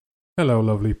Hello,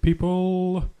 lovely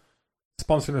people.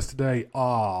 Sponsoring us today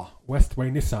are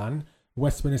Westway Nissan,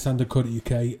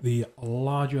 westwaynissan.co.uk, the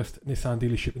largest Nissan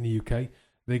dealership in the UK.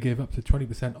 They give up to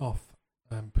 20% off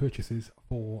purchases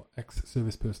for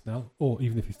ex-service personnel, or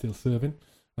even if you're still serving.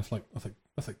 That's like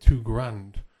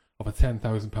 £2,000 of a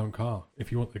 £10,000 car.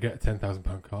 If you want to get a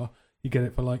 £10,000 car, you get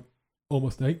it for like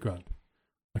almost £8,000.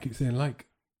 I keep saying like.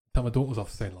 Tell my daughters off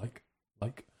saying like.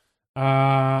 So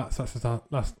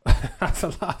that's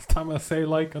the last time I say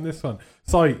like on this one.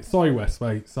 Sorry,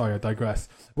 Westway. Sorry, I digress.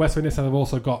 Westway Nissan have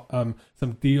also got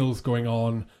some deals going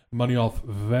on, money off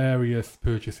various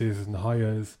purchases and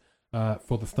hires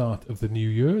for the start of the new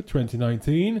year,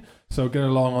 2019. So get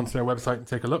along onto their website and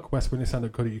take a look,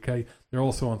 westwaynissan.co.uk. They're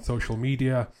also on social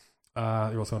media.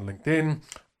 They're also on LinkedIn.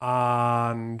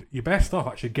 And you're best off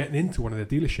actually getting into one of their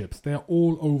dealerships. They're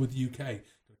all over the UK. Got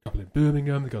a couple in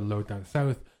Birmingham. They've got a load down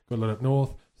south. Got a lot up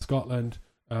north, Scotland,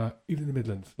 even in the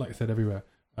Midlands, like I said, everywhere.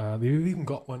 They've even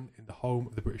got one in the home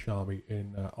of the British Army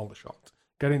in Aldershot.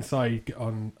 Get inside, get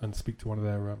on and speak to one of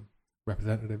their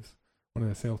representatives, one of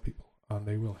their salespeople, and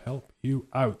they will help you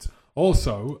out.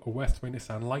 Also, Westway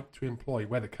Nissan like to employ,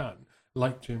 where they can,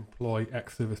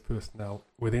 ex-service personnel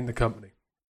within the company.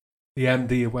 The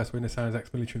MD of Westway Nissan is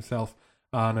ex-military himself,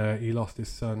 and he lost his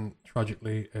son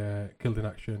tragically, killed in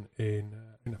action in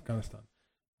Afghanistan.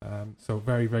 So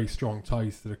very, very strong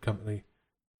ties to the company,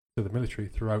 to the military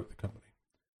throughout the company.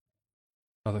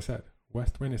 As I said,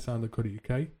 westwaynissan.co.uk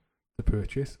to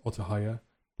purchase or to hire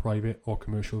private or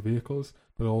commercial vehicles.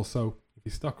 But also, if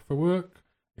you're stuck for work,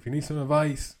 if you need some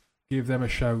advice, give them a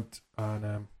shout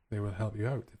and they will help you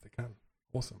out if they can.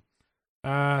 Awesome.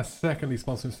 Secondly,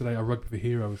 sponsors today are Rugby for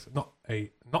Heroes, not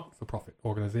a not-for-profit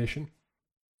organisation.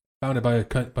 Founded by a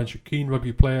bunch of keen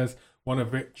rugby players, one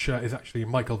of which is actually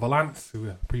Michael Valance, who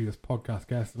was a previous podcast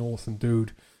guest, an awesome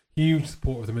dude, huge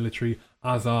supporter of the military,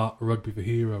 as are Rugby for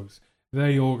Heroes.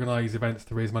 They organise events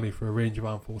to raise money for a range of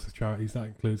armed forces charities. That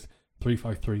includes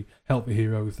 353, Help for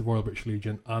Heroes, the Royal British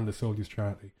Legion, and the Soldiers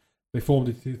Charity. They formed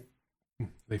in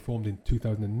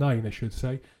 2009, I should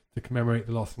say, to commemorate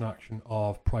the loss in action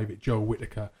of Private Joe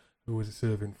Whittaker, who was a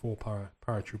serving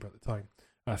paratrooper at the time.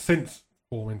 Since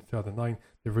forming in 2009,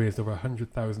 they've raised over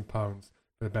 £100,000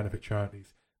 for the benefit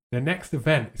charities. Their next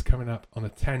event is coming up on the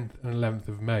 10th and 11th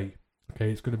of May. Okay,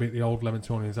 it's going to be at the Old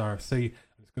Leamingtonians RFC,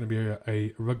 and it's going to be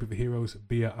a Rugby for Heroes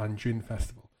beer and gin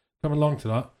festival. Come along to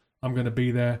that. I'm going to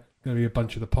be there. Going to be a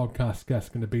bunch of the podcast guests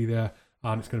going to be there,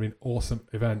 and it's going to be an awesome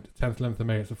event. 10th, 11th of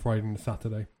May. It's a Friday and a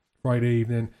Saturday. Friday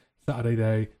evening, Saturday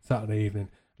day, Saturday evening.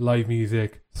 Live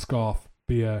music, scarf,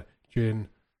 beer, gin,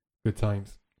 good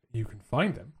times. You can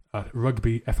find them at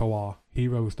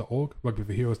rugbyforheroes.org,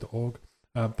 rugbyforheroes.org.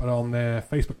 But on their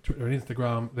Facebook, Twitter, and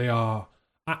Instagram, they are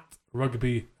at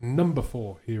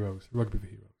rugby4heroes. Rugby for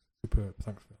Heroes. Superb.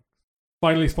 Thanks for that.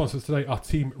 Finally, sponsors today are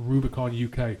Team Rubicon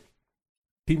UK.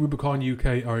 Team Rubicon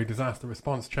UK are a disaster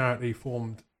response charity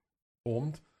formed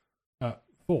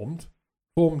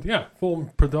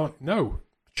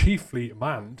chiefly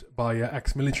manned by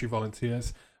ex-military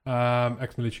volunteers.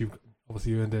 Ex-military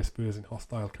obviously earned their spurs in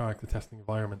hostile character testing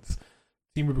environments.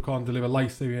 Team Rubicon deliver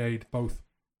life-saving aid both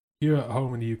here at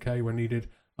home in the UK when needed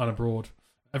and abroad.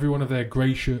 Every one of their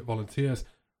grey shirt volunteers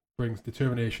brings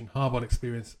determination, hard-won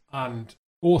experience and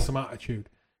awesome attitude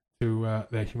to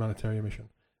their humanitarian mission.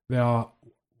 They are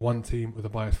one team with a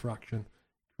bias for action,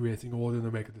 creating order in the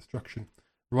wake of destruction.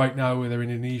 Right now they're in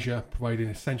Indonesia, providing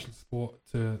essential support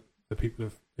to the people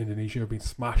of Indonesia who have been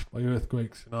smashed by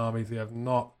earthquakes, tsunamis. They have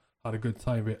not had a good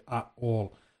time of it at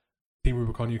all. Team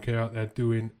Rubicon UK out there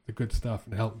doing the good stuff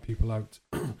and helping people out.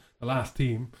 The last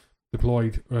team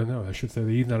deployed, they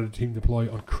even had a team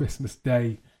deploy on Christmas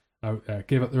Day out there.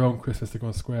 Gave up their own Christmas to go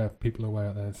and square people away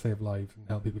out there and save lives and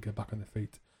help people get back on their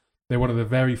feet. They're one of the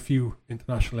very few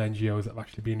international NGOs that have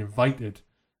actually been invited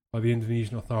by the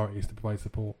Indonesian authorities to provide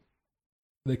support.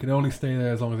 They can only stay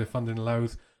there as long as their funding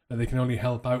allows, and they can only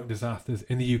help out in disasters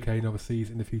in the UK and overseas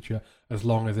in the future as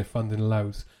long as their funding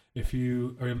allows. If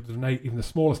you are able to donate even the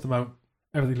smallest amount,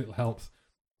 every little helps.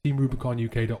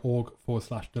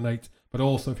 teamrubiconuk.org/donate. But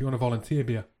also, if you want to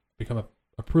volunteer, become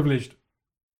a privileged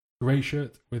grey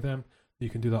shirt with them, you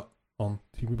can do that on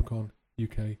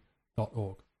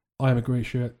teamrubiconuk.org. I am a grey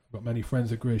shirt. I've got many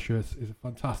friends with grey shirts. It's a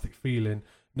fantastic feeling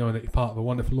knowing that you're part of a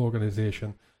wonderful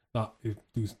organisation that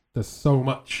does so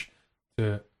much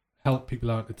to help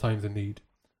people out at times of need.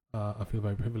 I feel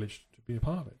very privileged to be a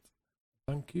part of it.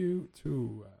 Thank you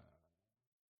to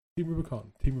Team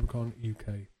Rubicon,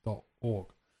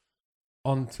 teamrubiconuk.org.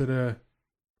 On to the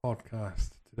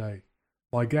podcast today.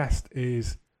 My guest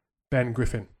is Ben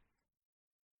Griffin.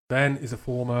 Ben is a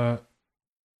former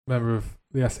member of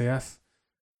the SAS.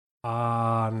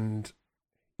 and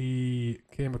he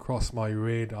came across my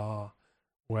radar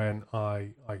when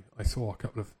I saw a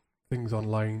couple of things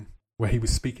online where he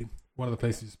was speaking. One of the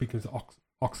places he was speaking was at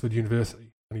Oxford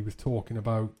University, and he was talking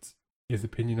about his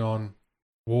opinion on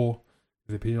war,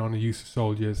 his opinion on the use of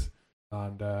soldiers,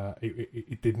 and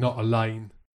it did not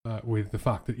align with the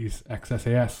fact that he's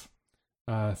ex-SAS.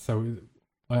 So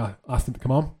I asked him to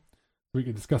come on so we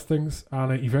could discuss things,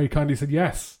 and he very kindly said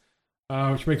yes,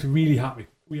 which makes me really happy.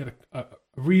 We had a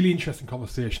really interesting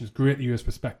conversation. It's great to hear his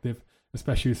perspective,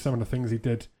 especially with some of the things he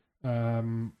did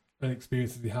and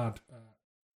experiences he had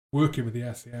working with the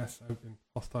SAS out in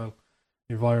hostile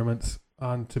environments,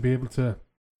 and to be able to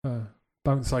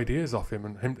bounce ideas off him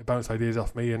and him to bounce ideas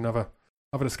off me and have a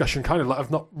discussion kind of like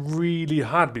I've not really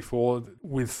had before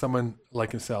with someone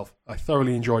like himself. I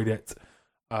thoroughly enjoyed it,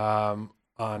 and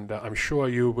I'm sure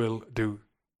you will do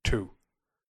too.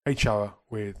 H-Hour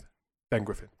with Ben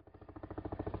Griffin.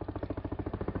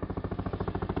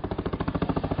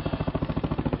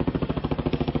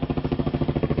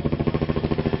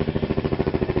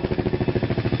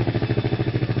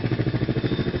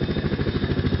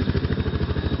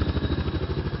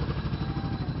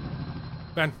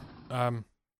 Ben,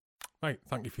 mate,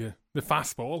 thank you for the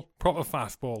fastball, proper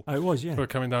fastball. Oh, it was, yeah. For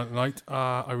coming down tonight.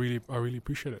 I really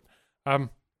appreciate it.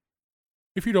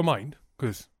 If you don't mind,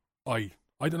 because I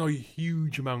don't know a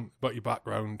huge amount about your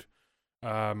background,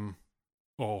 or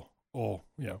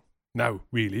now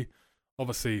really.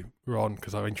 Obviously, we're on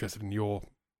because I'm interested in your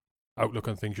outlook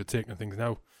on things, your take on things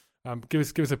now. Give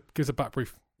us a back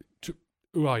brief.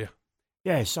 Who are you?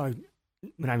 Yeah, so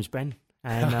my name's Ben,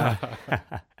 and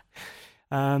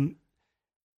where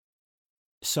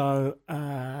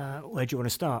do you want to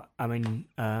start? I mean,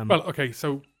 well, okay,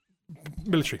 so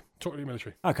military. Talk to the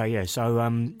military. Okay, yeah. So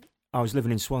I was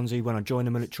living in Swansea when I joined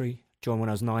the military. Joined when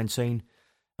I was 19.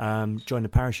 Joined the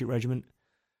parachute regiment.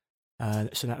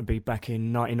 So that would be back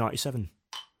in 1997.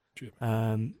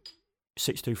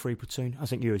 623 platoon. I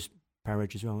think you was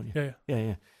parag as well, weren't you?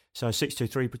 Yeah. So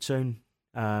 623 platoon.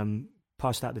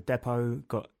 Passed out the depot.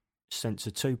 Got sent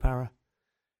to 2 para.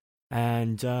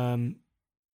 And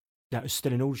that was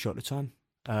still in Aldershot at the time.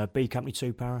 B Company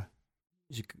 2 para.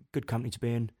 It was a good company to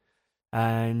be in.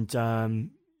 And so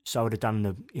I would have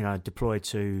done deployed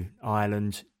to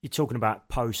Ireland. You're talking about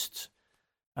post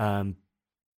the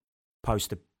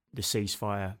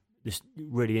ceasefire, this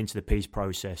really into the peace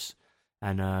process,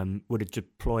 and would have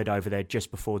deployed over there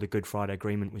just before the Good Friday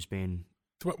Agreement was being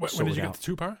when did you get to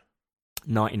 2 para?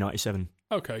 1997.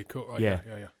 Okay, cool. Right,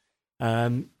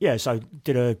 yeah. So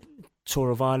did a tour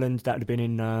of Ireland. That would have been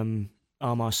in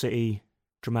Armagh City,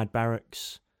 Dramad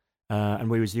Barracks. And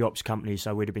we was the ops company,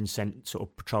 so we'd have been sent sort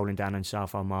of patrolling down in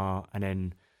South Armagh, and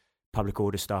then public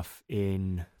order stuff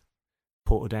in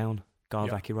Portadown,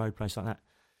 Garvackie Road, place like that.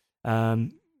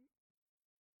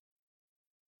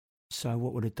 So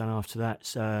what would have done after that?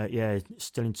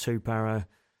 Still in 2 para.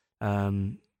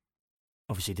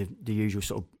 Obviously the usual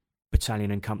sort of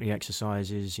battalion and company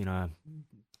exercises,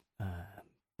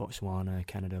 Botswana,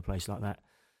 Canada, a place like that.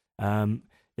 Then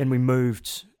we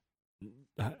moved.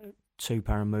 2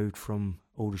 para moved from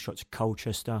Aldershot to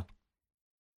Colchester.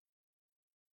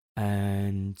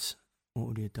 And what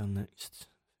would he have done next?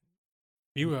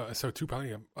 You were 2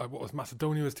 para. What was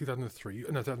Macedonia? Was 2003?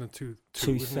 No, 2002.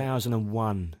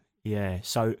 2001. Yeah.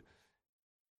 So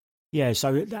that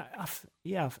would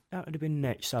have been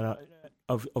next. So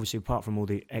obviously, apart from all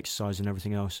the exercise and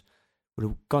everything else, would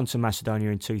have gone to Macedonia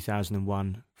in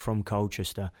 2001 from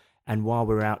Colchester. And while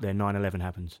we were out there, 9/11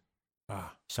 happened.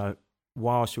 So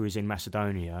whilst we was in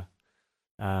Macedonia,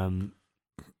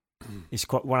 it's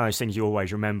quite one of those things you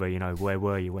always remember. Where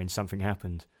were you when something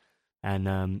happened?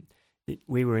 And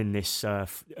we were in this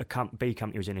B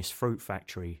company was in this fruit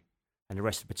factory, and the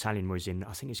rest of the battalion was in,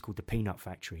 I think it's called the peanut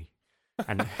factory.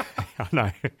 And I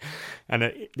know,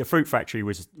 and the fruit factory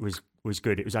was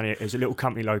good. It was a little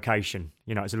company location.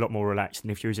 It was a lot more relaxed.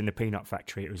 And if you was in the peanut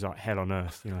factory, it was like hell on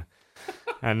earth.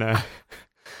 And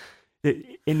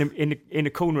in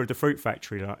the corner of the fruit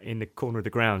factory, like in the corner of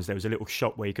the grounds, there was a little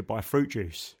shop where you could buy fruit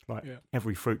juice.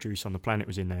 Every fruit juice on the planet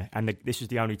was in there, and this was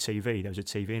the only TV. There was a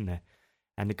TV in there,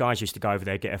 and the guys used to go over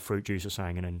there, get a fruit juice or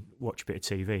something, and then watch a bit of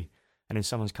TV. And then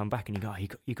someone's come back, and you go, oh,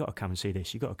 you got to come and see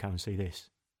this. You got to come and see this.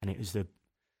 And it was the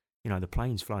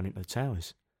planes flying into the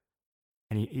towers,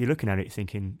 and you're looking at it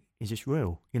thinking, is this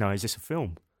real? Is this a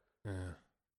film? Yeah.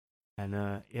 And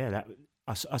that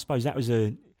I suppose that was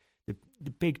the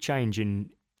big change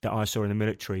that I saw in the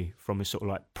military from a sort of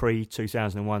like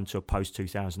pre-2001 to a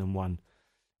post-2001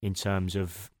 in terms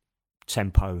of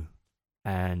tempo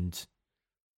and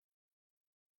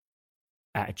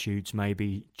attitudes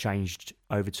maybe changed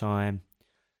over time,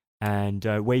 and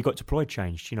where you got deployed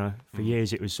changed. You know, for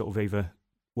years it was sort of either,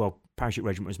 well, parachute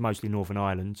regiment was mostly Northern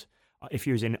Ireland. If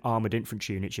you was in armoured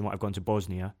infantry units, you might have gone to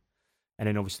Bosnia, and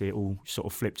then obviously it all sort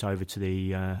of flipped over to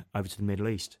the Middle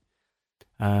East.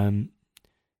 So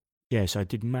I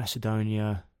did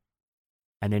Macedonia,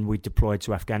 and then we deployed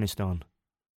to Afghanistan.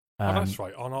 That's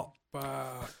right. On Op.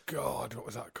 God, what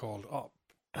was that called? Op.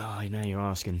 Oh, now you're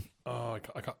asking. Oh,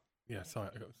 I got. Yeah, sorry.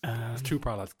 There's two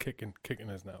parallels kicking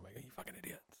us now. Mate. You fucking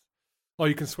idiots. Oh,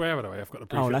 you can swear, by the way. I've got a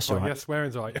brief. Oh, that's all right. Yeah,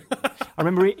 swearing's all right. I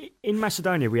remember in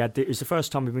Macedonia, it was the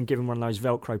first time we've been given one of those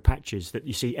Velcro patches that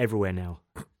you see everywhere now.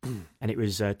 And it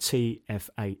was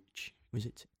TFH. Was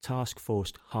it Task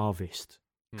Force Harvest?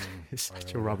 It's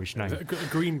such a rubbish name. A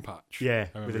green patch. Yeah,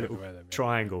 with a little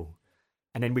triangle.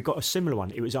 And then we got a similar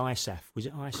one. It was ISAF. Was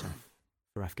it ISAF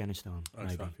for Afghanistan?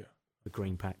 Maybe. ISAF, yeah. The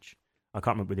green patch. I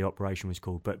can't remember what the operation was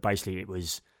called, but basically it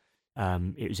was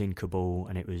in Kabul,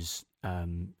 and it was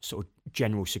sort of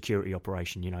general security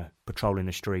operation. You know, patrolling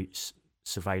the streets,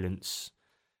 surveillance,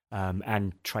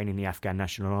 and training the Afghan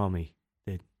National Army.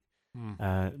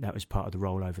 That was part of the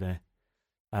role over there.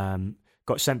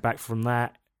 Got sent back from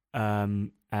that,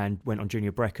 and went on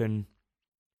Junior Brecon.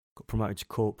 Got promoted to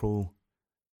corporal,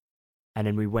 and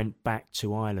then we went back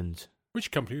to Ireland. Which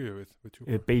company were you with?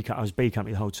 I was B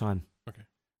Company the whole time. Okay.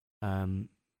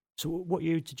 So what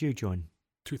year did you join?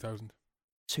 2000.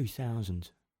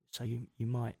 2000. So you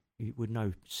would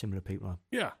know similar people.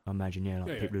 Yeah. I imagine,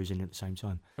 people who was in at the same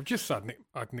time. I've just had Nick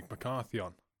McCarthy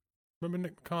on. Remember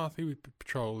Nick McCarthy with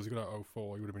patrols? He got out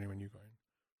 04. He would have been here when you got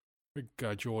in.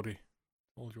 Big Geordie.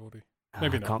 Old Geordie.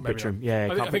 Maybe not. Can't picture him. Yeah,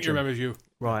 I think he remembers you.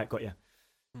 Right, got you.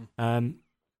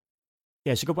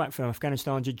 So got back from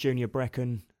Afghanistan, did Junior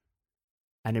Brecon,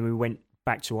 and then we went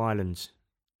back to Ireland,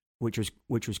 which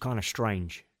was kind of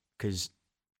strange because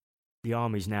the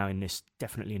army's now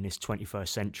definitely in this 21st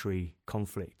century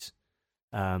conflict.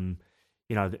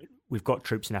 We've got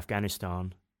troops in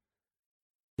Afghanistan.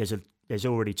 There's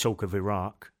already talk of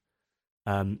Iraq.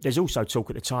 There's also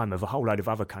talk at the time of a whole load of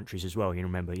other countries as well. You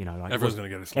remember, like everyone's going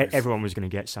to get a slice. Everyone was going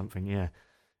to get something, yeah.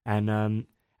 And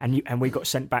we got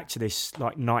sent back to this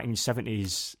like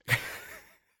 1970s.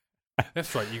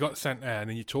 That's right. You got sent there, and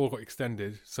then your tour got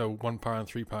extended. So 1 power and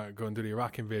 3 power go and do the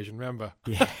Iraq invasion. Remember?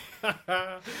 Yeah.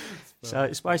 So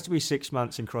it's supposed to be 6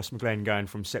 months in Crossmaglen, going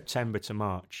from September to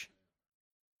March.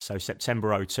 So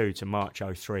September 02 to March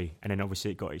 03, and then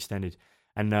obviously it got extended.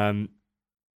 And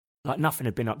like nothing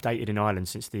had been updated in Ireland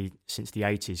since the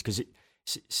 80s, because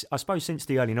I suppose since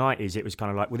the early 90s it was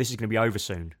kind of like, well, this is going to be over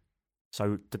soon,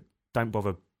 so don't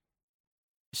bother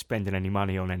spending any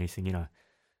money on anything,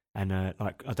 And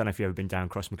like, I don't know if you've ever been down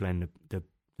Crossmaglen,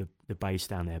 the base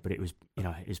down there, but it was,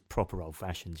 it's proper old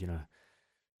fashioned,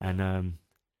 And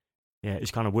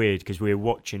it's kind of weird because we were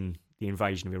watching the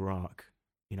invasion of Iraq,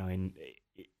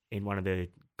 in one of the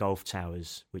Gulf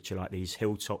Towers, which are like these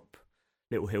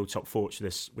little hilltop forts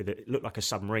with it looked like a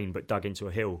submarine but dug into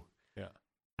a hill. Yeah.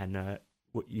 And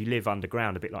you live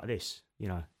underground a bit like this,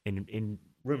 in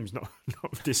rooms not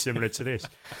dissimilar to this,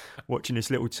 watching this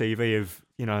little TV of,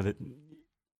 that.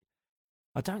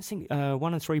 I don't think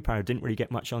 1 and 3 power didn't really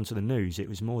get much onto the news. It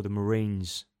was more the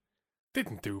Marines.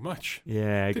 Didn't do much.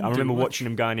 Yeah, I remember watching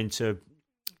them going into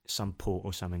some port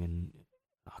or something, and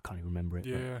I can't even remember it.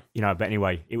 Yeah. But, but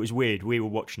anyway, it was weird. We were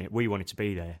watching it. We wanted to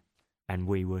be there, and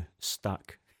we were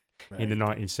stuck in the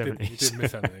 1970s. You didn't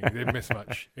miss anything. You didn't miss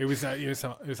much. It was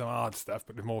some hard stuff,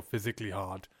 but more physically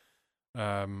hard.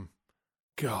 God,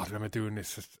 I remember doing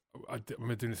this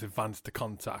advanced to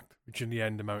contact, which in the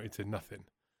end amounted to nothing.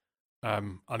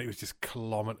 And it was just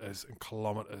kilometres and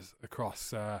kilometres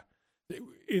across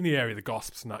in the area of the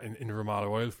Gosps and that in the Ramallah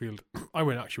oil field. I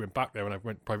went back there when I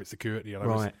went private security,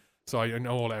 and so I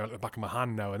know all that at the back of my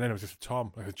hand now. And then it was just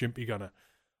Tom, like a jimpy gunner,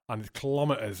 and it's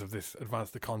kilometres of this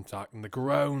advanced to contact, and the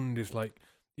ground is like,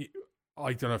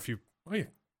 I don't know if you've been.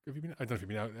 I don't know if you've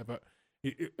been out there, but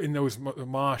in those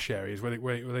marsh areas where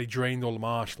they drained all the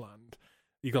marshland,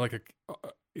 you got like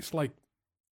it's like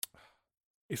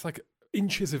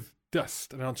inches of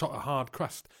dust and on top of hard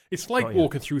crust. It's like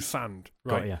walking through sand,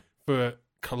 right? For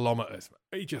kilometres.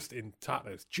 Just in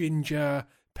tatters. Ginger,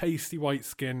 pasty white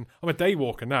skin. I'm a day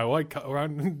walker now. I cut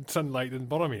around in sunlight and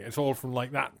bottom here. It's all from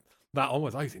like that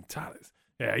onwards. I was in tatters.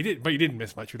 Yeah, he didn't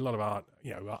miss much. With a lot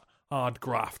of hard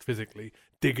graft physically,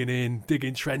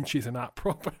 digging trenches and that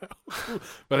proper.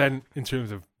 But then in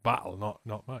terms of battle,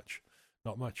 not much.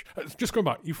 Just going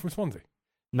back, you from Swansea?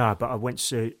 No, but I went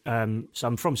to. So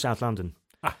I'm from South London.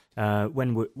 I've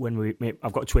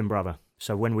got a twin brother.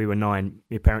 So when we were 9,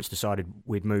 my parents decided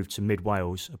we'd move to mid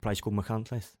Wales, a place called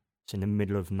Machynlleth. It's in the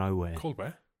middle of nowhere. Called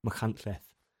where? Machynlleth.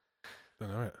 Don't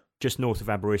know it. Just north of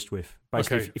Aberystwyth.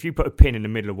 Basically, Okay. if you put a pin in the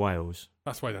middle of Wales.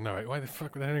 That's why I don't know it. Why the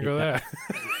fuck would anyone go there?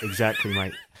 Exactly,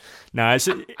 mate. No, it's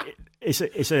a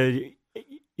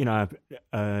you know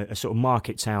a sort of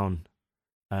market town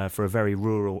for a very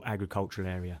rural agricultural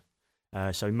area.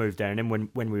 So we moved there, and then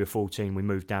when we were 14, we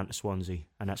moved down to Swansea,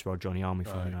 and that's where I joined the army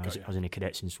from. Right, I was in the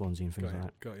cadets in Swansea and things like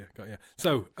that. Got you.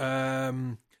 So,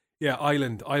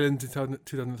 Ireland in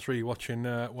 2003, watching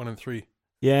 1 and 3.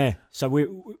 Yeah, so we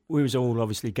was all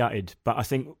obviously gutted, but I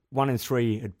think 1 and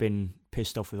 3 had been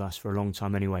pissed off with us for a long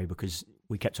time anyway because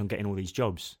we kept on getting all these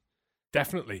jobs.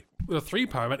 Definitely. The 3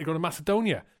 power meant to go to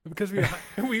Macedonia because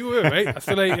we were, right? I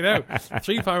still let you know.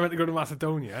 3 power meant to go to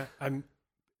Macedonia, and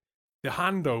the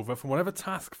handover from whatever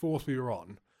task force we were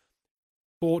on,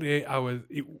 48 hours,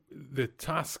 the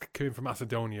task came from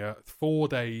Macedonia 4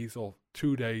 days or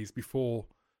 2 days before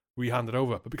we handed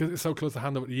over. But because it's so close to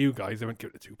hand over to you guys, they went,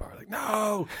 give it to 2 power. Like,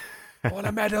 no, I want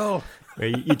a medal. Well,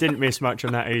 you didn't miss much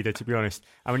on that either, to be honest.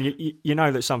 I mean, you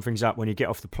know that something's up when you get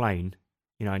off the plane,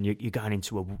 you know, and you're going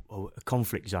into a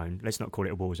conflict zone. Let's not call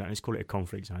it a war zone. Let's call it a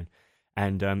conflict zone.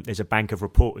 And there's a bank of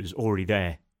reporters already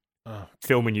there. Oh.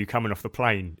 Filming you coming off the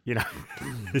plane, you know.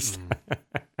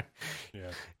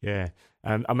 Yeah.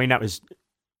 I mean, that was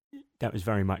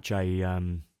very much a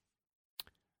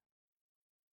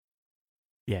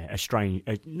strange,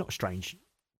 not strange,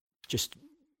 just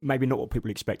maybe not what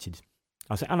people expected.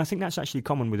 I think that's actually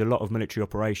common with a lot of military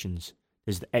operations.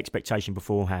 There's the expectation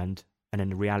beforehand, and then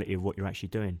the reality of what you're actually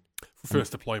doing. For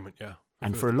first deployment, yeah.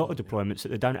 And for a lot of deployments that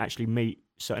they don't actually meet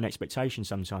certain expectations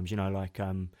sometimes, you know, like,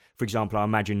 for example, I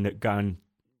imagine that going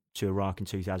to Iraq in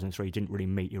 2003 didn't really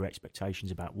meet your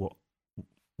expectations about what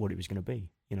it was going to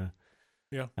be, you know.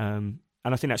 Yeah. And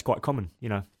I think that's quite common, you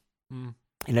know,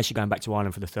 unless you're going back to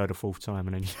Ireland for the 3rd or 4th time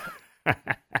and then...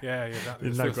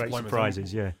 There's no great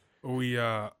surprises, yeah.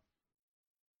 I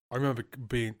remember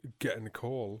getting a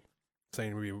call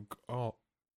saying we were going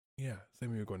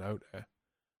out there.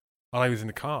 And I was in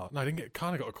the car. No, I didn't get a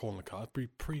car. I got a call in the car.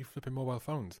 Pre-flipping mobile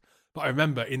phones. But I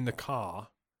remember in the car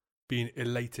being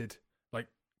elated, like,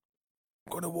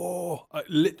 I'm going to war.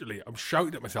 Literally, I'm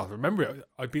shouting at myself. I remember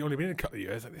I'd only been in a couple of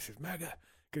years. Like, this is mega.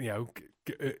 You know,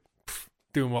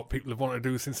 doing what people have wanted to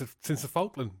do since the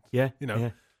Falklands. Yeah. You know.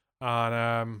 Yeah.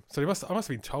 And so I must have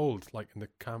been told, like, in the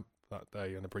camp that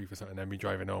day on the brief or something, and then me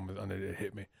driving home, and it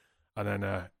hit me. And then,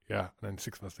 and then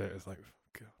 6 months later, it's like,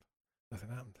 God, nothing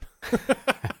happened.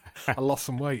 I lost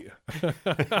some weight.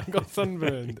 I got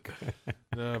sunburned.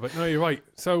 But no, you're right.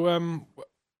 So,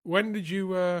 when did you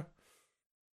go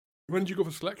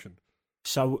for selection?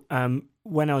 So,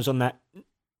 when I was on that,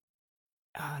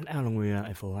 how long were we out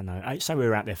there for? I don't know. So we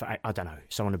were out there for, I don't know.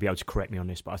 Someone will be able to correct me on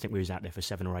this, but I think we was out there for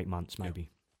 7 or 8 months, maybe.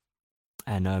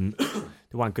 Yeah. And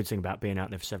the one good thing about being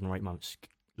out there for 7 or 8 months,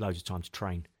 loads of time to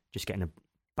train, just getting a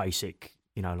basic,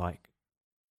 you know, like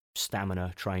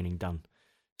stamina training done.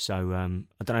 So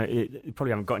I don't know, you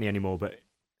probably haven't got any anymore, but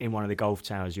in one of the golf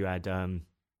towers you had an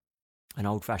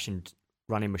old-fashioned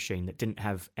running machine that didn't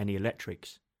have any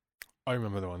electrics. I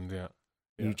remember the ones, yeah.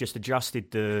 You just adjusted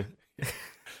the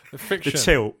friction, the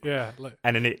tilt, yeah,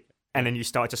 and then you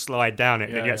started to slide down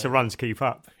it, and you had to run to keep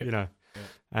up, you know. Yeah.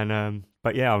 And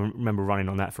but yeah, I remember running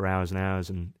on that for hours and hours,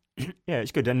 and yeah,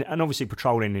 it's good. And obviously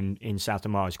patrolling in South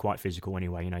Tamar is quite physical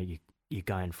anyway. You know, you're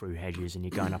going through hedges and you're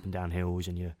going up and down hills,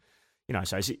 and you know,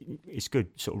 so it's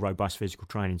good, sort of robust physical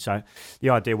training. So the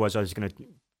idea was I was going to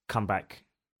come back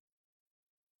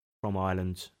from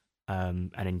Ireland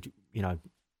and then, you know,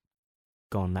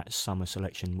 go on that summer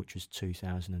selection, which was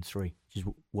 2003, which is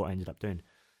what I ended up doing.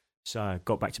 So I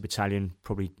got back to battalion,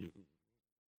 probably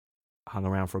hung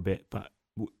around for a bit, but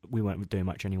we weren't doing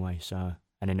much anyway. So,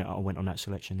 and then I went on that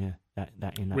selection, yeah,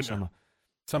 that Winter.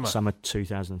 Summer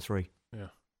 2003.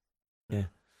 Yeah.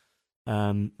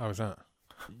 How was that?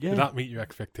 Yeah. Did that meet your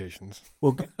expectations?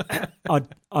 Well,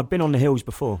 I'd been on the hills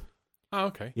before. Oh,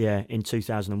 okay. Yeah, in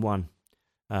 2001.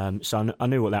 So I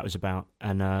knew what that was about,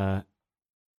 and I'd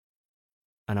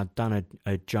done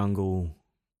a jungle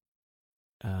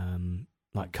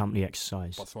like company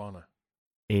exercise. Botswana.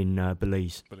 In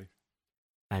Belize.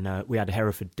 And we had a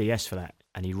Hereford DS for that,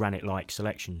 and he ran it like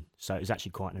selection. So it was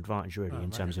actually quite an advantage, really,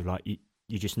 in terms of like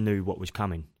you just knew what was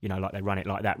coming. You know, like they ran it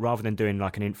like that. Rather than doing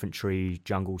like an infantry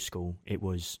jungle school, it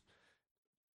was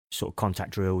sort of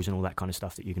contact drills and all that kind of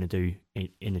stuff that you're going to do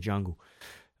in the jungle.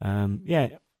 Yeah.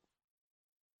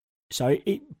 So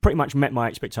it pretty much met my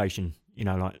expectation, you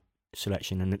know, like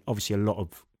selection. And obviously a lot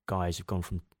of guys have gone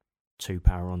from 2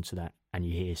 power onto that, and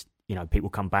you hear, you know, people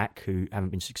come back who haven't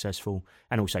been successful,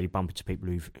 and also you bump into people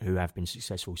who have been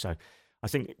successful. So I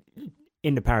think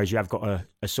in the paras you have got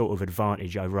a sort of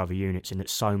advantage over other units in that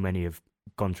so many have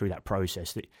gone through that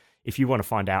process that if you want to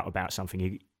find out about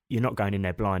something, you're not going in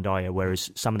there blind, are you?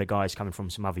 Whereas some of the guys coming from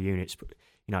some other units,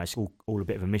 it's all a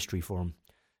bit of a mystery for them.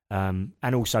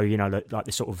 And also, like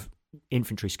the sort of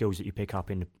infantry skills that you pick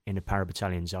up in the para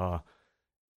battalions are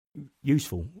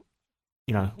useful,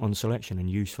 on selection and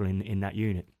useful in that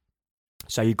unit.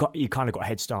 So you kind of got a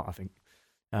head start, I think,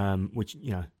 which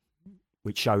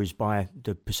shows by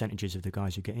the percentages of the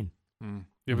guys who get in. Mm.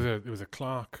 There was a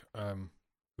clerk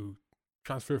who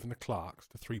transferred from the clerks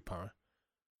to 3 para.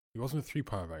 He wasn't a 3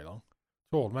 para very long.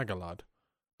 Tall, mega lad,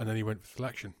 and then he went for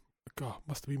selection. God,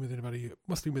 must have been within about a year.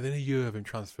 Must have been within a year of him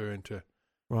transferring to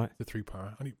the 3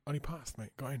 para, and he passed,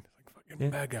 mate. Got in, fucking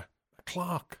mega. A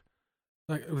clerk.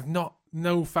 Like it was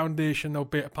no foundation, no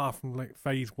bit apart from like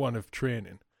phase 1 of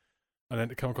training, and then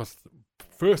to come across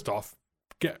first off,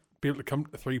 be able to come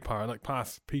to the 3 para, like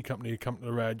pass P company, come to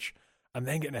the reg, and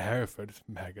then get into Hereford. It's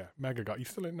mega guy. He's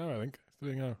still in now, I think. Still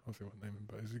in now. I'll see what name him,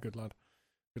 but he's a good lad.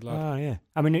 Good lad. Oh yeah.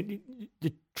 I mean,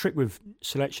 the trick with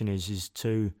selection is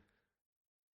to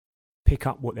pick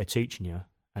up what they're teaching you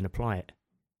and apply it,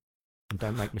 and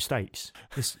don't make mistakes.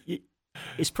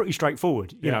 It's pretty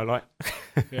straightforward, you know. Like,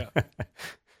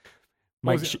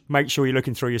 make sure you're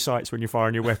looking through your sights when you're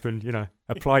firing your weapon.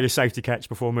 Apply your safety catch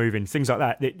before moving, things like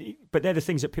that. But they're the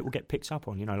things that people get picked up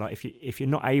on. Like if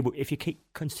you keep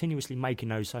continuously making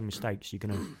those same mistakes, you're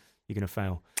gonna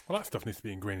fail. Well, that stuff needs to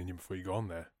be ingrained in you before you go on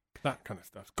there. That kind of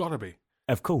stuff's got to be.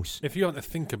 Of course. If you have to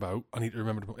think about, I need to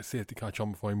remember to put my safety catch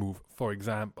on before I move, for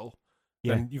example,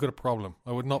 then you've got a problem.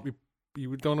 I would not be.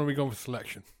 You don't want to be going for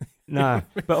selection. No,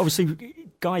 but obviously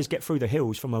guys get through the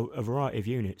hills from a variety of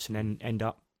units and then end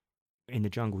up in the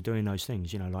jungle doing those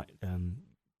things. A lot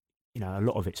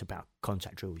of it's about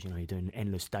contact drills. You're doing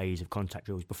endless days of contact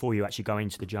drills before you actually go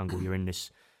into the jungle. You're in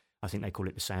this, I think they call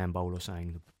it the sand bowl or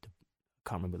something.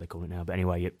 Can't remember what they call it now, but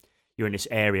anyway, you're in this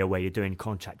area where you're doing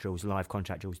contact drills, live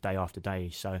contact drills, day after day.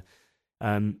 So,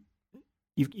 but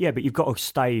you've got to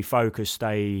stay focused,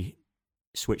 stay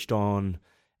switched on.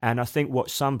 And I think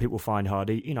what some people find hard,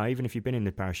 even if you've been in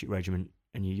the parachute regiment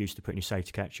and you're used to putting your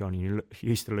safety catch on and you're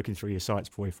used to looking through your sights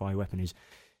before you fire your weapon, is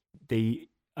the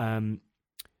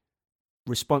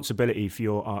responsibility for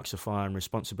your arcs of fire and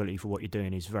responsibility for what you're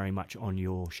doing is very much on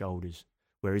your shoulders.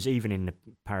 Whereas even in the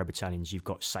para battalions, you've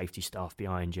got safety staff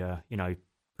behind you,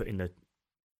 putting the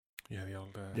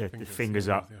fingers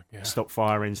up, stop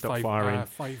firing, firing.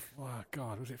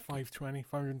 Was it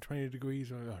 520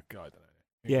 degrees? Oh God, I don't know.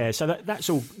 Yeah, so that's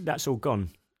all gone.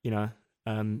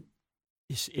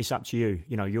 It's up to you.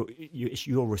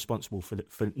 You're responsible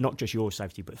for not just your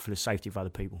safety, but for the safety of other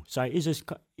people. So it is,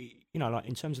 like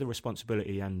in terms of the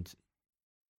responsibility and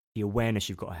the awareness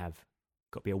you've got to have.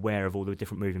 Got to be aware of all the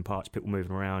different moving parts, people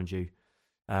moving around you.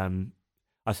 I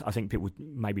think people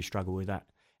maybe struggle with that.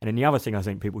 And then the other thing I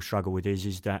think people struggle with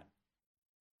is that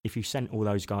if you sent all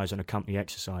those guys on a company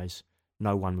exercise,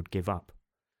 no one would give up.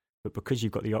 But because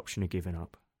you've got the option of giving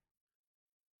up,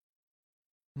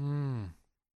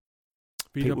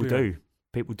 people do.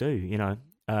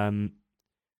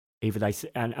 Either they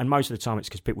and most of the time it's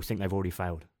because people think they've already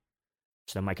failed.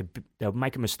 So they'll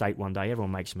make a mistake one day.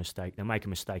 Everyone makes a mistake. They'll make a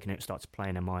mistake and it starts to play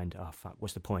in their mind. Oh fuck!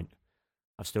 What's the point?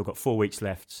 I've still got 4 weeks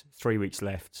left, 3 weeks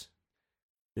left.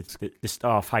 The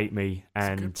staff hate me,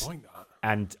 and that's a good point, that.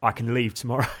 And I can leave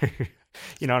tomorrow.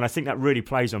 And I think that really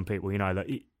plays on people.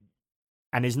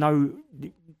 And there's no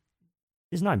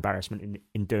embarrassment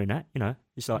in doing that.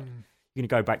 It's like you're going to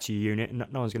go back to your unit, and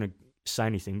no one's going to say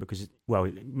anything because,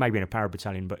 maybe in a para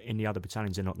battalion, but in the other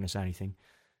battalions they're not going to say anything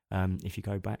if you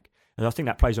go back. And I think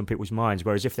that plays on people's minds.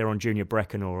 Whereas if they're on junior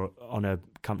Brecon or on a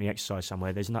company exercise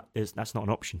somewhere, that's not an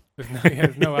option. I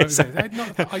hadn't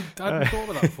thought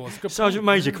of that before. Sergeant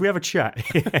Major, can we have a chat?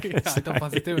 I don't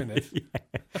fancy doing this.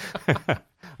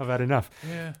 I've had enough.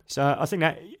 Yeah. So I think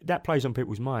that plays on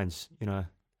people's minds,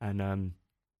 and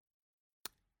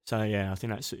so yeah, I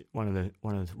think that's one of the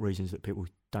reasons that people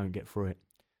don't get through it.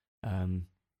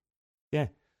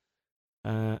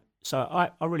 So I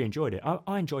really enjoyed it.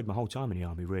 I enjoyed my whole time in the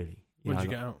army, really. When did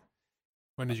you get out?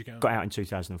 When did you get out? Got out in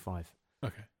 2005.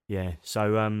 Okay. Yeah.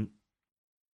 So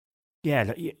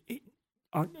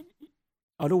I'd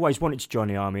always wanted to join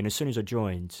the army, and as soon as I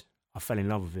joined, I fell in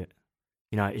love with it.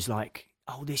 It's like,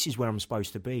 oh, this is where I'm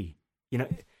supposed to be. I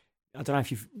don't know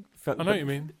if you've felt. I know what you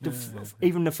mean.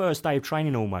 Even the first day of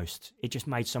training, almost, it just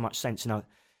made so much sense. And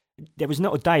there was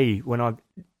not a day when I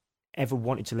ever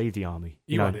wanted to leave the army.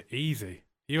 You had it easy.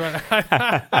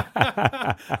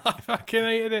 I fucking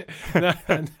hated it. No,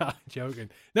 I'm joking.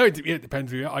 No, it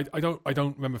depends. I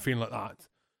don't remember feeling like that.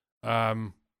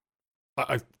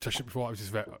 I've touched it before.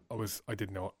 I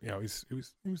didn't know. You know, it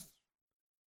was.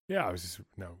 Yeah, I was just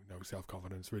no self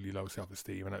confidence, really low self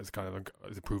esteem, and it was kind of it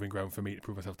was a proving ground for me to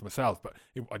prove myself to myself. But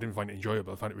I didn't find it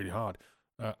enjoyable. I found it really hard.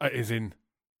 As in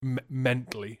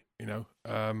mentally, you know.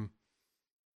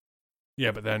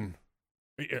 Yeah, but then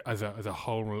as a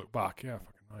whole, when I look back, yeah,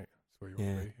 fucking right, that's where you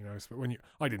want to be. You know,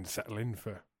 but I didn't settle in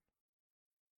for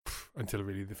until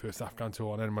really the first Afghan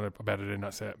tour, and then when I bedded in,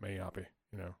 that's it. Me happy,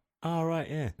 you know. Oh right,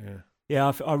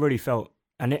 yeah. I really felt,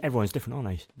 and everyone's different,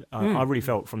 aren't they? I really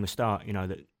felt from the start, you know,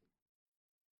 that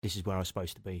this is where I was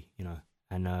supposed to be, you know,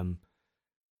 and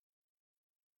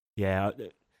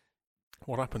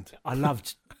What happened? I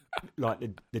loved like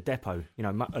the depot. You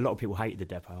know, a lot of people hated the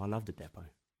depot. I loved the depot.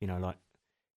 You know,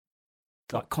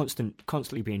 like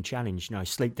constantly being challenged. You know,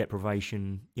 sleep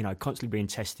deprivation. You know, constantly being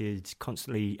tested,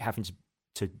 constantly having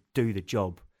to do the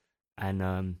job, and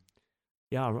I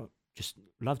just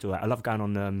loved all that. I love going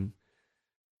on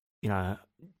you know,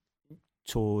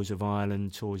 tours of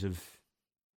Ireland, tours of.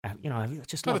 You know, I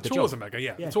just love the tours job. are mega.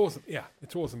 Yeah, the tours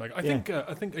are mega.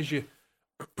 I think as you,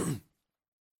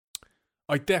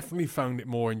 I definitely found it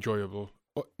more enjoyable.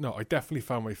 No, I definitely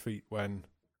found my feet when,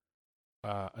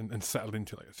 and settled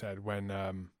into it, like I said,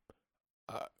 when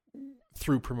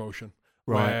through promotion,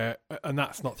 right? And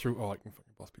that's not through I can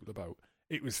fucking boss people about.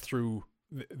 It was through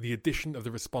the addition of the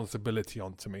responsibility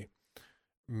onto me,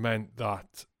 meant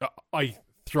that I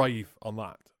thrive on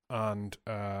that, and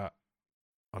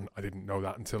I didn't know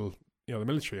that until, you know, the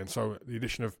military. And so the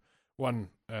addition of one,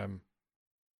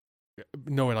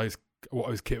 knowing what I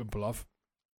was capable of,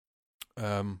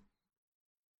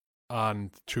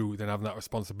 and two, then having that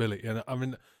responsibility. And I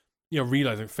mean, you know,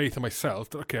 realizing faith in myself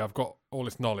that, okay, I've got all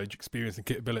this knowledge, experience, and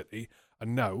capability,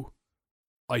 and now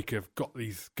I have got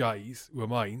these guys who are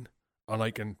mine, and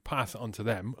I can pass it on to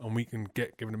them, and we can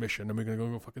get given a mission, and we're going to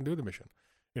go fucking do the mission.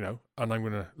 You know, and I'm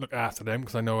going to look after them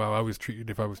because I know how I was treated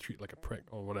if I was treated like a prick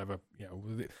or whatever. You know,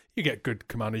 you get good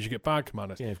commanders, you get bad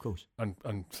commanders. Yeah, of course. And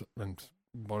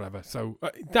whatever. So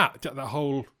that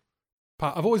whole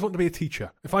part, I've always wanted to be a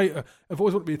teacher. I've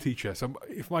always wanted to be a teacher. So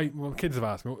if my kids have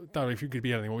asked me, Darren, if you could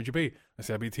be anything, what would you be? I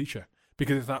say I'd be a teacher,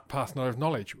 because it's that passing on of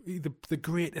knowledge. The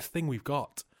greatest thing we've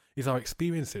got is our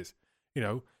experiences. You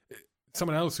know,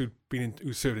 someone else who's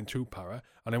served in 2 para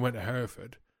and then went to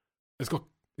Hereford is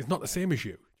not the same as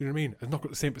you. You know what I mean? Has not got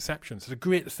the same perceptions. So the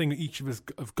greatest thing that each of us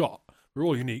have got, we're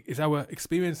all unique, is our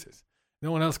experiences.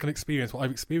 No one else can experience what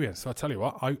I've experienced. So I tell you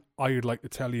what, I would like to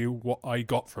tell you what I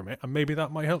got from it, and maybe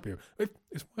that might help you.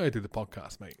 It's why I do the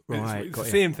podcast, mate. Right, it's the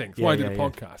same thing. It's why I do the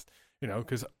podcast. You know,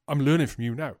 because I'm learning from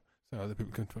you now, so other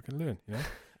people can fucking learn. You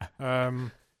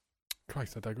know.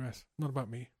 Christ, I digress. Not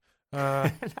about me.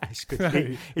 It's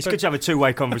good. It's good to have a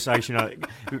two-way conversation.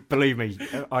 Believe me,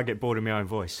 I get bored of my own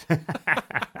voice.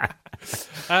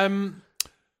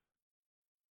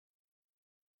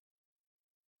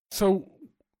 So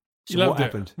what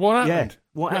happened? What happened? Yeah,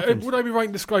 what happened? Would I be right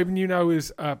in describing you now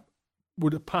as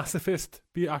would a pacifist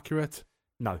be accurate?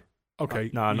 No. Okay.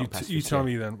 No, I'm not pacifist. You tell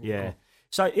me then. Yeah.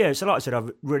 So like I said,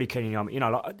 I'm really keen on, you know,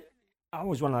 like I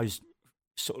was one of those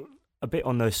sort of a bit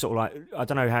on the sort of like, I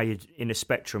don't know how you're in the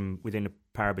spectrum within the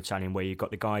para battalion where you've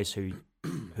got the guys who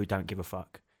don't give a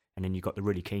fuck, and then you've got the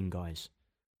really keen guys.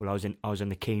 Well, I was in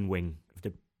the keen wing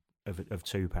of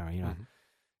 2 para, you know.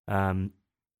 Mm-hmm.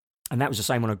 And that was the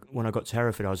same when I got to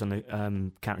Hereford. I was on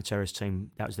the counter-terrorist team.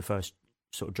 That was the first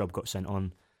sort of job got sent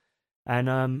on. And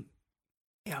in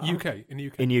the UK?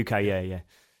 In the UK, yeah.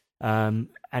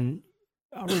 And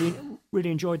I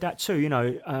really enjoyed that too, you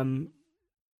know.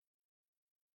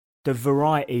 The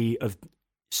variety of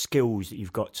skills that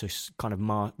you've got to kind of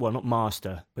not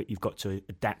master, but you've got to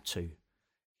adapt to.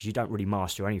 Because you don't really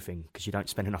master anything because you don't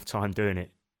spend enough time doing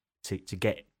it to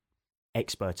get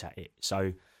expert at it.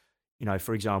 So, you know,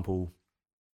 for example,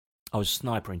 I was a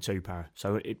sniper in 2 para.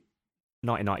 So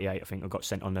 1998, I think I got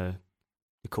sent on the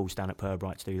course down at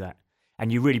Pirbright to do that.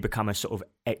 And you really become a sort of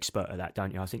expert at that,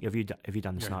 don't you? I think, have you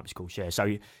done the sniper's course? Yeah.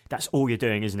 So that's all you're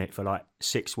doing, isn't it, for like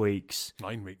 6 weeks?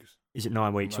 9 weeks. Is it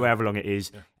 9 weeks? However long it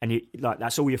is. Yeah. And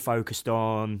that's all you're focused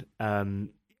on.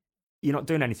 You're not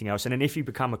doing anything else. And then if you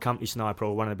become a company sniper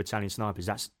or one of the battalion snipers,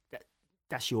 that's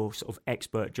your sort of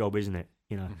expert job, isn't it?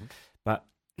 You know. Mm-hmm. But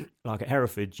like at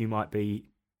Hereford, you might be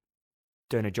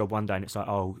doing a job one day and it's like,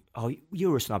 oh,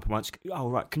 you were a sniper once. Oh,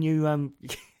 right. Can you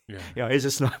yeah, here's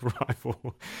a sniper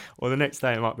rifle. Or the next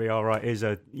day it might be, all right, here's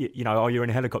you're in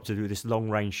a helicopter with this long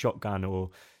range shotgun, or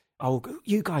oh,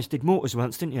 you guys did mortars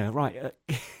once, didn't you? Right.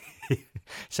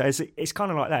 So it's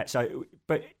kind of like that. So,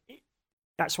 but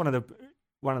that's one of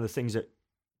the things that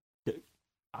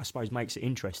I suppose makes it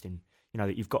interesting. You know,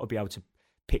 that you've got to be able to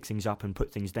pick things up and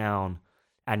put things down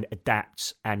and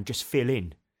adapt and just fill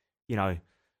in. You know,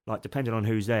 like depending on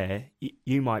who's there,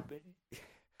 you might.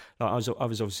 Like I was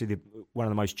obviously one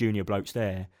of the most junior blokes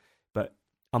there, but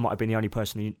I might have been the only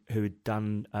person who had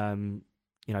done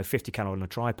 50 cal on a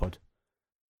tripod.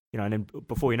 You know, and then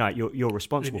before you know it, you're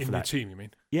responsible for that. In your team, you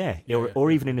mean? Yeah,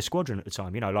 or even in the squadron at the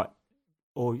time. You know, like,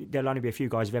 or there'll only be a few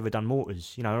guys who've ever done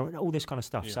mortars. You know, all this kind of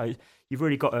stuff. Yeah. So you've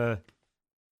really got to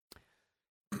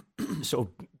sort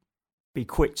of be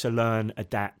quick to learn,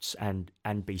 adapt, and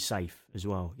be safe as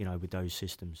well. You know, with those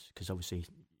systems, because obviously,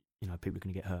 you know, people are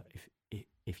going to get hurt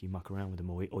if you muck around with them,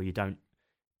 or you don't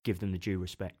give them the due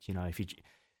respect. You know, if you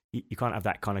can't have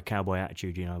that kind of cowboy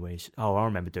attitude. You know, where it's, oh, I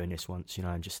remember doing this once. You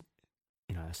know, and just.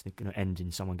 You know, it's going to end in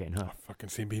someone getting hurt.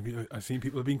 I've seen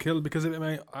people being killed because of it,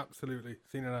 mate. Absolutely,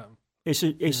 seen it happen. It's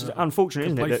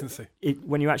unfortunate, isn't it?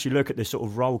 When you actually look at the sort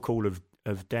of roll call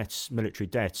of deaths, military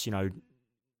deaths, you know,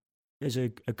 there's a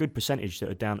good percentage that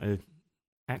are down to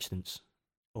accidents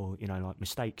or, you know, like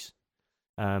mistakes.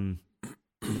 You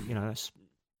know, that's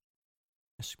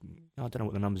I don't know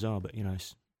what the numbers are, but you know,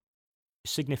 it's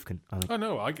significant. I think. I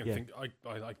know. I can think. I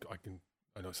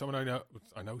know someone I know.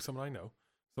 I know someone I know.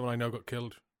 Someone I know got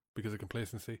killed because of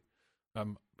complacency.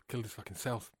 Killed his fucking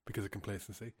self because of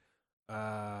complacency.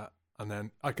 And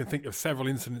then I can think of several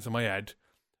incidents in my head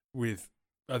with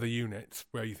other units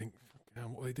where you think,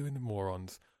 what are they doing, the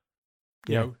morons?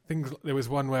 You know, things. There was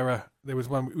one where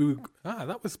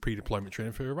that was pre-deployment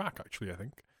training for Iraq. Actually, I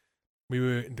think we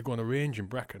were to go on a range in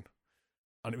Brecon,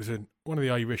 and it was in one of the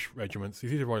Irish regiments.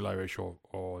 It's either Royal Irish or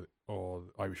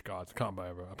Irish Guards. I can't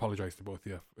remember. I apologise to both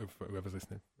of you, if whoever's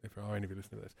listening, if or any of you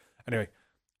listening to this. Anyway,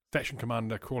 section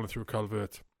commander crawling through a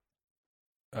culvert.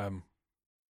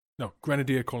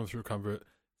 Grenadier crawling through a culvert.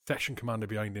 Section commander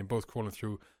behind him, both crawling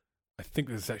through. I think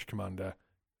there's a section commander.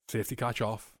 Safety catch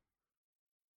off.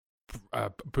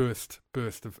 Burst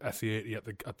of SE-80 at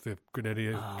the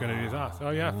grenadier's ass. Oh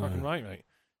yeah, fucking right, mate.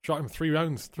 Shot him 3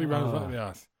 rounds out of the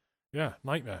ass. Yeah,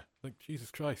 nightmare. Like Jesus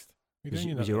Christ. Was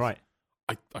you right?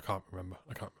 I can't remember.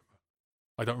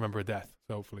 I don't remember a death,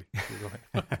 so hopefully.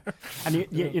 And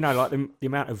you know, like the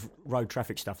amount of road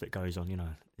traffic stuff that goes on, you know,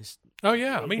 it's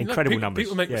I mean, incredible numbers.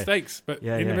 People make mistakes, but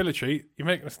in the military, you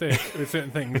make mistakes with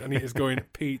certain things, and it's going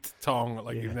Pete Tong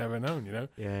like you've never known, you know.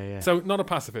 Yeah. So not a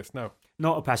pacifist, no.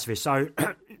 Not a pacifist. So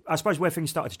I suppose where things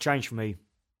started to change for me,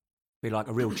 be like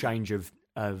a real change of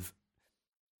I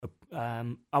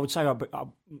would say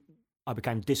I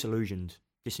became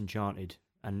disenchanted,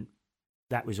 and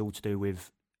that was all to do with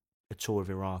a tour of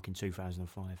Iraq in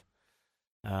 2005.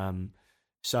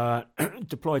 So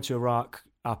deployed to Iraq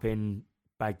up in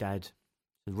Baghdad.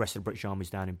 The rest of the British Army's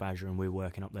down in Basra, and we were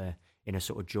working up there in a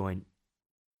sort of joint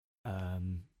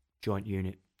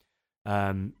unit.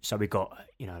 So we got,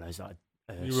 you know, there's like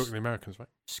you work with the Americans, right?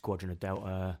 Squadron of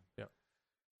Delta. Yeah.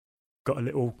 Got a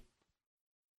little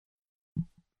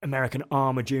American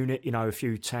armoured unit, you know, a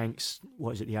few tanks.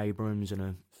 What is it, the Abrams,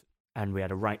 and we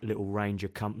had a little Ranger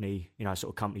company, you know,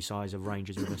 sort of company size of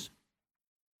Rangers with us.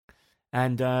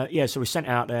 And so we're sent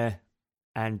out there,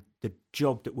 and the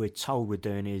job that we're told we're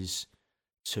doing is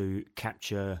to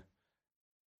capture,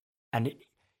 and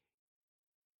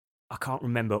I can't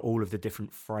remember all of the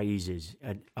different phrases,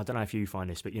 and I don't know if you find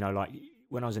this, but you know, like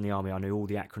when I was in the army, I knew all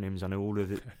the acronyms, I knew all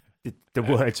of the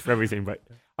words for everything, but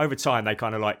over time they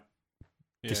kind of like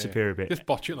disappear a bit. Just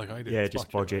botch it like I did. Yeah,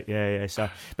 just botch it. Yeah. So,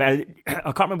 but I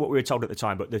can't remember what we were told at the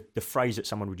time, but the phrase that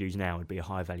someone would use now would be a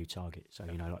high value target. So,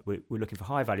 you know, like we're looking for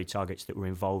high value targets that were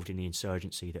involved in the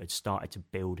insurgency that had started to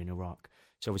build in Iraq.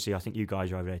 So obviously, I think you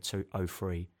guys are over there to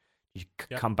 03. Did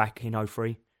you come back in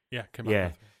 03? Yeah, came back.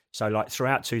 Yeah. So like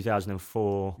throughout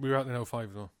 2004, we were out in 05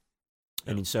 as well.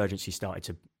 An insurgency started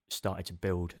to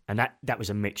build, and that was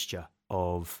a mixture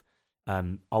of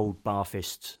old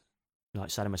Ba'athist, like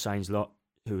Saddam Hussein's lot,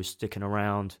 who was sticking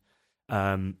around,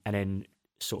 and then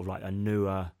sort of like a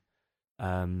newer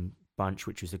bunch,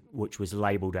 which was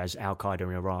labelled as Al Qaeda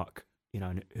in Iraq, you know,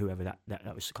 and whoever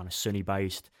that was kind of Sunni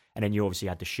based, and then you obviously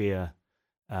had the Shia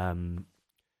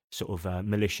sort of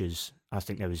militias. I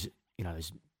think there was, you know,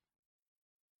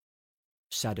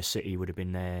 Sadr City would have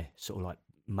been their sort of like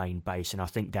main base, and I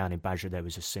think down in Basra there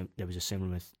was a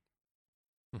similar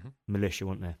militia,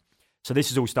 wasn't there? So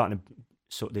this is all starting to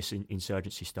sort of this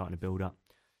insurgency starting to build up.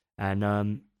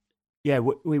 And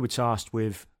we were tasked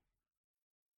with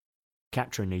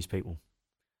capturing these people,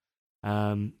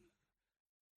 and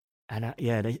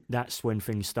that's when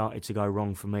things started to go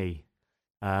wrong for me.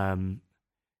 And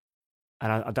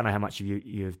I don't know how much of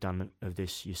you have done of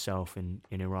this yourself in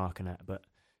Iraq and that, but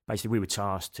basically we were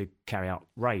tasked to carry out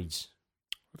raids.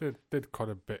 I did quite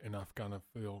a bit in Afghan,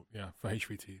 for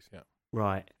HVTs, yeah.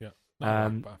 Right. Yeah.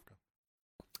 Afghan.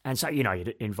 And so, you know,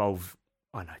 it involved,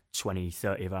 I don't know, 20,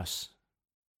 30 of us,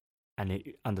 and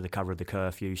under the cover of the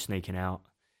curfew, sneaking out,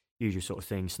 usual sort of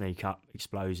thing, sneak up,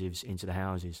 explosives into the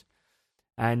houses.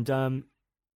 And,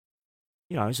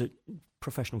 you know, as a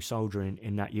professional soldier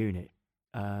in that unit,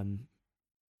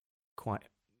 quite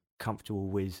comfortable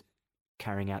with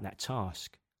carrying out that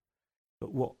task.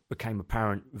 But what became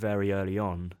apparent very early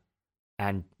on,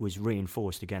 and was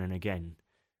reinforced again and again,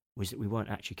 was that we weren't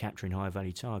actually capturing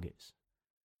high-value targets.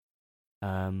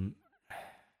 The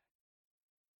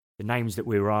names that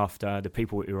we were after, the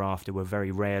people that we were after, were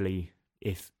very rarely,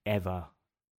 if ever,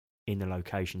 in the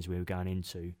locations we were going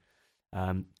into.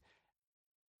 And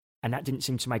that didn't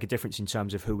seem to make a difference in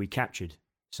terms of who we captured.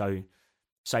 So,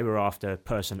 say we were after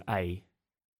person A,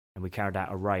 and we carried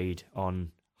out a raid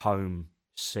on home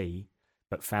C,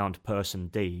 but found person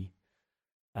D,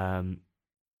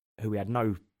 who we had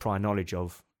no prior knowledge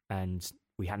of and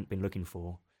we hadn't been looking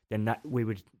for, then that we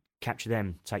would capture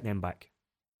them, take them back.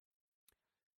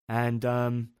 And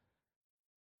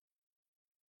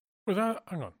was that?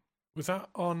 Hang on. Was that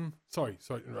on? Sorry.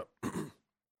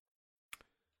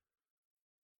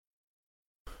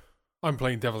 I'm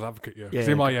playing devil's advocate here. Because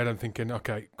in my head, I'm thinking,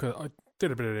 okay, because I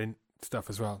did a bit of stuff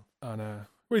as well, and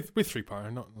with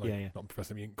 3-power, not not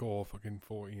Professor Ink or fucking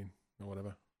 14 or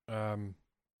whatever.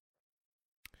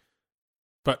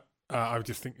 But I was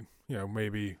just thinking, you know,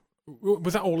 maybe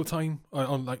was that all the time?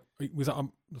 Was that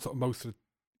on sort of most of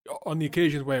on the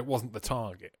occasions where it wasn't the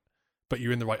target, but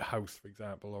you're in the right house, for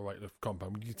example, or right the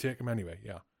compound? Would you take them anyway?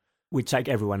 Yeah, we'd take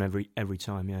everyone every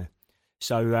time. Yeah.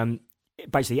 So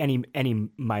basically, any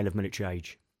male of military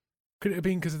age. Could it have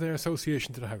been because of their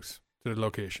association to the house, to the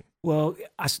location? Well,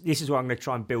 this is where I'm going to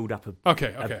try and build up a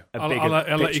okay.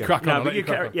 I'll let you crack on.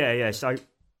 Yeah. So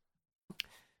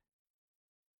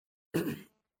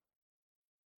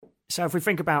if we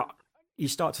think about, you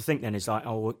start to think then, it's like,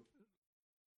 oh,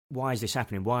 why is this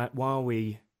happening? Why are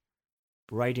we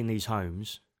raiding these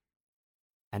homes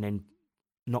and then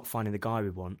not finding the guy we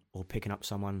want, or picking up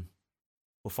someone,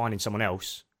 or finding someone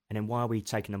else, and then why are we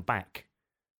taking them back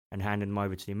and handing them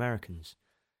over to the Americans?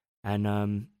 And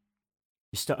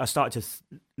I started to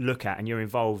look at, and you're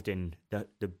involved in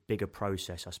the bigger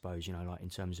process, I suppose, you know, like in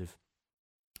terms of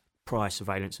prior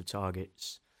surveillance of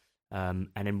targets. And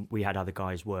then we had other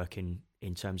guys working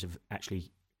in terms of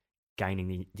actually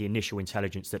gaining the initial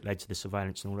intelligence that led to the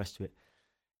surveillance and all the rest of it.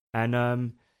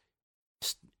 And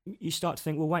you start to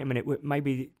think, well, wait a minute,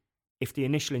 maybe if the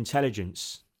initial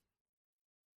intelligence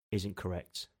isn't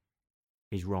correct,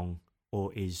 is wrong,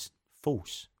 or is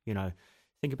false, you know,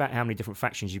 think about how many different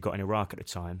factions you've got in Iraq at the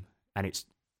time, and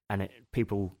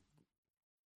people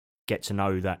get to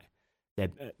know that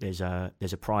there's a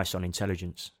price on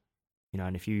intelligence, you know,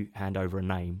 and if you hand over a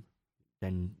name,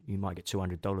 then you might get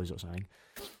 $200 or something,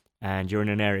 and you're in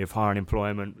an area of high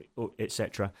unemployment,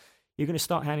 etc. You're going to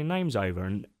start handing names over,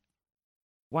 and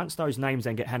once those names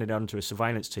then get handed on to a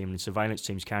surveillance team, and the surveillance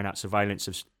team's carrying out surveillance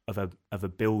of a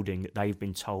building that they've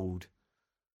been told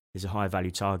there's a high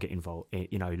value target involved,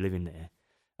 you know, living there.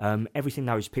 Everything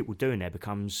those people doing there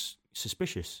becomes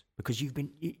suspicious, because you've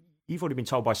already been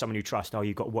told by someone you trust, oh,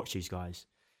 you've got to watch these guys.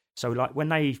 So like when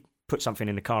they put something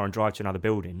in the car and drive to another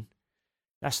building,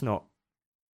 that's not,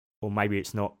 or maybe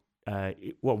it's not.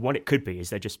 What it could be is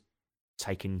they're just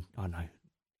taking, I don't know,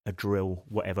 a drill,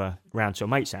 whatever, round to a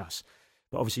mate's house.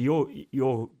 But obviously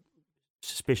your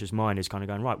suspicious mind is kind of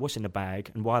going, right, what's in the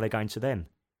bag, and why are they going to them,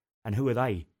 and who are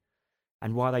they,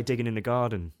 and why are they digging in the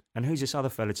garden, and who's this other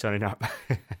fella turning up?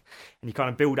 And you kind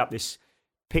of build up this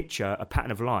picture, a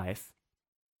pattern of life.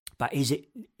 But is it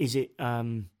if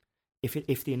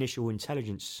the initial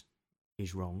intelligence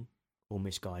is wrong or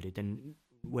misguided, then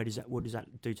what does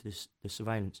that do to the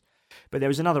surveillance? But there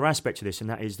was another aspect to this, and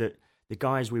that is that the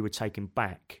guys we were taking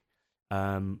back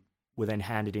were then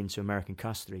handed into American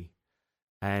custody,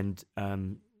 and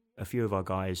a few of our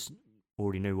guys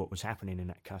already knew what was happening in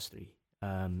that custody.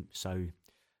 So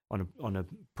on a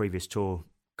previous tour,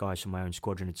 guys from my own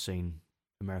squadron had seen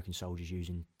American soldiers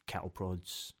using cattle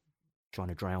prods, trying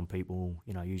to drown people,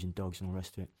 you know, using dogs and all the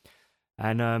rest of it.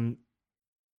 And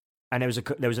there was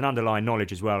an underlying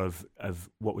knowledge as well of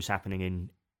what was happening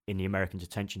in the American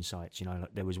detention sites. You know,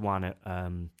 like there was one at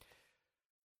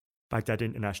Baghdad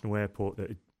International Airport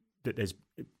that there's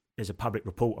a public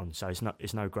report on, so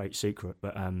it's no great secret,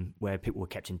 but where people were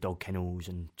kept in dog kennels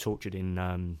and tortured in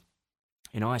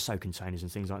ISO containers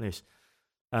and things like this,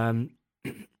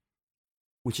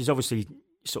 which is obviously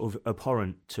sort of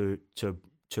abhorrent to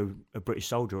a British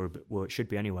soldier, or it should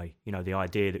be anyway. You know, the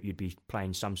idea that you'd be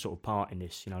playing some sort of part in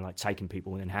this, you know, like taking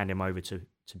people and then hand them over to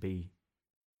be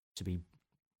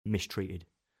mistreated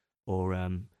or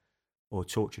or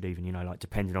tortured even, you know, like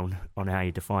depending on how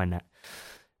you define that.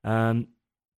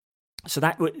 So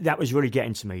that was really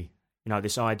getting to me, you know,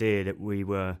 this idea that we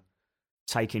were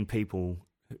taking people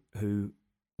who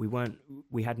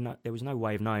there was no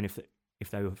way of knowing if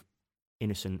they were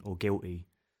innocent or guilty,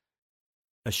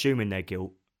 assuming their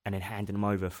guilt, and then handing them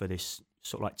over for this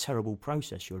sort of like terrible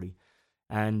process, surely.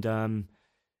 And,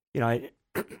 you know,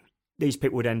 these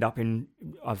people would end up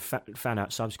I've found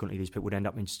out subsequently, these people would end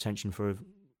up in detention for an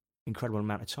incredible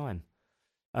amount of time.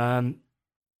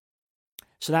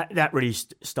 So that really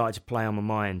started to play on my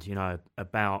mind, you know,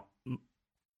 about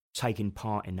taking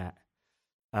part in that.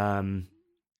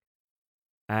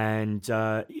 And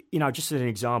you know, just as an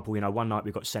example, you know, one night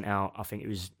we got sent out. I think it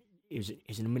was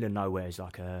in the middle of nowhere. It's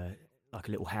like a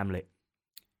little hamlet,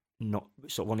 not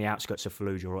sort of on the outskirts of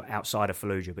Fallujah or outside of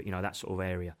Fallujah, but you know, that sort of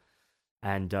area.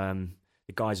 And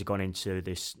the guys had gone into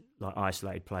this like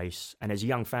isolated place, and there's a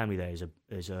young family there.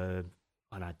 There's a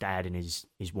I don't know, dad and his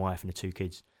wife and the two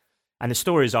kids. And the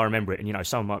story as I remember it, and you know,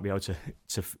 someone might be able to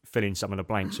fill in some of the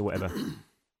blanks or whatever.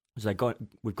 So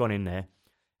we've gone in there,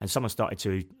 and someone started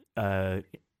to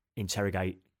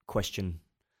interrogate, question,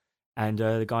 and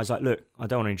the guy's like, "Look, I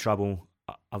don't want any trouble.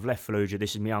 I've left Fallujah.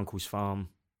 This is my uncle's farm.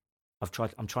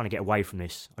 I'm trying to get away from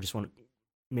this. I just want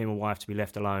me and my wife to be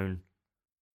left alone."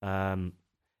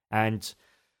 And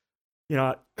you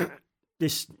know,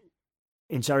 this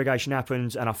interrogation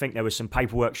happened, and I think there was some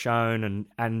paperwork shown,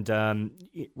 and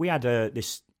we had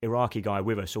this Iraqi guy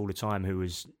with us all the time who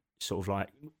was sort of like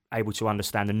able to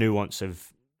understand the nuance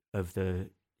of the,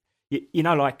 you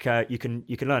know, like you can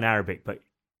learn Arabic, but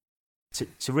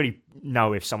to really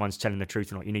know if someone's telling the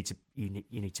truth or not, you need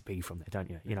to be from there, don't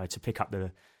you? You know, to pick up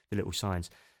the little signs.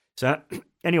 So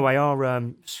anyway, our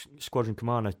squadron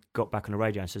commander got back on the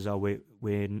radio and says, "Oh, we're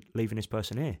leaving this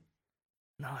person here."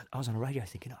 No, I was on the radio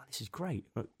thinking, "Oh, this is great.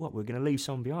 What, we're going to leave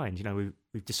someone behind? You know,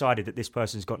 we've decided that this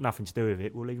person's got nothing to do with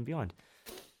it. We'll leave them behind."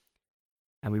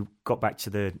 And we got back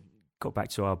to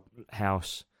our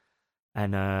house,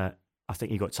 and I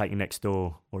think he got taken next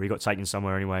door, or he got taken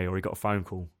somewhere anyway, or he got a phone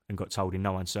call and got told in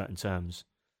no uncertain terms,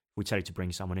 "We tell you to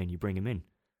bring someone in, you bring him in."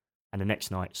 And the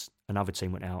next night, another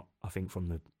team went out, I think from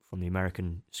the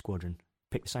American squadron,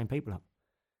 picked the same people up,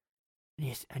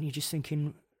 and you're just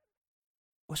thinking,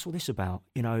 what's all this about?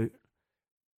 You know,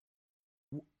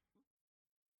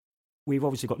 we've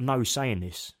obviously got no say in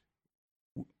this.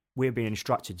 We're being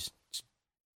instructed to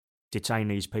detain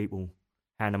these people,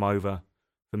 hand them over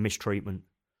for mistreatment,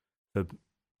 for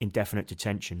indefinite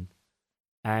detention.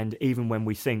 And even when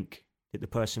we think that the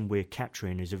person we're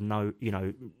capturing is of no, you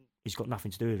know, he's got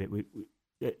nothing to do with it,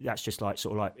 that's just like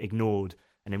sort of like ignored,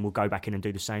 and then we'll go back in and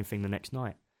do the same thing the next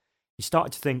night. I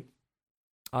started to think,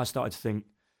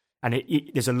 and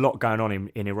there's a lot going on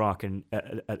in Iraq and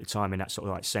at the time in that sort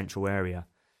of like central area.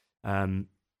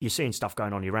 You're seeing stuff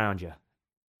going on around you,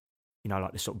 you know,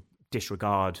 like the sort of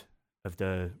disregard of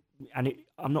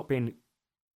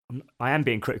I am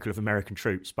being critical of American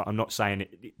troops, but I'm not saying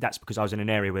that's because I was in an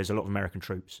area where there's a lot of American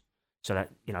troops. So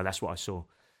that, you know, that's what I saw.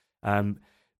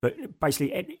 But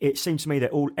basically, it seemed to me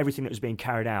that everything that was being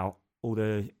carried out,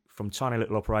 from tiny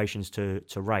little operations to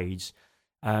raids,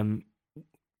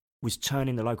 was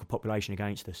turning the local population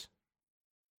against us.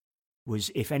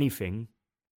 Was, if anything,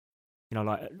 you know,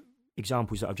 like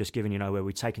examples that I've just given, you know, where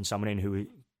we've taken someone in who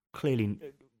clearly,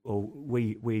 or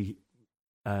we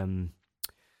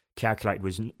calculated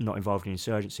was not involved in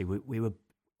insurgency. We were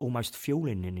almost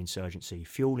fueling an insurgency,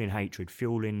 fueling hatred,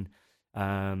 fueling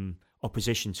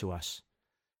opposition to us.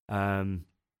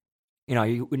 You know,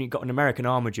 when you got an American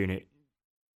armoured unit,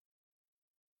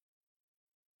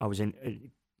 I was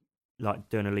like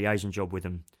doing a liaison job with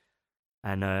them,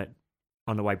 and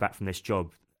on the way back from this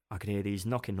job, I could hear these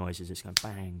knocking noises. It's going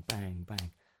bang, bang,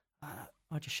 bang.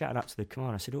 I just shouted up to the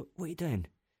commander. I said, "What are you doing?"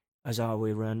 As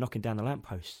we're knocking down the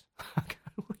lamppost.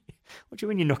 What do you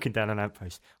mean you're knocking down a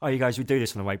lamppost? "Oh, you guys, we do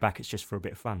this on the way back. It's just for a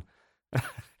bit of fun."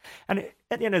 And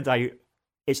at the end of the day,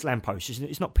 it's lampposts.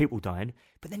 It's not people dying.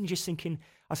 But then you're just thinking,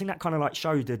 I think that kind of like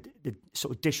showed the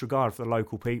sort of disregard for the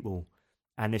local people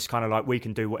and this kind of like we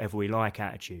can do whatever we like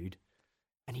attitude.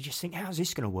 And you just think, how's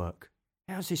this going to work?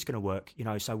 How's this going to work? You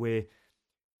know, so we're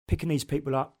picking these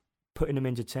people up, putting them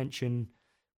in detention.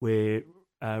 We're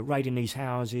raiding these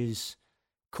houses,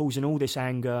 causing all this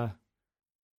anger.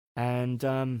 And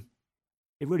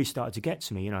it really started to get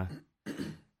to me, you know.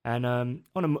 And on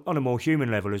a more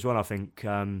human level as well, I think,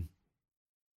 you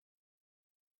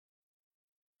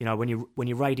know, when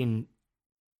you're raiding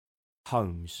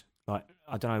homes, like,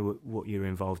 I don't know what you were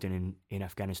involved in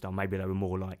Afghanistan. Maybe they were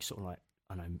more like sort of like,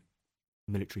 I don't know,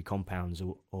 military compounds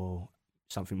or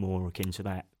something more akin to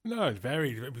that. No, it's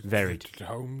varied. It was Varied. to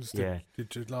homes, Yeah.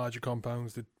 to larger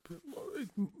compounds,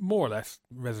 more or less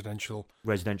residential.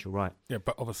 Residential, right? Yeah,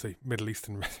 but obviously Middle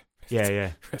Eastern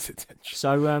Yeah. residential.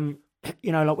 So,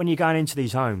 like when you're going into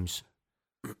these homes,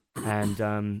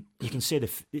 and you can see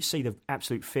the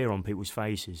absolute fear on people's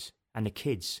faces, and the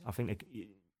kids. I think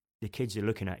the kids are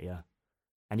looking at you,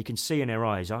 and you can see in their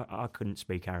eyes. I couldn't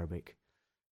speak Arabic,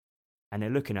 and they're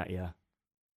looking at you,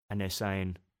 and they're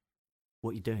saying,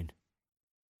 "What are you doing?"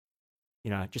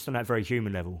 Just on that very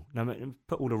human level. Now,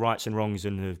 put all the rights and wrongs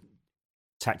and the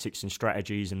tactics and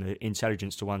strategies and the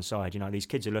intelligence to one side. These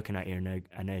kids are looking at you and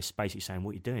they're basically saying,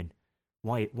 "What are you doing?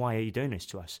 Why are you doing this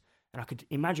to us?" And I could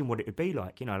imagine what it would be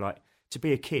like, like to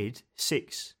be a kid,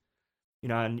 6,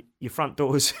 and your front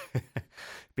door's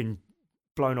been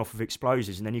blown off with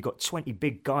explosives, and then you've got 20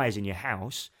 big guys in your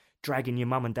house dragging your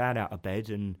mum and dad out of bed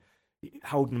and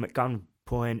holding them at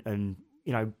gunpoint and,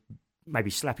 maybe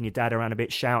slapping your dad around a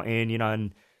bit, shouting,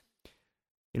 and,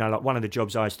 like one of the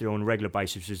jobs I used to do on a regular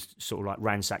basis was sort of like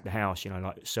ransack the house,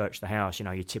 like search the house,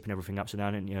 you're tipping everything upside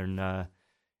down, and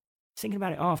thinking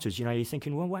about it afterwards, you're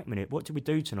thinking, well, wait a minute, what did we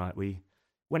do tonight? We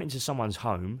went into someone's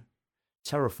home,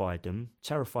 terrified them,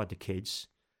 terrified the kids,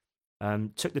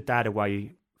 took the dad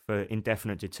away for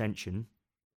indefinite detention,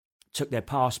 took their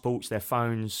passports, their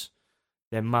phones,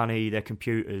 their money, their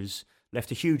computers,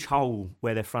 left a huge hole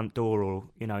where their front door or,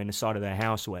 in the side of their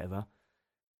house or whatever.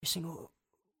 You think,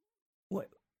 what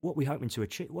are we hoping to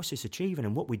achieve? What's this achieving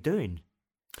and what are we doing?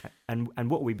 And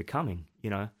what are we becoming,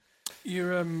 You're,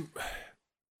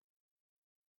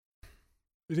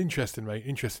 it's interesting, mate.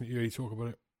 Interesting that you really talk about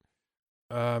it.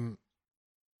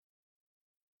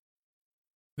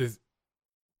 There's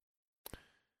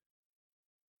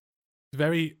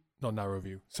very, not narrow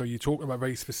view. So you're talking about a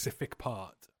very specific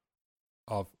part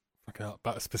of,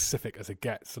 about as specific as it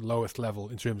gets, the lowest level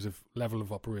in terms of level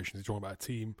of operations. You're talking about a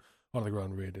team on the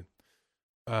ground raiding.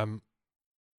 A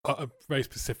very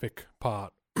specific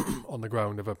part on the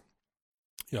ground of a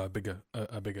bigger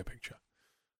picture.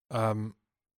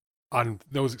 And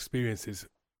those experiences,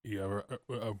 are,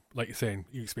 like you're saying,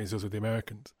 you experience those with the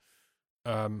Americans.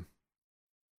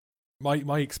 My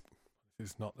experience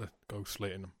is not the ghost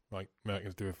slating them, right?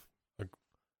 Americans do a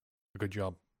good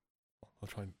job. I'll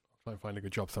try and find a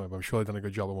good job somewhere, but I'm sure they've done a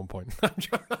good job at one point. I'm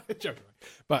joking.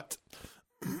 But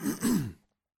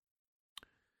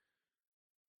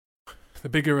the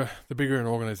bigger an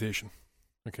organisation,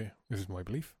 okay, this is my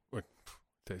belief. Well,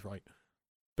 it is right.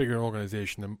 Bigger an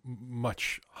organisation, the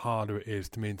much harder it is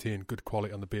to maintain good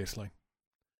quality on the baseline.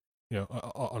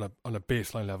 On a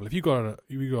baseline level. If you got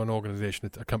an organisation,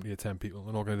 a company of 10 people,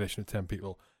 an organisation of 10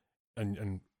 people,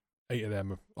 and 8 of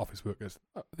them are office workers,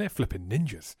 they're flipping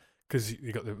ninjas because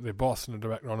you got the boss and the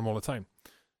director on them all the time.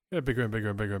 They're bigger and bigger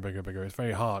and bigger and bigger and bigger. It's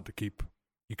very hard to keep.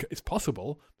 It's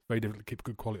possible, very difficult to keep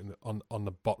good quality on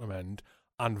the bottom end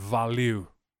and value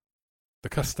the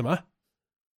customer,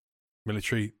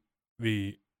 military,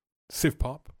 the civ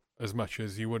pop as much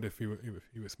as you would if you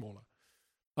were smaller.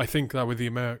 I think that with the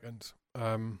Americans,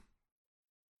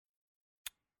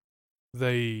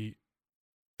 they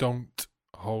don't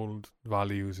hold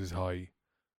values as high,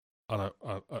 and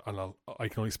I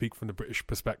can only speak from the British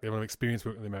perspective. I've experienced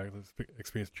working with the Americans,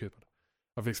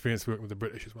 I've experienced working with the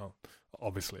British as well,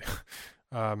 obviously.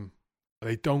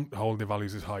 They don't hold their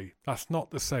values as high. That's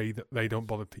not to say that they don't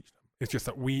bother teaching them. It's just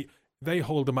that they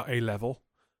hold them at a level.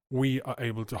 We are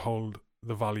able to hold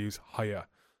the values higher.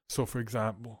 So, for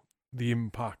example, the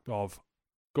impact of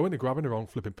going and grabbing the wrong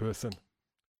flipping person,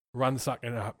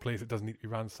 ransacking a place that doesn't need to be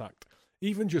ransacked,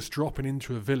 even just dropping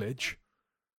into a village,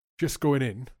 just going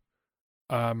in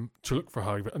to look for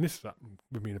high, and this has happened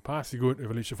with me in the past. You go into a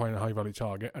village to find a high value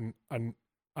target, and then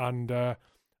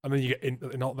you get in,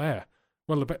 they're not there.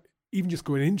 Well, even just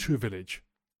going into a village,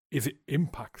 is it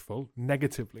impactful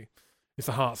negatively? It's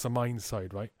the hearts and minds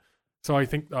side, right? So I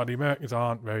think that the Americans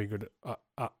aren't very good at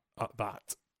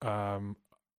that. I'll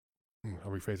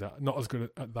rephrase that. Not as good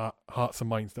at that hearts and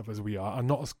mind stuff as we are, and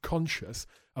not as conscious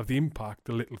of the impact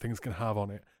the little things can have on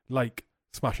it, like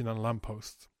smashing down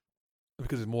lampposts.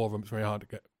 Because there's more of them, it's very hard to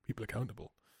get people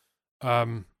accountable.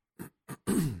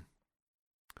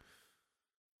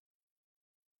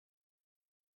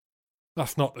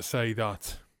 That's not to say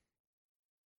that.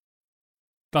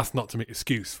 That's not to make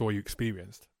excuse for what you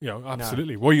experienced.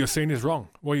 Absolutely. No. What you're saying is wrong.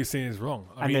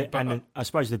 I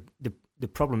suppose the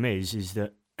problem is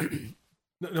that.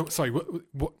 No, sorry.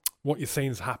 What you're saying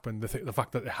has happened. The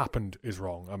fact that it happened is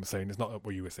wrong. I'm saying it's not that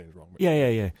what you were saying is wrong.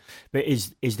 Yeah. But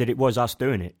is that it was us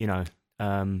doing it?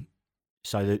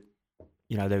 So that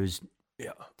there was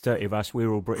 30 of us. We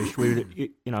were all British. We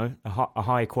were a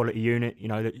high quality unit.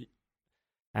 That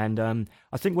And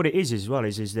I think what it is as well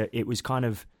is that it was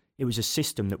a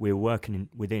system that we were working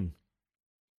within.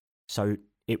 So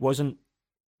it wasn't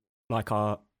like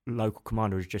our local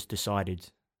commander has just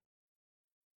decided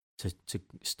to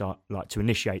start, like, to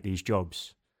initiate these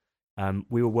jobs.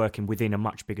 We were working within a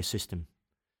much bigger system.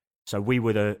 So we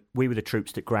were the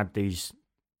troops that grabbed these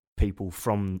people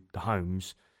from the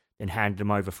homes and handed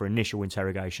them over for initial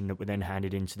interrogation that were then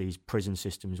handed into these prison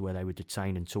systems where they were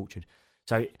detained and tortured.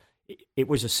 So it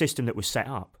was a system that was set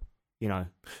up, you know.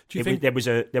 Do you think there was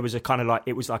a kind of like,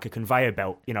 it was like a conveyor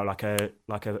belt, you know, like a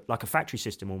factory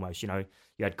system almost, you know.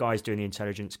 You had guys doing the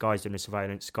intelligence, guys doing the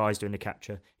surveillance, guys doing the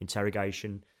capture,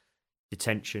 interrogation,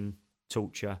 detention,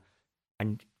 torture,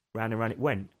 and round and round it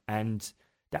went. And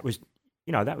that was,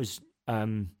 you know, that was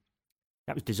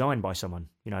designed by someone,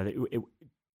 you know.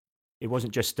 It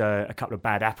wasn't just a couple of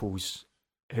bad apples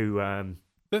who.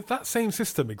 That same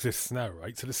system exists now,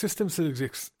 right? So the system still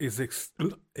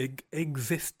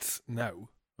exists now,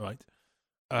 right?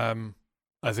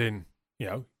 As in, you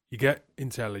know, you get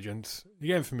intelligence, you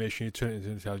get information, you turn it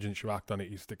into intelligence, you act on it,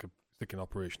 you stick an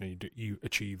operation, and you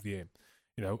achieve the aim,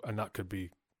 you know. And that could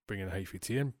be bringing a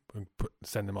HVT in and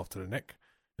send them off to the NIC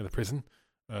in the prison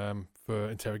for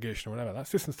interrogation or whatever. That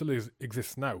system still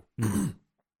exists now.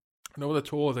 And all the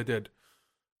tours I did,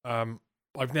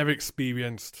 I've never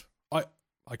experienced.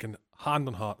 I can hand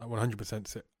on heart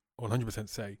 100%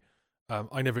 say,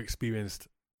 I never experienced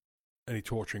any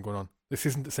torturing going on. This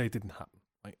isn't to say it didn't happen,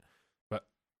 right? But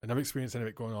I never experienced any of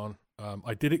it going on.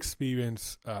 I did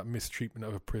experience mistreatment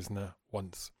of a prisoner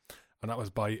once, and that was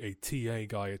by a TA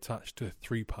guy attached to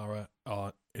 3-para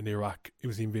in Iraq. It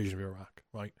was the invasion of Iraq,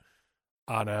 right?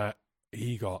 And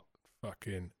he got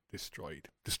fucking destroyed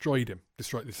the sergeant.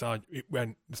 It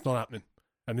went, it's not happening,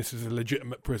 and this is a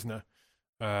legitimate prisoner.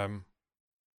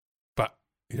 But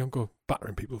you don't go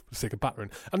battering people for the sake of battering.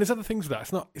 And there's other things with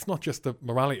that. It's not just the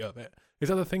morality of it. There's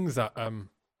other things that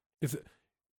is it.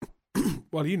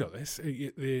 Well, you know this.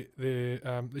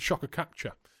 The shock of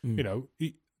capture. You know,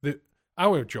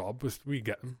 our job was we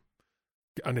get them,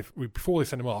 and if we before they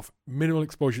send them off, minimal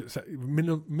exposure,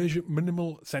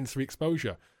 minimal sensory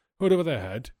exposure, hood over their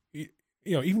head. You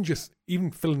know,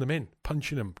 even filling them in,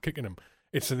 punching them, kicking them.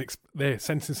 They're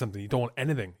sensing something. You don't want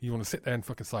anything. You want to sit there in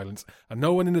fucking silence, and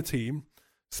no one in the team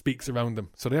speaks around them.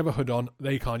 So they have a hood on.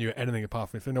 They can't hear anything apart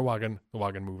from if they're in a wagon, the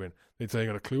wagon moving. They ain't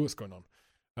got a clue what's going on.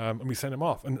 And we sent him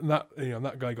off, and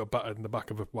that guy got battered in the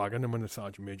back of a wagon. And when the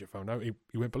sergeant major found out, he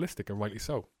went ballistic, and rightly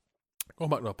so. Going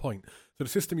back to that point, so the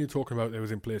system you're talking about that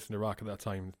was in place in Iraq at that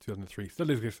time, 2003,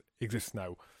 still exists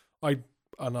now. I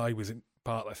was in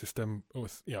part of that system,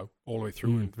 you know, all the way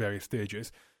through in various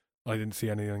stages. I didn't see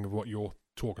anything of what you're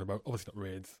talking about. Obviously not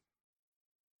raids,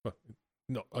 but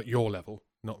not at your level,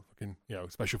 not fucking, you know,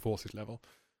 special forces level,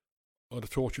 or the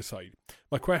torture side.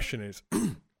 My question is,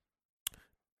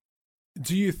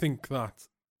 do you think that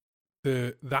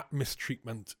that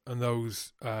mistreatment and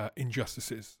those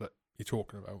injustices that you're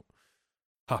talking about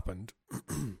happened,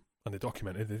 and they're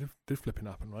documented, they did flipping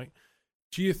happen, right?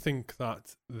 Do you think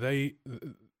that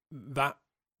that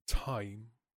time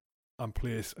and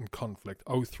place and conflict,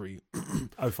 03...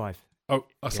 05.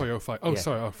 Sorry, 05. Oh, yeah.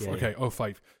 Sorry, okay,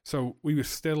 05. So we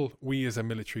as a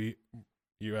military,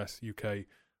 US, UK,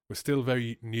 were still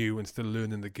very new and still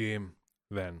learning the game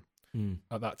then,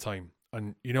 at that time.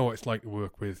 And you know what it's like to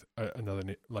work with another,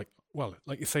 like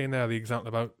you're saying there, the example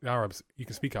about the Arabs, you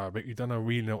can speak Arabic, you don't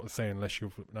really know what they're saying unless you're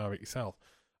flipping Arabic yourself.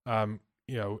 You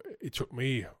know, it took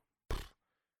me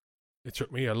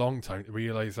a long time to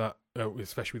realise that,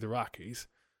 especially with Iraqis,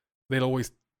 they'll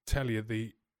always tell you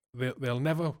they'll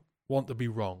never want to be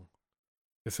wrong.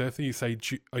 It's the thing you say,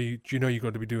 do you know you're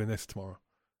going to be doing this tomorrow?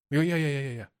 You go,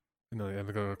 yeah. You know, they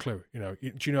haven't got a clue. You know,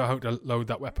 do you know how to load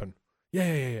that weapon?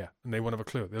 Yeah. And they won't have a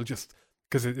clue. They'll just,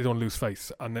 because they don't lose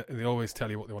face, and they always tell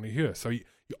you what they want to hear. So you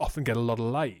often get a lot of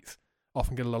lies.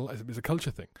 It's a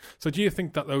culture thing. So do you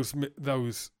think that those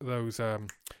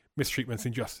mistreatments,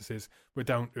 injustices were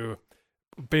down to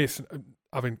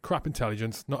having crap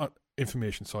intelligence, not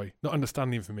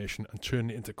understanding the information and turning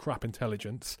it into crap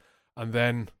intelligence, and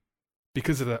then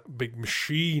because of that big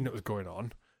machine that was going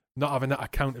on, not having that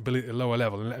accountability at a lower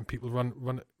level and letting people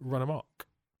run amok?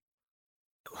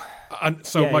 And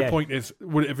so my point is,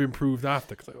 would it have improved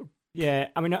after? Yeah,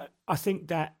 I mean, I think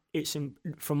that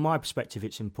from my perspective,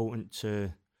 it's important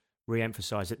to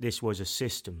re-emphasise that this was a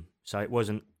system. So it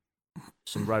wasn't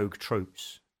some rogue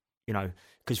troops, you know.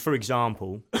 Because, for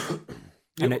example,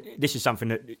 this is something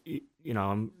that, you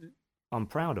know, I'm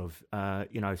proud of.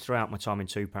 You know, throughout my time in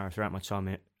 2-para, throughout my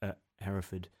time at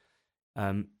Hereford,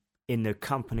 in the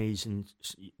companies and,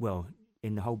 well,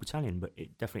 in the whole battalion, but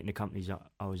definitely in the companies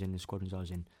I was in, the squadrons I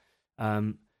was in.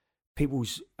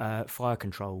 People's fire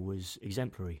control was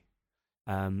exemplary.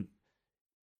 You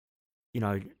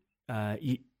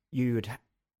would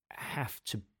have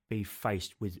to be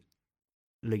faced with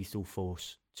lethal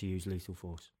force to use lethal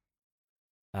force,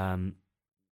 and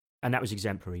that was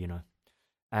exemplary.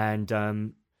 And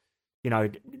on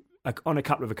a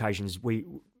couple of occasions we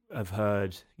have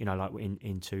heard, like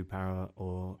in Two Para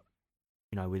or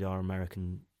with our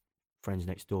American friends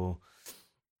next door,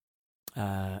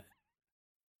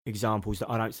 examples that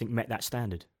I don't think met that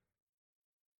standard,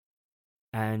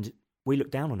 and we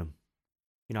looked down on them,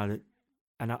 and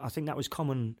I think that was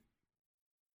common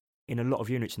in a lot of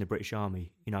units in the British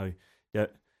Army.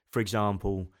 That, for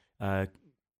example,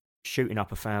 shooting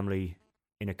up a family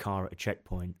in a car at a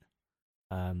checkpoint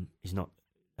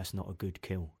that's not a good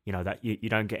kill. That you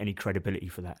don't get any credibility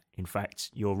for that. In fact,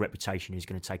 your reputation is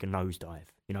going to take a nosedive.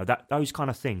 Those kind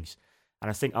of things. And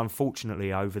I think,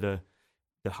 unfortunately, over the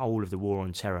whole of the war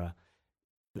on terror,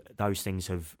 those standards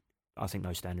have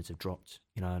dropped.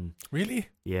 And really?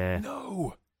 Yeah.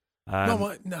 No.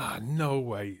 No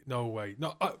way.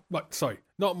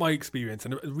 Not my experience.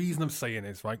 And the reason I'm saying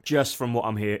is, right, just from what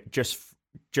I'm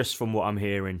from what I'm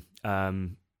hearing.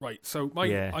 Right, so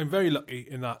I'm very lucky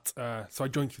in that. So I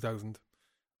joined 2000,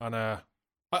 and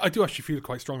I do actually feel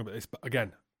quite strong about this. But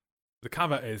again, the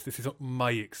caveat is this is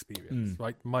my experience,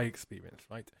 right? My experience,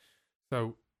 right?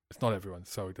 So it's not everyone,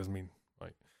 so it doesn't mean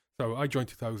right. So I joined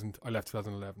 2000. I left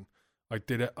 2011. I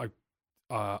did it.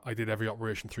 I did every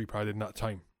Operation 3 Para I did in that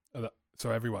time.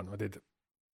 So everyone, I did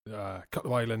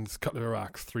couple of islands, couple of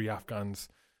Iraqs, 3 Afghans.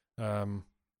 So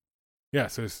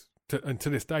to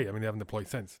this day, I mean, they haven't deployed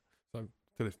since. So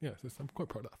I'm quite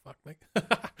proud of that fact, mate.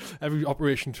 Every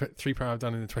Operation 3 Para I've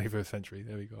done in the 21st century.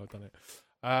 There we go, I've done it.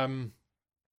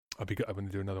 I'd be good. I'm going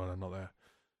to do another one. I'm not there.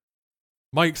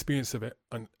 My experience of it,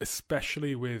 and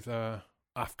especially with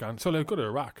Afghan. So I've got to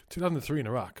Iraq. 2003 in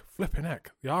Iraq. Flipping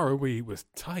heck, the ROE was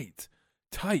tight.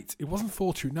 It wasn't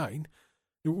 429.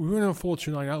 We were on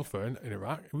 429 Alpha in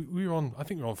Iraq. We were on. I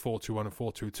think we were on 421 and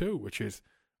 422, which is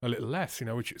a little less.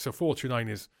 So 429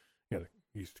 is.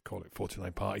 We used to call it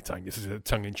 429 party time. This is a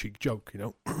tongue-in-cheek joke,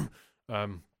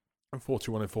 And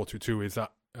 421 and 422 is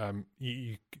that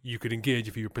you could engage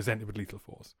if you were presented with lethal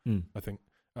force. I think.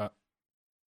 That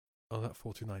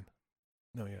 429.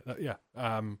 No, yeah, but you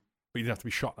didn't have to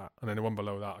be shot at. And then the one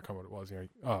below that, I can't remember what it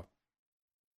was.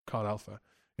 Card Alpha.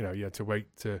 You had to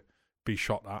wait to be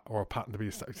shot at, or a pattern to be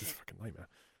established. It's just a fucking nightmare.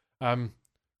 So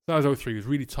that was 03. It was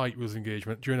really tight rules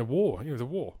engagement during a war. It was a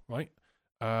war, right?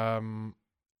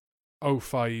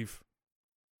 05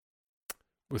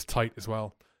 was tight as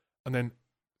well. And then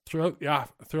throughout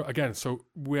again, so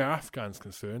where Afghans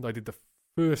concerned, I did the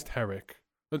first Herrick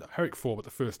 4, but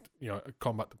the first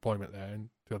combat deployment there in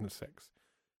 2006.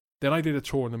 Then I did a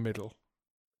tour in the middle,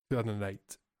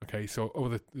 2008. Okay, so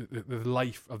over the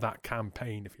life of that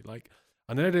campaign, if you like,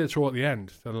 and then I did a tour at the end,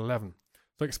 2011.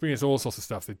 So I experienced all sorts of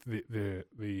stuff.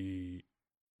 The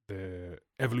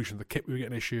evolution of the kit we were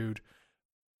getting issued,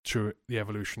 to the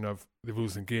evolution of the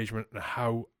rules of engagement and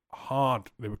how hard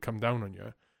they would come down on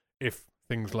you if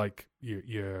things like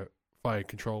your fire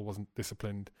control wasn't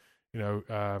disciplined,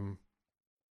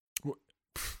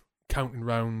 counting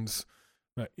rounds.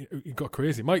 It got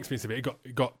crazy. My experience of it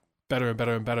got better and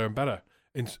better and better and better,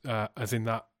 as in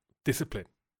that discipline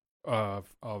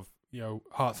of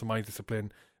hearts and minds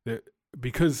discipline. That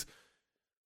because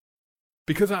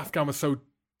Afghan was so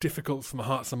difficult from a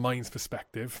hearts and minds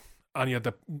perspective, and you had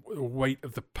the weight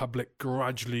of the public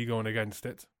gradually going against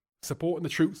it, supporting the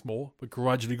troops more, but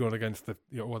gradually going against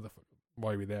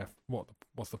why are we there?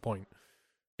 What's the point?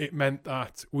 It meant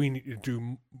that we need to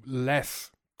do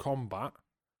less combat,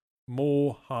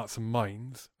 more hearts and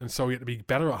minds, and so you have to be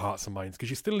better at hearts and minds, because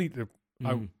you still need to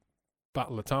out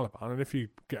battle the Taliban, and if your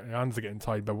hands are getting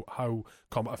tied by how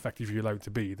combat effective you're allowed to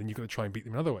be, then you've got to try and beat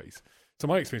them in other ways. So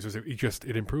my experience was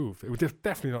it improved. It was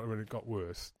definitely not when it got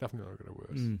worse. Definitely not going to get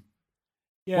worse.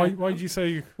 Yeah. Why did you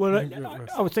say? Well,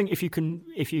 I would think if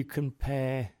you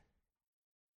compare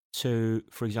to,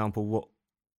 for example,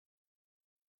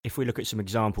 if we look at some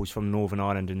examples from Northern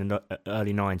Ireland in the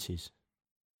early 90s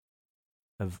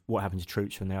of what happened to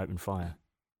troops when they opened fire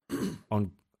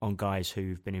on guys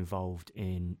who've been involved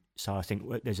in. So I think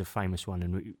there's a famous one,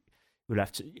 and we'll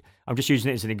have to. I'm just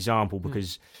using it as an example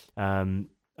because I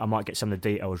might get some of the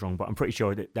details wrong, but I'm pretty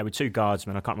sure that there were 2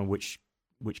 guardsmen. I can't remember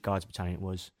which guards battalion it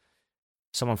was.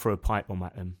 Someone threw a pipe bomb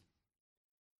at them,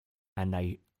 and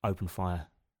they opened fire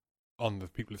on the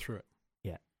people who threw it.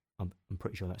 Yeah, I'm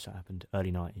pretty sure that's what happened.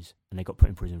 Early 90s, and they got put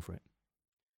in prison for it.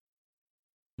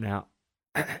 Now,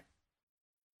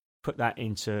 put that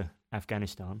into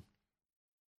Afghanistan,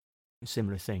 a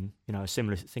similar thing, a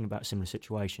similar thing about a similar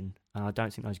situation, and I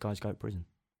don't think those guys go to prison.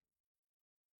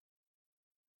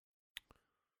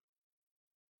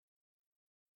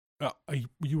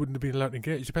 You wouldn't have been allowed to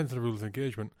engage. It depends on the rules of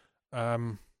engagement. Let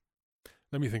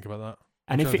me think about that.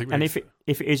 And if it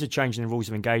is a change in the rules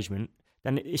of engagement,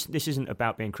 then this isn't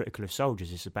about being critical of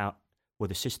soldiers. It's about, well,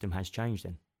 the system has changed.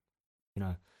 Then,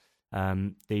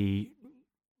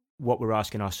 what we're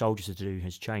asking our soldiers to do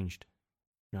has changed.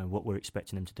 What we're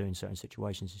expecting them to do in certain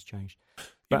situations has changed.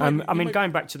 But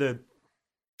going back to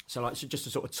just to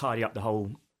sort of tidy up the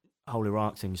whole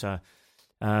Iraq thing. So,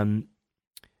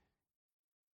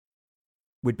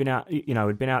 we'd been out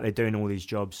there doing all these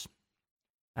jobs,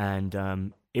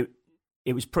 and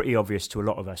it was pretty obvious to a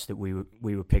lot of us that we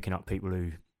were picking up people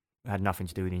who had nothing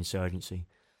to do with the insurgency.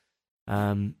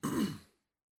 And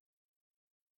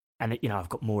I've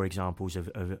got more examples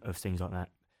of things like that.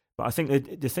 But I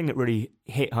think the thing that really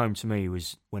hit home to me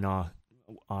was when our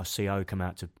CO came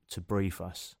out to brief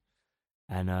us,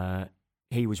 and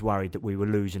he was worried that we were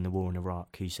losing the war in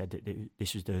Iraq. He said that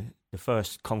this was the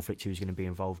first conflict he was going to be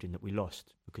involved in that we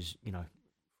lost because,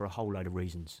 for a whole load of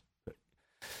reasons. But,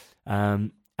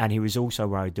 and he was also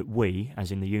worried that we,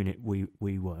 as in the unit we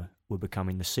were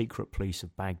becoming the secret police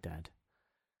of Baghdad.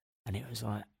 And it was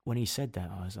like, when he said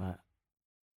that, I was like,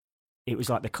 it was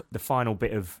like the final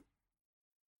bit of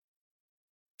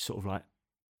sort of like,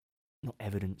 not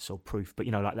evidence or proof, but,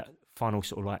 like that final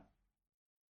sort of like,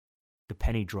 the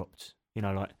penny dropped.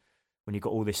 Like when you've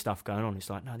got all this stuff going on, it's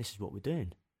like, no, this is what we're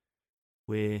doing.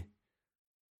 We're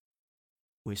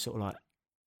sort of like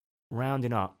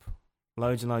rounding up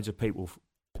loads and loads of people,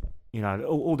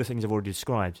 all the things I've already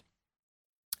described.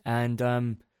 And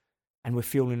we're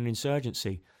fueling an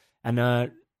insurgency. And I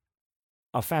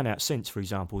found out since, for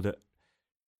example, that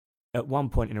at one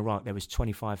point in Iraq, there was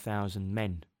 25,000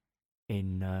 men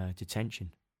in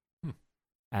detention.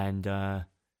 And there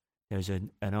was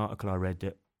an article I read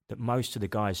that most of the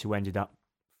guys who ended up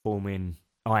forming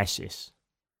ISIS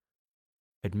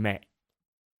had met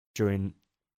during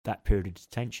that period of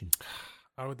detention.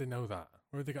 How would they know that?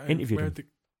 Where would they get interviewed them?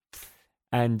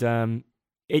 And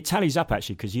it tallies up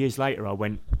actually, because years later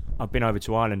I've been over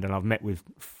to Ireland and I've met with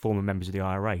former members of the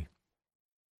IRA,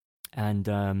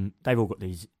 and they've all got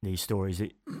these stories.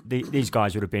 These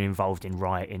guys would have been involved in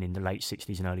rioting in the late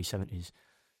 60s and early 70s.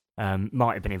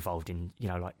 Might have been involved in,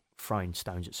 like throwing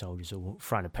stones at soldiers or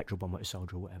throwing a petrol bomb at a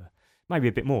soldier or whatever. Maybe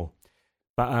a bit more.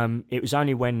 But it was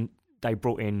only when they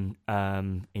brought in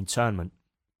internment,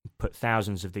 put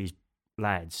thousands of these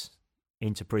lads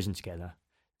into prison together,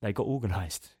 they got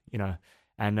organised,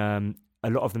 and a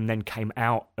lot of them then came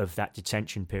out of that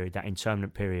detention period, that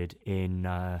internment period in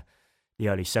the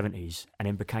early 70s, and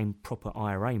then became proper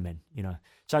IRA men,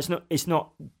 So it's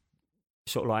not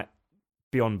sort of like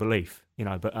beyond belief,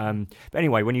 but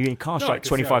anyway, when you incarcerate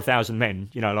 25,000 men,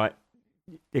 like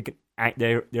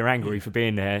they're angry for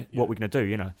being there. Yeah. What we're going to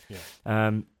do,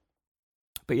 Yeah.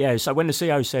 But yeah, so when the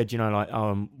CO said,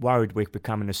 I'm worried we're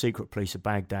becoming the secret police of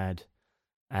Baghdad,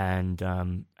 and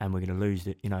we're going to lose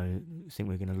it, think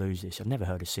we're going to lose this. I've never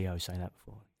heard a CO say that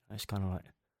before. It's kind of like,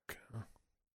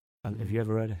 have you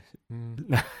ever heard it?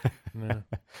 No.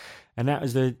 And that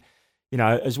was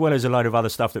as well as a load of other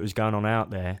stuff that was going on out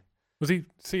there. Was he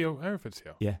CO? Hereford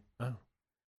CO? Yeah. Oh.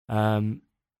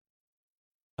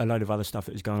 A load of other stuff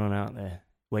that was going on out there,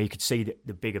 where you could see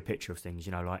the bigger picture of things.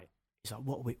 Like it's like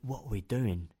what are we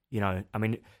doing? I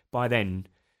mean, by then,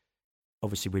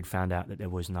 obviously we'd found out that there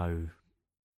was no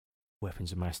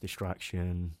weapons of mass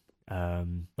destruction.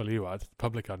 Well, you had. The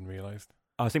public hadn't realised.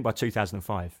 I think by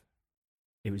 2005,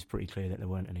 it was pretty clear that there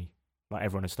weren't any. Like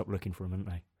everyone had stopped looking for them, hadn't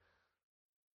they?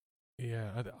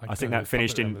 Yeah, I think that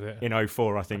finished in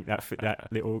 2004. I think that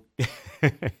little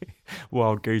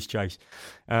wild goose chase.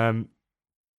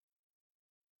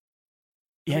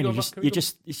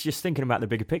 It's just thinking about the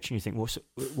bigger picture. And you think,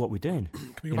 what we're doing?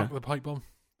 Can we go back to the pipe bomb?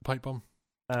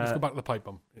 Let's go back to the pipe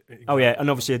bomb. Oh yeah, and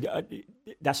obviously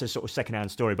that's a sort of second-hand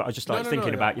story. But I was just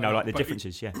thinking about like the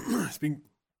differences. Yeah, it's been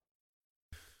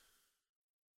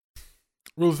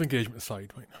rules of engagement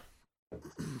aside,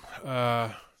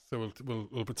 right? So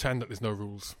we'll pretend that there's no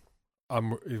rules.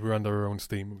 We're under our own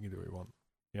steam. We can do what we want.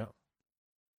 Yeah.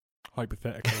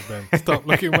 Hypothetical, Ben. Stop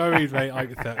looking worried, mate.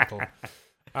 Hypothetical.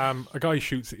 A guy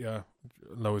shoots at you,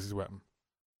 lowers his weapon.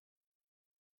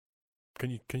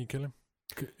 Can you kill him?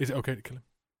 Is it okay to kill him?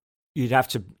 You'd have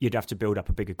to build up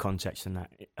a bigger context than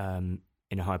that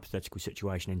in a hypothetical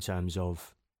situation in terms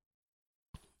of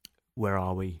where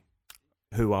are we.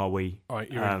 Who are we? All right,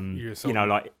 you're a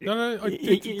soldier.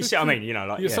 You see what I mean?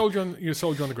 You're a soldier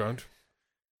on the ground.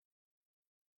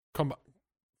 combat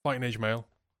fighting age male,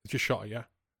 just shot at you,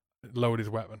 lowered his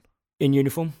weapon. In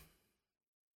uniform?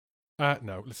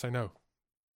 No, let's say no.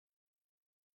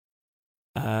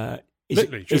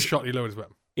 Literally, just shot, he lowered his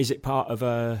weapon. Is it part of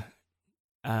a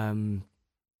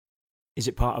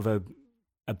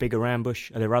a bigger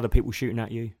ambush? Are there other people shooting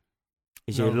at you?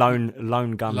 Is he a lone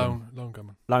gunman? Lone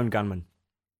gunman. Lone gunman.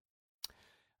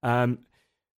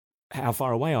 How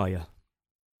far away are you?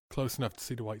 Close enough to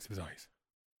see the whites of his eyes.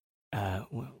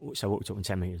 So what we're talking,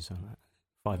 10 metres, something like that?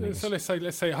 5 metres. So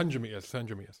let's say 100 metres.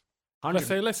 100 metres.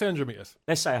 100? Let's say 100 metres.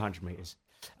 Let's say 100 metres.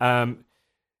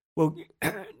 Well,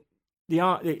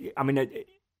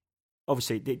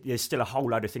 obviously there's still a whole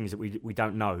load of things that we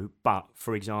don't know. But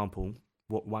for example,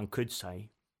 what one could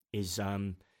say is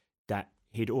that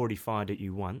he'd already fired at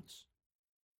you once,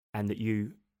 and that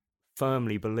you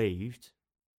firmly believed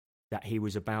that he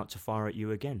was about to fire at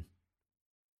you again.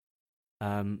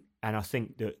 And I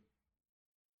think that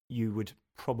you would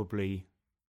probably,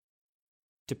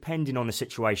 depending on the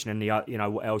situation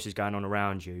and what else is going on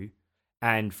around you,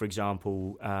 and for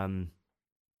example,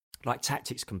 like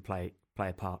tactics can play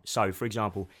a part. So, for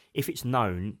example, if it's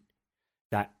known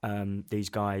that these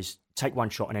guys take one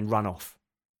shot and then run off,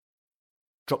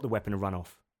 drop the weapon and run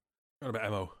off. Got a bit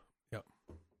of MO. Yeah.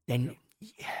 Then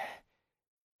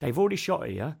they've already shot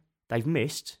at you. They've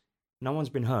missed. No one's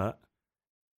been hurt.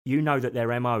 You know that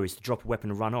their MO is to drop a weapon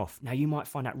and run off. Now, you might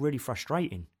find that really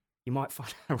frustrating. You might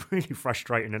find that really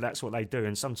frustrating, and that's what they do.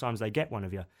 And sometimes they get one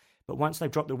of you. But once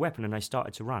they've dropped the weapon and they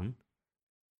started to run,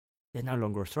 they're no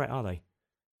longer a threat, are they?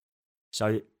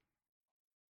 So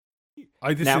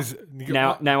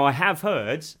now I have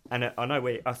heard, and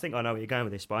I think I know where you're going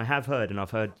with this, but I have heard, and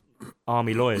I've heard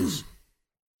army lawyers.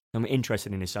 I'm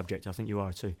interested in this subject. I think you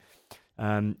are too.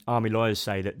 Army lawyers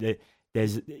say that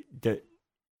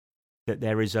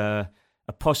there is a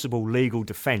possible legal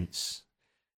defence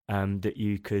that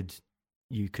you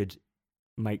could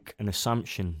make an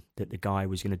assumption that the guy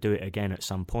was going to do it again at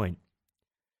some point.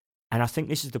 And I think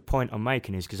this is the point I'm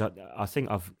making, is because I think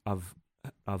I've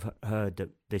heard that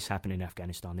this happened in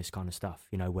Afghanistan, this kind of stuff,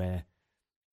 where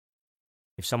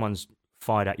if someone's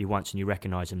fired at you once and you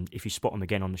recognise them, if you spot them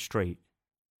again on the street,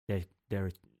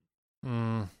 they're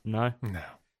no.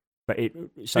 But it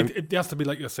has to be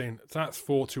like you're saying. So that's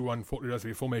 4-2-1. 4-2 has to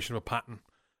be a formation of a pattern.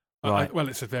 Right. Well,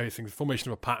 it's various things.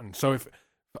 Formation of a pattern. So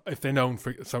if they're known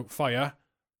for fire,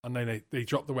 and then they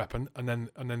drop the weapon, and then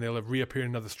they'll reappear in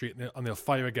another street, and they'll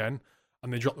fire again,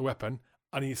 and they drop the weapon,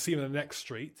 and you see him in the next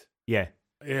street. Yeah.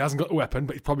 He hasn't got a weapon,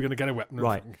 but he's probably going to get a weapon.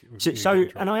 Right. So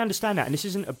and I understand that, and this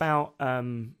isn't about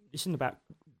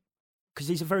because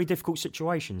these are very difficult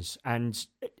situations, and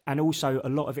also a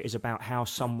lot of it is about how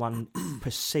someone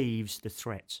perceives the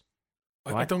threat.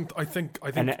 Right? I think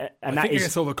it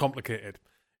gets overcomplicated.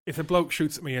 If a bloke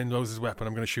shoots at me and loads his weapon,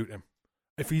 I'm going to shoot him.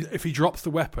 If he drops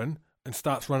the weapon and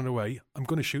starts running away, I'm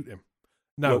going to shoot him.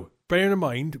 Now, bearing in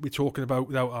mind, we're talking about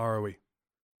without ROE.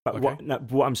 But okay?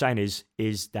 what I'm saying is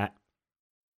that,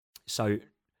 so,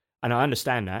 and I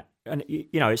understand that, and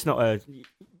it's not a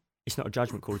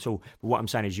judgment call at all. But what I'm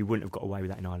saying is, you wouldn't have got away with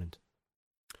that in Ireland.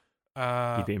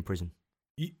 You'd be in prison.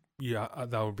 Yeah,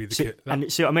 that would be the case.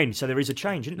 And see what I mean? So there is a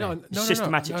change, isn't there? No,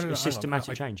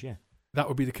 systematic change. Yeah, that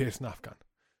would be the case in Afghan.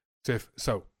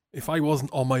 So if I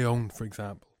wasn't on my own, for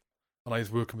example, and I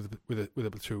was working with a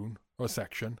platoon or a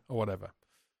section or whatever,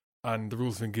 and the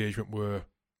rules of engagement were,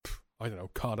 I don't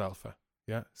know, card alpha.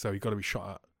 Yeah, so you've got to be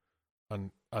shot at,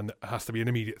 and it has to be an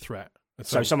immediate threat.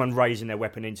 So someone raising their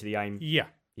weapon into the aim. Yeah.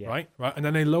 Right, and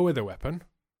then they lower their weapon.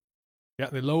 Yeah,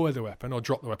 they lower the weapon or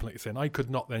drop the weapon, like you're saying. I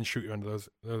could not then shoot you under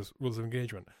those rules of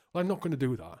engagement. Well, I'm not going to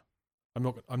do that. I'm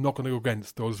not going to go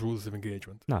against those rules of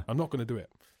engagement. No, I'm not going to do it.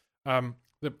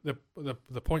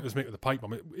 The point was made with the pipe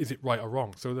bomb. Is it right or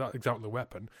wrong? So that example of the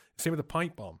weapon. Same with the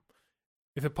pipe bomb.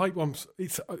 If the pipe bomb's,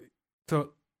 so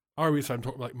I'm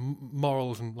talking like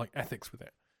morals and like ethics with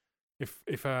it. If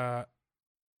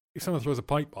someone throws a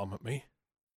pipe bomb at me,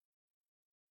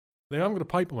 then I'm going to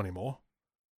pipe them anymore,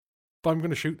 but I'm going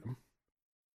to shoot them.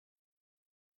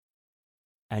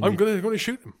 And I'm going to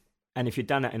shoot them. And if you'd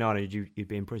done that in Ireland, you'd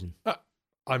be in prison.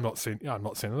 I'm not saying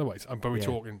otherwise. But we're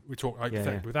talking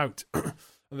hypothetically without. And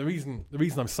the reason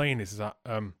I'm saying this is that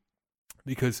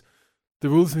because the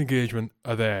rules of engagement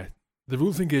are there. The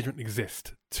rules of engagement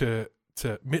exist to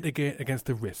mitigate against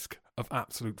the risk of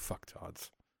absolute fucktards,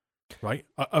 right?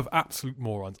 Of absolute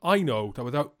morons. I know that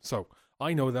without.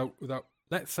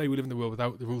 Let's say we live in the world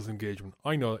without the rules of engagement.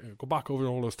 I know that, go back over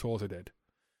all those tours I did.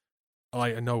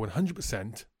 I know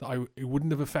 100% that it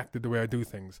wouldn't have affected the way I do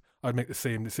things. I'd make the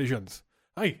same decisions.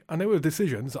 And there were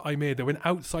decisions that I made that went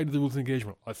outside of the rules of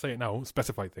engagement. I'll say it now,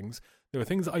 specify things. There were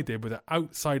things that I did that were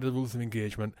outside of the rules of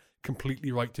engagement,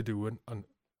 completely right to do. And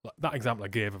that example I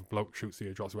gave of bloke shoots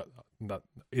the drops, that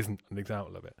isn't an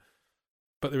example of it.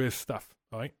 But there is stuff,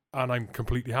 right? And I'm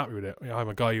completely happy with it. I'm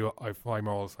a guy who I have high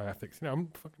morals, high ethics. I'm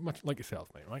fucking much like yourself,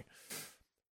 mate, right?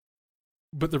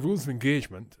 But the rules of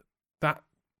engagement, that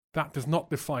does not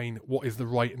define what is the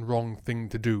right and wrong thing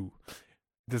to do.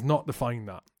 It does not define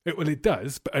that. It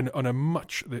does, but on a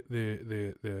much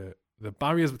the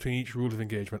barriers between each rule of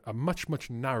engagement are much, much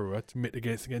narrower to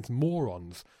mitigate against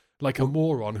morons. Like a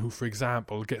moron who, for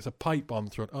example, gets a pipe bomb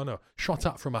thrown, shot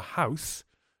at from a house,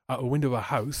 out a window of a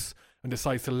house, and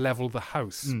decides to level the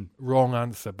house. Wrong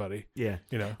answer, buddy. Yeah.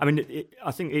 I mean,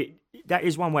 I think that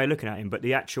is one way of looking at him, but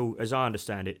the actual, as I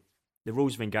understand it, the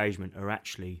rules of engagement are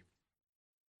actually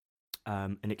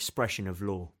an expression of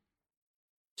law.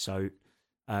 So,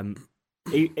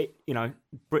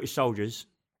 British soldiers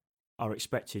are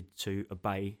expected to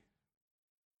obey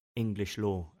English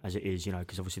law as it is,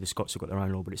 because obviously the Scots have got their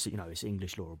own law, but it's it's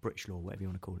English law or British law, whatever you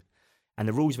want to call it. And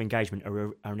the rules of engagement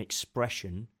are an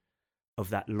expression of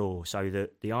that law. So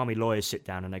the army lawyers sit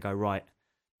down and they go, right,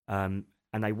 and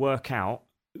they work out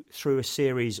through a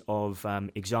series of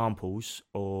examples,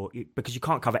 because you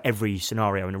can't cover every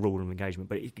scenario in a rule of engagement,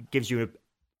 but it gives you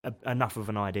enough of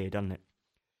an idea, doesn't it?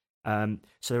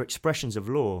 So they're expressions of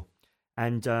law,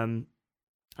 and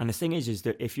the thing is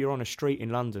that if you're on a street in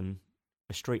London,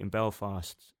 a street in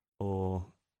Belfast, or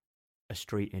a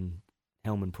street in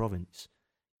Helmand Province,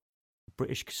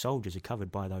 British soldiers are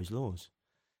covered by those laws,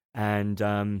 and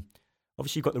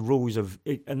obviously you've got the rules of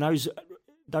it, and those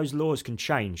laws can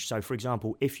change. So, for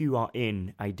example, if you are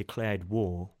in a declared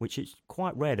war, which is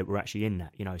quite rare that we're actually in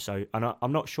that, so and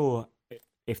I'm not sure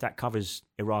if that covers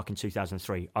Iraq in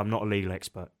 2003. I'm not a legal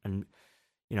expert, and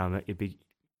it'd be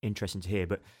interesting to hear.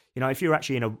 But if you're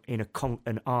actually in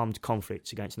an armed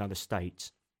conflict against another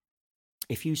state,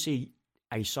 if you see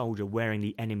a soldier wearing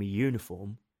the enemy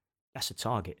uniform, that's a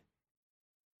target,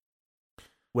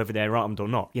 whether they're armed or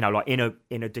not. Like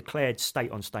in a declared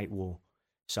state-on-state war.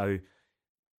 So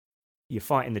you're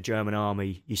fighting the German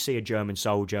army, you see a German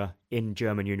soldier in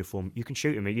German uniform, you can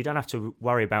shoot him. You don't have to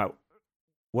worry about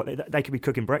what they could be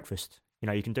cooking breakfast.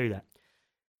 You can do that.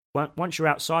 Once you're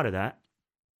outside of that,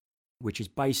 which is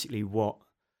basically what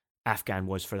Afghan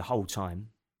was for the whole time.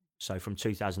 So from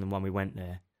 2001 we went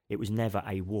there. It was never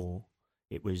a war.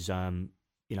 It was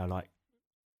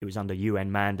it was under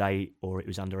UN mandate or it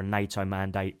was under a NATO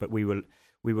mandate, but we were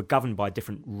governed by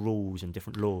different rules and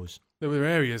different laws. There were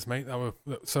areas, mate,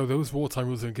 so those wartime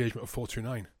rules of engagement are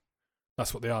 429.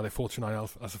 That's what they are. They're 429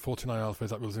 alpha. That's a 429 alpha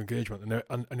is that rules of engagement.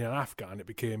 And in Afghan, it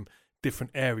became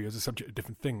different areas are subject to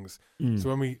different things.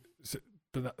 So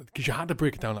because you had to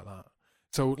break it down like that.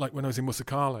 So like when I was in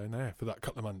Musakala in there for that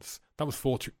couple of months, that was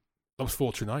 429. That was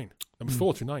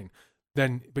 429.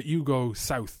 Then, but you go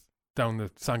south down the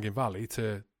Sangin Valley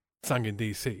to Sangin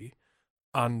DC,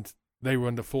 and they were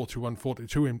under 421,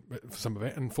 422 for some of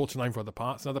it, and 429 for other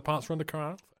parts, and other parts were under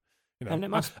Curragh Alpha. And it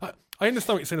must. I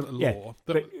understand what you're saying about the law,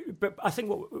 but I think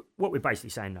what we're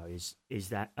basically saying though is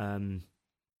that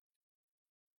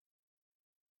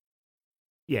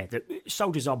the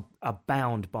soldiers are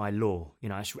bound by law,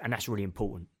 and that's really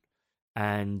important.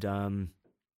 And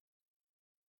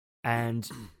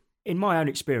in my own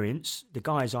experience, the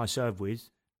guys I served with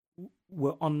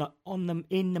were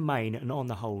in the main and on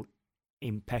the whole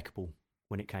impeccable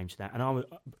when it came to that, and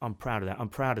I'm proud of that. I'm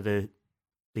proud of the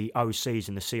OCs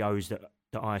and the COs that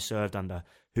I served under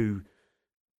who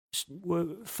were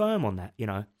firm on that,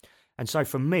 And so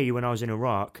for me, when I was in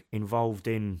Iraq, involved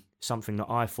in something that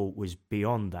I thought was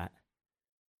beyond that,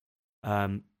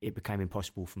 it became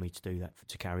impossible for me to do that,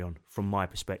 to carry on from my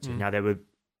perspective. Now, there were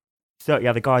 30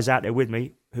 other guys out there with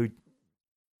me who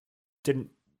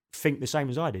didn't think the same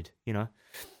as I did,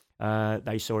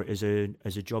 They saw it as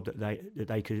a job that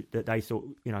they thought,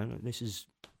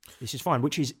 this is fine,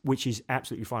 which is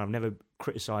absolutely fine. I've never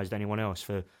criticised anyone else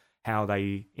for how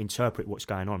they interpret what's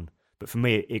going on. But for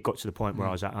me, it got to the point where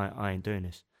I was like, I ain't doing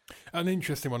this. An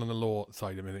interesting one on the law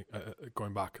side,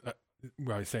 going back,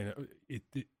 where I was saying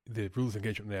the rules of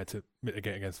engagement there to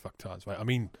mitigate against fucktards, right? I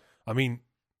mean,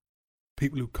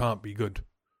 people who can't be good,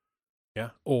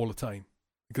 all the time,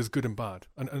 because good and bad,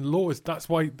 and law is that's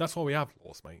why we have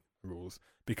laws, mate, rules,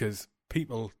 because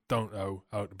people don't know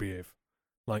how to behave.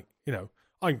 Like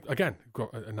I again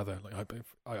got another. Like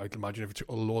I'd imagine if you took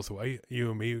all the laws away, you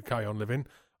and me would carry on living,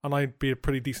 and I'd be a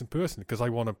pretty decent person because I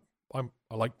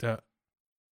like to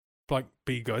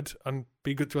be good and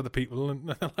be good to other people,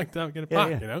 and I like to get it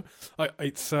back.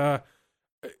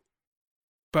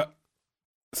 But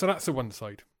So that's the one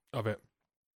side of it.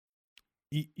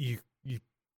 You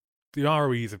the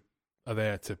ROEs are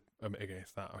there to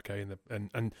mitigate that, okay?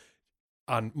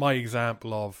 And my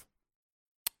example of,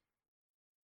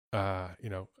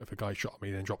 if a guy shot me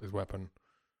and then dropped his weapon,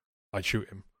 I'd shoot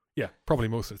him. Yeah, probably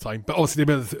most of the time. But obviously,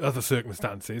 there are other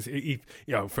circumstances.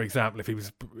 For example,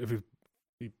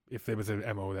 if there was an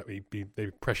MO that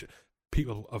they pressure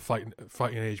people of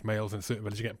fighting age males in a certain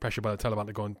village, getting pressured by the Taliban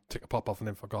to go and take a pop off and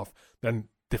then fuck off, then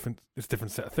it's a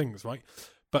different set of things, right?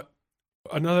 But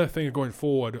another thing going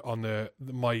forward on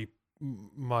my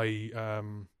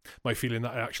feeling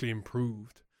that it actually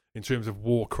improved in terms of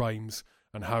war crimes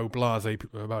and how blasé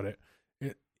people are about it.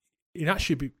 It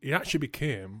actually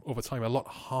became over time a lot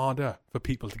harder for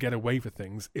people to get away with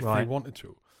things if they wanted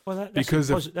to. Well,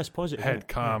 that's positive. Head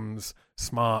cams,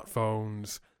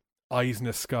 smartphones, eyes in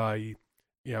the sky,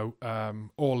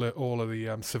 all of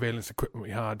the surveillance equipment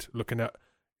we had, looking at,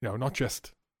 not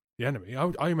just the enemy.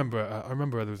 I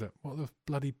remember there was what are the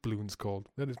bloody balloons called?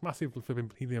 There was massive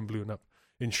flipping helium balloon up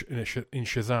in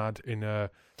Shahzad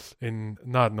in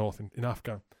Nard North in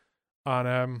Afghan,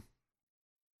 and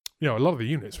a lot of the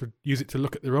units would use it to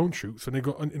look at their own troops when they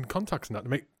go in contacts and that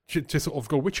to sort of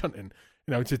go witch hunting,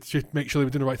 to make sure they were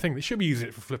doing the right thing. They should be using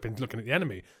it for flipping looking at the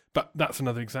enemy, but that's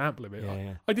another example of it.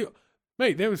 Yeah. I do,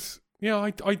 mate. There was, I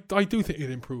do think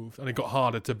it improved and it got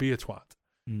harder to be a twat.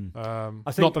 I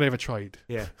think, not that I ever tried.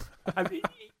 Yeah,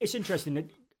 it's interesting that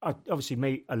I obviously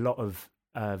meet a lot of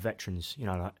veterans,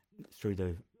 like through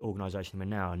the organisation I'm in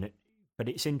now, but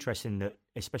it's interesting that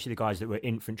especially the guys that were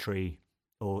infantry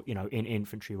or in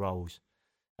infantry roles,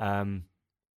 and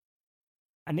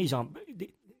these aren't.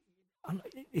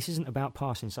 This isn't about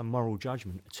passing some moral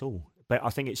judgment at all. But I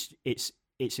think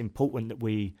it's important that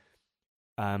we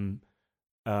are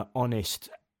honest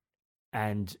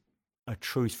and are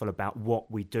truthful about what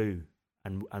we do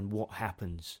and what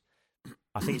happens.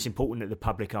 I think it's important that the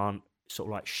public aren't sort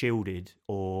of like shielded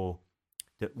or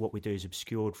that what we do is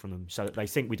obscured from them, so that they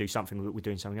think we do something that we're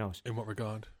doing something else. In what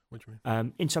regard? What do you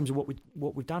mean? In terms of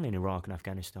what we've done in Iraq and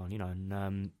Afghanistan,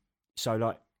 and so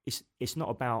like it's not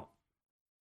about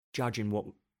judging what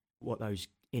those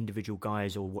individual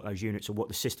guys or what those units or what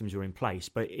the systems are in place,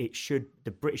 but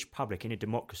the British public in a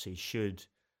democracy should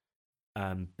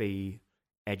be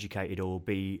educated or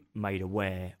be made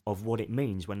aware of what it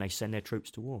means when they send their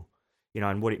troops to war,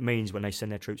 and what it means when they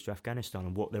send their troops to Afghanistan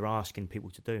and what they're asking people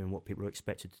to do and what people are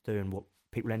expected to do and what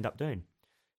people end up doing,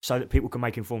 so that people can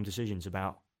make informed decisions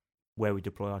about where we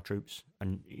deploy our troops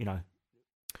and,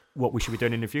 what we should be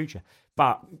doing in the future.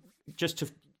 But just to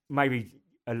maybe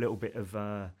a little bit of,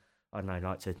 I don't know,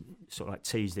 like to sort of like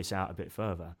tease this out a bit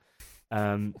further,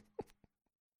 in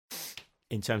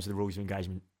terms of the rules of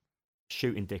engagement,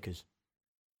 shooting dickers.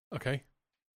 Okay,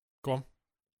 go on.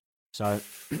 So,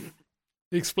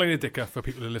 explain a dicker for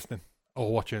people who are listening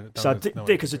or watching. So,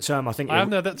 dick is a term I think I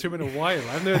haven't heard that term in a while.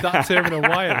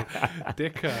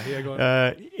 Dicker, here, go on.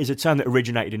 Is a term that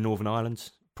originated in Northern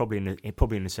Ireland, probably in the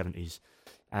 70s,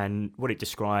 and what it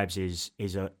describes is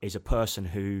a person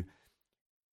who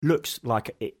looks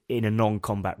like in a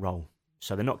non-combat role,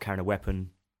 so they're not carrying a weapon.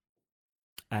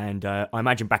 And I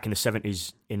imagine back in the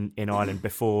 70s in Ireland,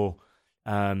 before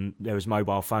there was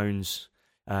mobile phones,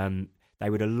 they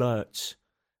would alert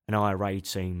an IRA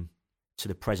team to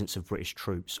the presence of British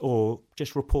troops, or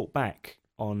just report back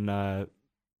on the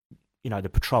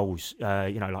patrols,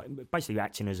 like basically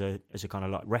acting as a kind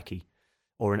of like recce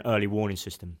or an early warning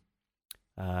system.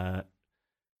 And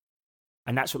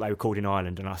that's what they were called in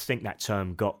Ireland, and I think that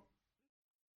term got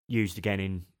used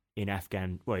again in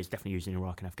Afghan. Well, it's definitely used in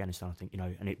Iraq and Afghanistan, I think,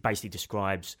 and it basically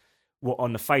describes what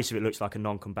on the face of it looks like a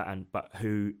non-combatant, but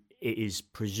who it is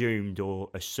presumed or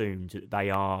assumed that they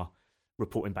are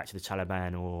reporting back to the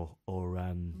Taliban or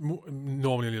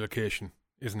normally location,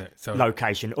 isn't it? So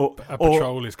location or a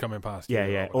patrol is coming past.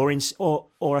 Yeah. Or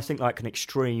I think like an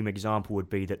extreme example would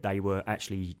be that they were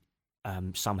actually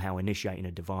somehow initiating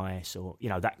a device, or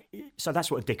that. So that's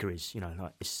what a dicker is,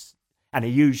 like it's, and they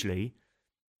usually,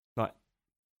 like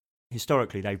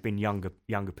historically, they've been younger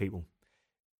people.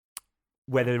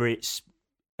 Whether it's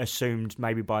assumed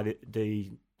maybe by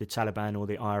the Taliban or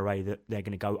the IRA that they're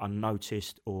going to go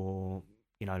unnoticed, or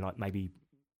like maybe,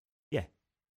 yeah.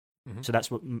 Mm-hmm. So that's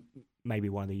what maybe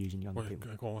why they're using younger people.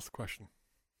 Go on, what's the question?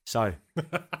 So,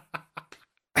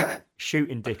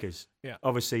 shooting dickers. Yeah.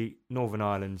 Obviously, Northern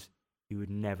Ireland, you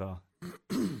would never,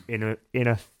 in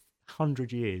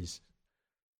 100 years,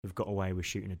 have got away with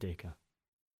shooting a dicker.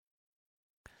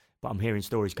 But I'm hearing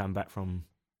stories coming back from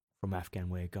Afghan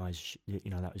where guys,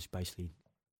 that was basically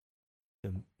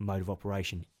the mode of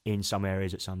operation in some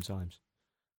areas at some times.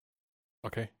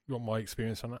 Okay, you want my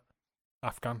experience on that?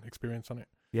 Afghan experience on it.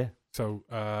 Yeah. So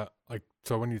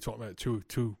so when you talk about two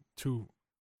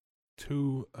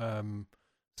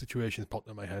situations popped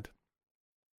in my head.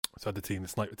 So I had the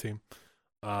sniper team,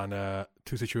 and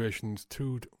two situations.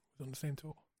 Was on the same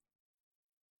tour.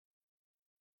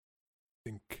 I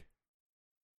think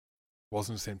was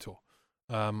on the same tour.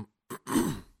 I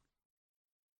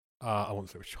won't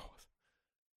say which tour it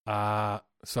was.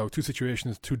 So two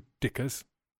situations, two dickers.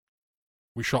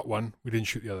 We shot one, we didn't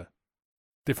shoot the other.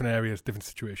 Different areas, different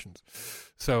situations.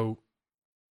 So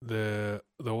the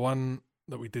one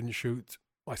that we didn't shoot,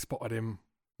 I spotted him.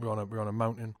 We're on a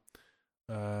mountain.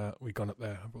 We gone up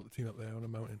there. I brought the team up there on a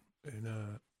mountain in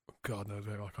God knows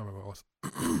where, I can't remember where it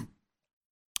was.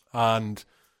 And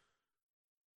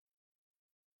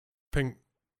ping.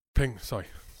 Sorry,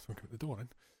 someone came at the door then.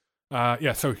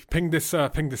 So ping this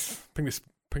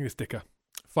dicker,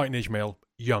 fighting age male,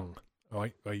 young.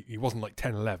 Right, he wasn't like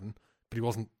 10, 11, but he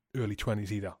wasn't early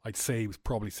 20s either. I'd say he was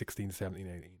probably 16, 17,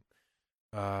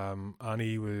 18. And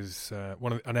he was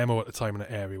an MO at the time in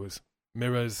that area was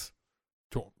mirrors,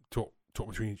 talk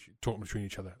between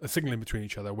each other, signaling between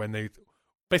each other when they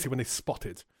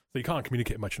spotted. So you can't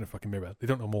communicate much in a fucking mirror. They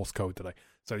don't know Morse code, do they?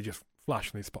 So they just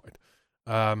flash when they spotted.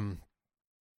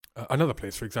 Another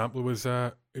place, for example, was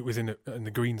it was in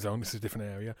the green zone. This is a different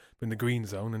area, but in the green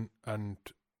zone, and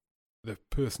the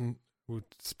person would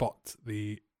spot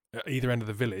the either end of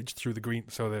the village through the green,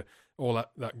 so all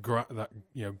that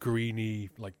greeny,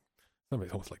 like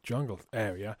it's almost like jungle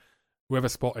area. Whoever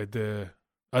spotted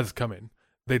us coming,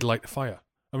 they'd light the fire,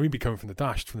 and we'd be coming from the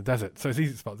desert, so it's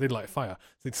easy to spot. They'd light a fire,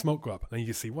 so they'd smoke go up, and then you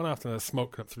just see one after another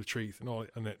smoke up through the trees and all,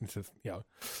 and it's just,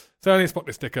 So they spot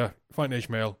this dicker, fighting age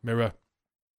male, mirror.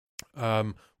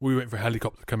 We went for a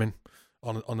helicopter to come in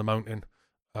on the mountain,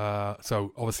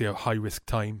 so obviously a high risk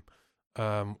time.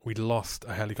 We'd lost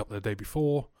a helicopter the day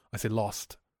before. I say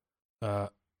lost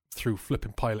through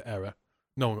flipping pilot error.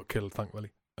 No one got killed,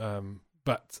 thankfully.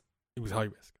 But it was high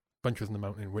risk. Bunch was in the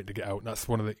mountain waiting to get out. And that's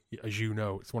one of the, as you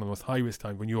know, it's one of the most high risk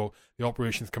times when the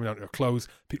operation's coming out to a close.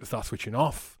 People start switching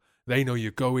off. They know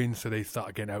you're going, so they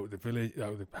start getting out of the village,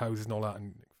 out of the houses and all that.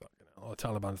 And all the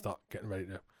Taliban start getting ready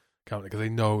to counter because they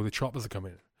know the choppers are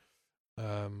coming.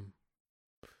 I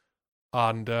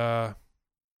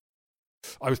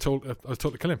was told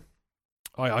to kill him.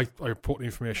 I reported the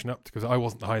information up because I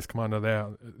wasn't the highest commander there.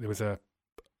 There was a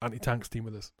anti-tanks team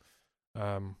with us.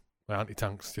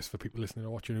 Anti-tanks, just for people listening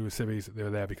or watching who were civvies, they were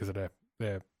there because of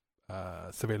their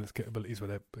surveillance capabilities,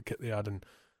 with the kit they had, and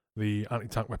the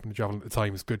anti-tank weapon, the Javelin at the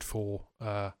time, was good for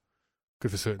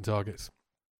certain targets.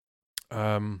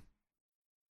 Not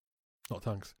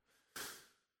tanks.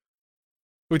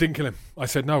 We didn't kill him. I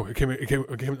said no. It came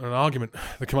to an argument.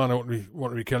 The commander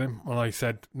wanted me to kill him, and I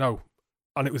said no.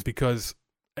 And it was because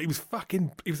he was a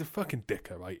fucking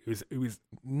dicker, right? It was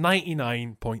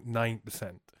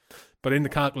 99.9%. But in the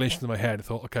calculations in my head, I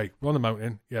thought, okay, we're on the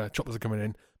mountain. Yeah, choppers are coming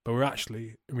in. But we're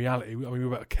actually, in reality, we were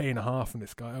about 1.5 K from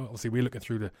this guy. Obviously, we're looking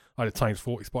through the times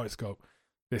 40 spotting scope.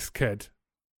 This kid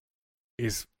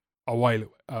is a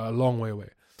long way away.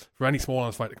 For any small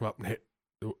arms fight to come up and hit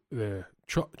the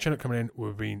Chinook coming in would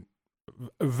have been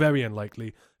very unlikely.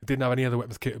 It didn't have any other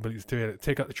weapons capabilities to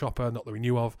take out the chopper, not that we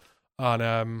knew of,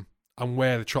 and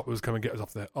where the chopper was coming to get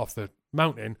us off the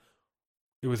mountain,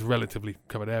 it was a relatively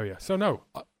covered area. So no,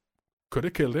 I could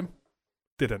have killed him,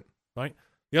 didn't. Right.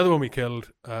 The other one we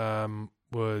killed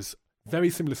was very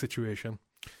similar situation.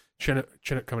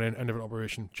 Chinook coming in, end of an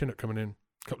operation. Chinook coming in,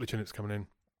 a couple of Chinooks coming in,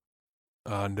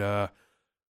 and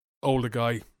older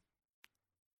guy.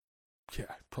 Yeah,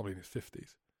 probably in his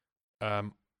 50s,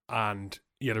 and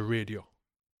he had a radio,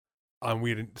 and we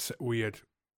had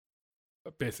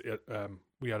basically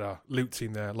we had a loot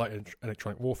team there, light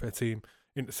electronic warfare team,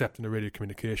 intercepting the radio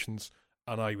communications,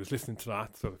 and I was listening to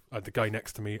that. So I had the guy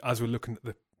next to me as we're looking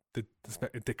at the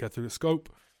suspected dicker through the scope,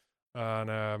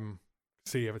 and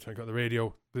see every time I got the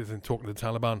radio, listening, talking to the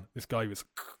Taliban. This guy he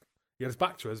had his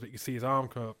back to us, but you could see his arm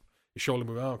come up, his shoulder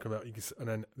move, arm come out, and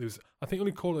then there was, I think,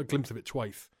 only caught a glimpse of it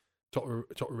twice. Top of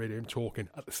radio, him talking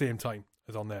at the same time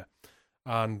as on there,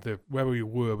 and where we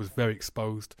were was very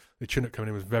exposed. The Chinook coming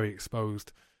in was very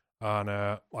exposed, and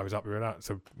I was happy with that.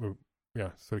 So so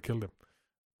we killed him.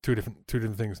 Two different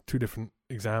things, two different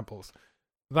examples.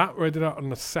 That where I did that on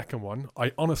the second one,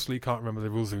 I honestly can't remember the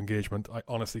rules of engagement. I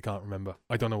honestly can't remember.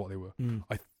 I don't know what they were.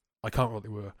 I can't remember what they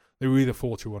were. They were either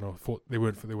 4-2-1 or 4. They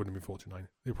wouldn't have been 4-2-9.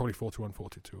 They were probably 4-2-1,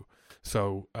 4-2-2.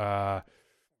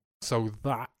 So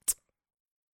that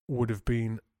would have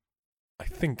been, I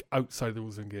think, outside the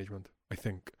rules of engagement, I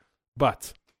think.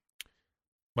 But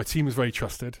my team was very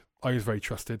trusted. I was very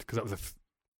trusted because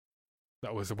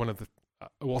that was one of the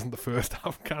it wasn't the first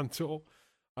Afghan tour.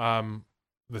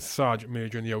 The sergeant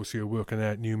major in the OCO working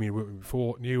there knew me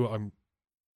before. Knew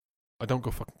I don't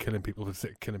go fucking killing people for the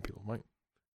sake of killing people, mate.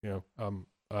 You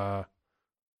know,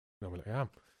 normally I am.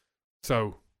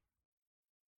 So,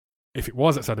 if it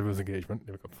was outside of his engagement,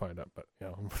 never got to find out. But you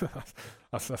know,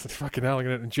 that's a fucking hell. I'm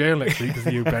going to in jail next week because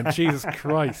of you, Ben. Jesus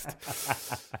Christ.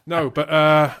 No,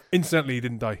 but incidentally, he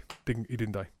didn't die. He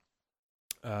didn't die.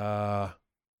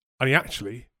 And he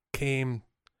actually came.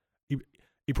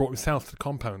 He brought himself to the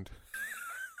compound.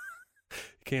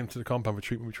 He came to the compound for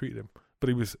treatment. We treated him,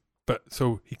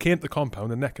 so he came to the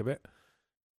compound, the neck of it,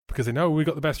 because they know we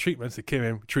got the best treatments. They came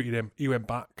in, we treated him. He went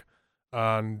back,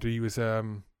 and he was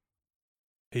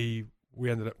we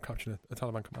ended up capturing a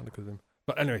Taliban commander because of him.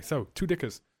 But anyway, so 2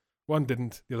 dickers. One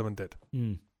didn't, the other one did.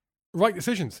 Right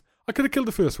decisions. I could have killed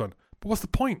the first one, but what's the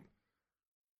point?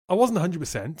 I wasn't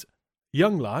 100%.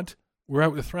 Young lad, we're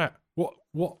out with a threat. What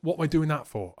am I doing that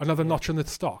for? Another notch on the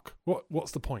stock.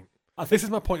 What's the point? This is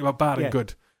my point about bad and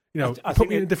good. You know, I put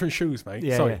me in different shoes, mate.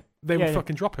 Yeah, Sorry, yeah. They would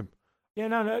fucking drop him. Yeah,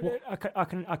 no,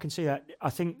 I can see that. I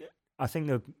think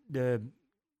the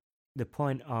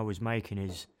point I was making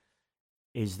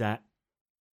is that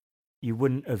you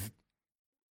wouldn't have,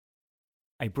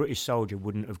 a British soldier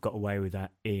wouldn't have got away with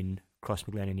that in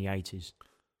Crossmaglen in the 80s.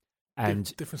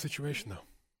 And different situation though.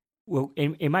 Well,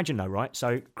 imagine though, right?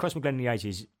 So Crossmaglen in the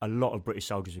 80s, a lot of British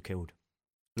soldiers were killed.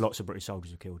 Lots of British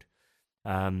soldiers were killed.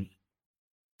 I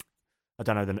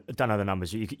don't know the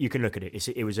numbers. You can look at it.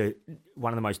 It was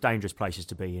one of the most dangerous places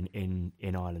to be in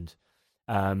Ireland.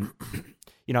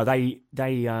 You know,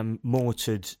 they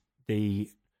mortared the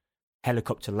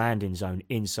helicopter landing zone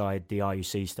inside the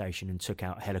RUC station and took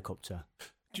out a helicopter.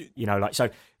 You know, like, so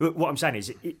what I'm saying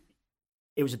is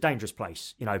it was a dangerous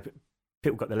place. You know,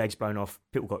 people got their legs blown off,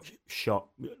 people got shot,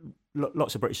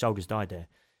 lots of British soldiers died there.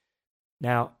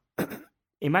 Now,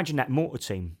 imagine that mortar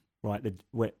team, right?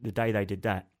 The day they did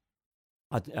that,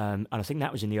 and I think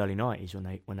that was in the early 90s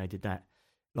when they did that.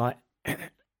 Like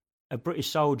a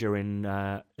British soldier in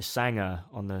a Sanger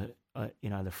on the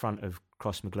the front of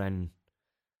Crossmaglen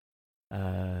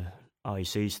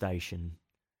IEC station,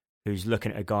 who's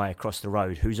looking at a guy across the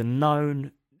road who's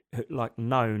known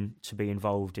to be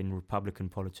involved in Republican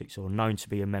politics or known to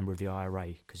be a member of the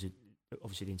IRA, because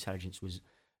obviously the intelligence was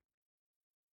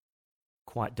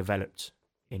quite developed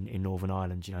in Northern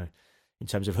Ireland, you know, in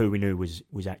terms of who we knew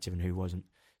was active and who wasn't.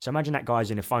 So imagine that guy's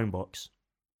in a phone box,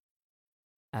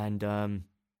 and then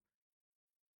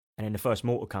the first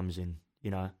mortar comes in,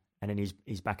 you know, and then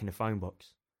he's back in the phone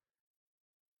box.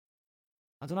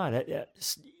 I don't know.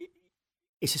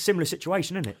 It's a similar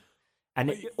situation, isn't it?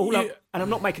 And I'm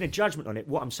not making a judgment on it.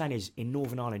 What I'm saying is, in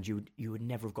Northern Ireland, you would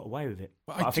never have got away with it.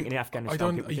 But I think in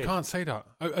Afghanistan, you can't say that.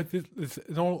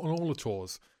 On all the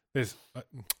tours, there's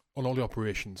on all the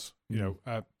operations, you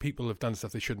know, people have done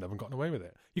stuff they shouldn't have and gotten away with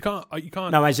it. You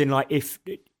can't. No, as in, like, if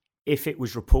it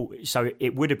was reported, so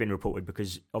it would have been reported,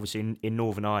 because obviously in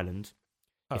Northern Ireland,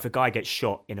 if a guy gets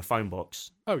shot in a phone box,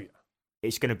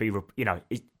 it's going to be, you know,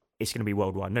 it's going to be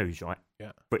worldwide news, right?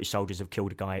 Yeah. British soldiers have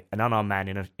killed an unarmed man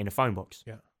in a phone box.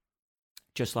 Yeah.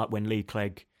 Just like when Lee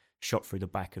Clegg shot through the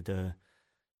back of the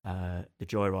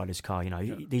Joyrider's car, you know,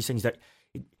 these things that.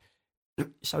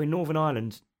 So in Northern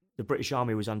Ireland, the British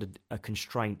Army was under a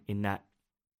constraint in that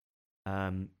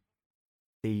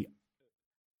the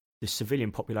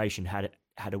civilian population had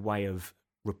a way of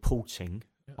reporting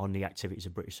on the activities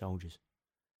of British soldiers,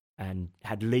 and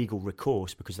had legal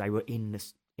recourse because they were in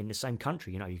the same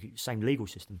country, you know, same legal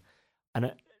system,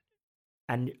 and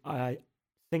I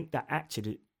think that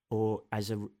acted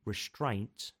as a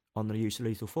restraint on the use of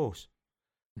lethal force,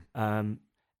 and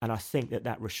I think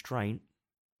that restraint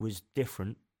was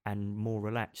different and more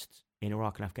relaxed in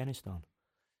Iraq and Afghanistan,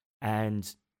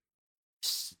 and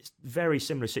very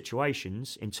similar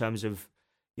situations in terms of,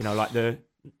 you know, like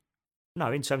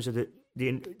in terms of the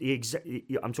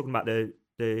I'm talking about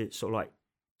the sort of like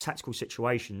tactical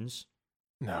situations.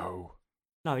 No,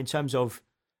 in terms of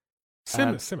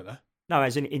similar. No,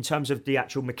 as in terms of the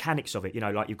actual mechanics of it. You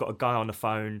know, like you've got a guy on the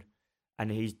phone,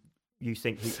 and you're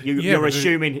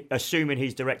assuming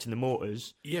he's directing the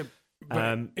mortars. Yeah,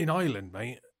 but in Ireland,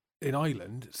 mate. In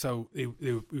Ireland, so they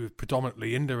were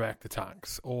predominantly indirect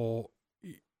attacks, or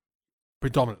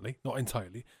predominantly, not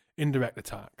entirely, indirect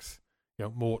attacks. You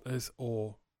know, mortars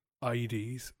or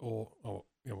IEDs, or you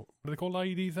know, what do they call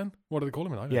IEDs then? What do they call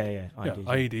them in Ireland? Yeah, IEDs.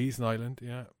 Yeah, IEDs in Ireland,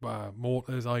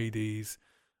 mortars, IEDs,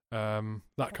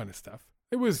 that kind of stuff.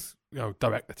 It was, you know,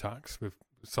 direct attacks with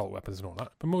assault weapons and all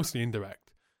that, but mostly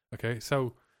indirect. Okay,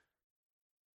 so,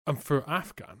 and for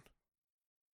Afghan,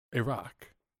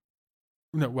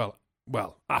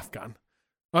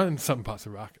 And in some parts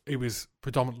of Iraq, it was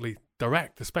predominantly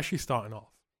direct, especially starting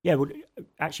off. Yeah, well,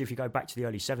 actually, if you go back to the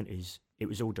early 70s, it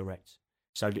was all direct.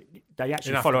 So they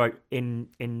actually In follow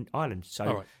in Ireland. So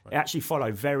Oh, right. they actually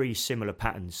follow very similar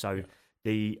patterns. So Yeah.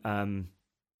 the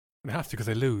They have to because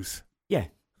they lose. yeah,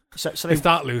 so They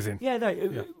start losing. yeah,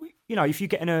 you know, if you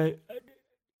get in a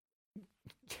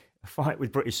fight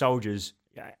with British soldiers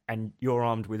and you're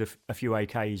armed with a few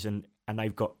AKs and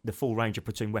they've got the full range of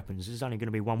platoon weapons, there's only going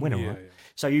to be one winner, right? Yeah.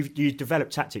 So you develop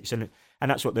tactics, and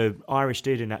that's what the Irish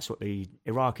did, and that's what the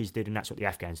Iraqis did, and that's what the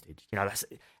Afghans did. You know,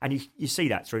 and you see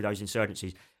that through those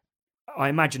insurgencies. I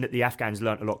imagine that the Afghans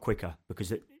learnt a lot quicker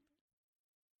because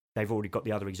they've already got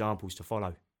the other examples to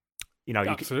follow. You know,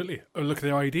 Absolutely. Look at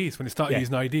their IEDs. When they started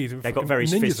using IEDs, they got very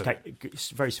ninjas at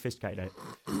sophisticated. Very sophisticated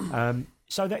at it.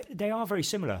 So they are very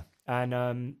similar,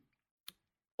 and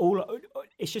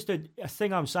it's just a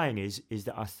thing I'm saying is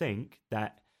that I think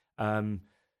that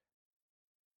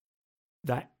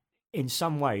that in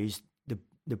some ways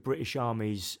the British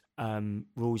Army's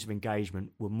rules of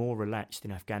engagement were more relaxed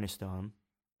in Afghanistan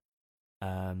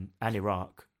and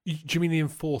Iraq. Do you mean the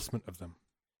enforcement of them?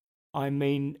 I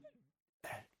mean,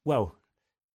 well,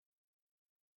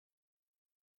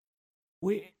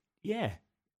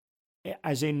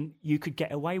 as in you could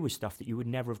get away with stuff that you would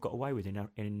never have got away with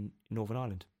in Northern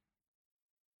Ireland.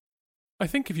 I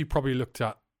think if you probably looked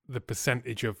at the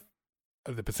percentage of,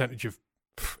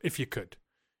 if you could,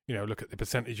 you know, look at the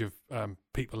percentage of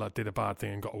people that did a bad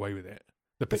thing and got away with it.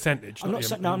 The percentage. I'm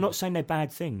not saying they're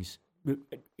bad things.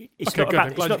 It's Okay, not good. about.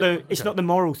 I'm glad It's not the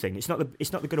moral thing. It's not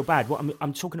the good or bad. What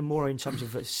I'm talking more in terms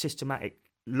of a systematic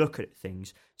look at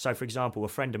things. So, for example, a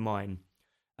friend of mine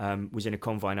was in a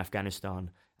convoy in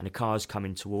Afghanistan, and a car's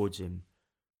coming towards him,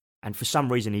 and for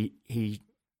some reason he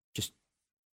just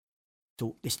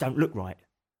thought this don't look right.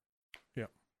 Yeah.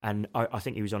 And I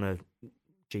think he was on a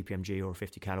GPMG or a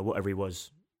 50 cal or whatever he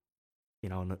was, you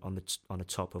know, on the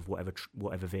top of whatever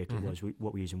vehicle it was. What were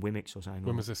we using, Wimix or something?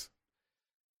 When was this?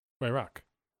 Iraq.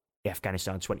 Yeah,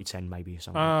 Afghanistan, 2010 maybe or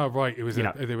something. Ah, right. It was. You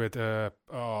know, They were.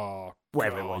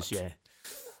 whatever it was. Yeah.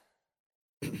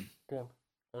 Go on.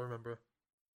 I remember.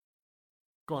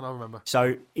 Go on. I remember.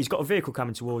 So he's got a vehicle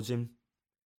coming towards him,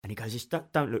 and he goes, "This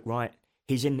don't look right."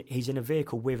 He's in a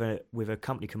vehicle with a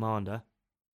company commander.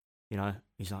 You know,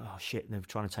 he's like, "Oh shit!" And they're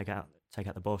trying to take out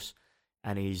the boss,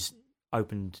 and he's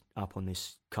opened up on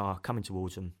this car coming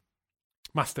towards him.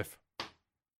 Mastiff.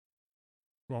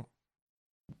 Well,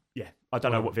 yeah, I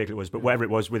don't know what vehicle it was, but whatever it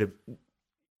was,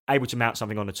 able to mount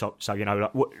something on the top. So you know,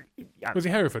 like was he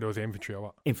Hereford or was he infantry or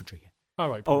what? Infantry, yeah. Oh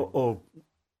right. Or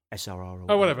SRR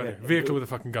or whatever. Yeah. Vehicle with a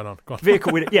fucking gun on. Go on.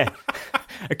 Vehicle with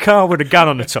a car with a gun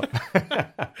on the top.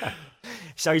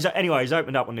 So he's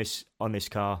opened up on this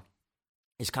car.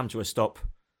 He's come to a stop,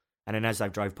 and then as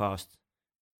they've drove past,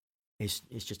 it's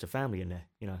just a family in there,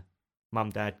 you know,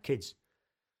 mum, dad, kids,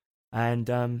 and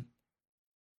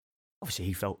obviously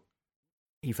he felt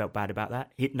bad about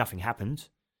that. Nothing happened.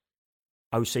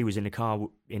 OC was in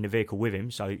the vehicle with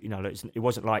him, so you know it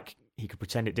wasn't like he could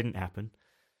pretend it didn't happen.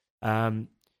 And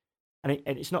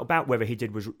it's not about whether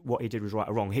what he did was right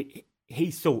or wrong.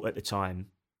 He thought at the time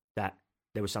that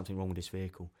there was something wrong with this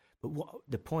vehicle. But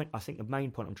I think the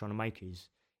main point I'm trying to make is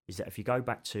that if you go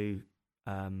back to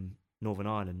Northern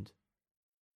Ireland,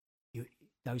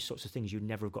 those sorts of things you'd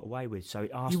never have got away with. So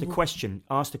ask the question.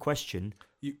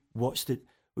 What's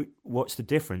the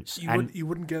difference? You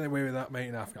wouldn't get away with that, mate,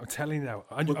 in Africa. I'm telling you now.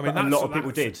 I mean, a lot of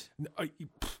people did.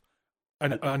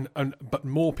 But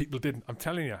more people didn't. I'm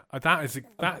telling you. That's.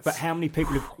 But how many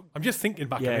people? I'm just thinking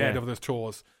back in my head of those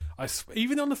tours.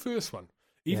 Even on the first one,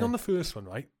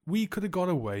 right? We could have got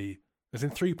away, as in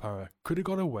 3 Power, could have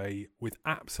got away with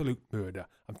absolute murder.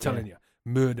 I'm telling you,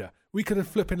 murder. We could have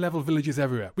flipping level villages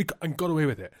everywhere. And got away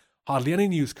with it. Hardly any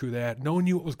news crew there. No one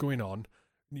knew what was going on.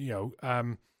 You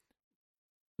know,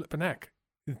 flipping heck.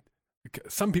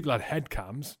 Some people had head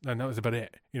cams, and that was about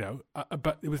it. You know,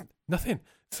 but it was nothing.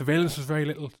 Surveillance was very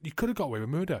little. You could have got away with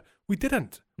murder. We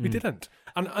didn't.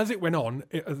 And as it went on,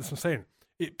 as I'm saying,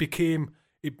 it became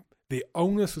the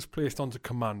onus was placed onto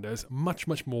commanders much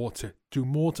more to do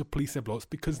more to police their bloods,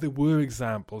 because there were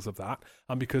examples of that,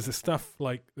 and because the stuff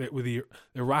like with the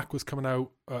Iraq was coming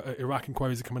out, Iraq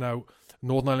inquiries are coming out,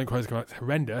 Northern Ireland inquiries are coming out, it's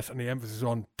horrendous, and the emphasis is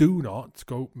on do not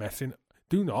go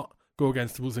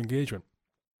against the rules of engagement.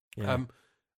 Yeah.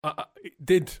 It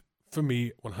did, for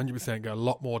me, 100% get a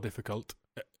lot more difficult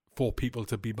for people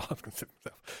to be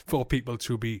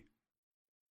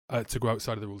to go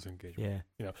outside of the rules of engagement. Yeah.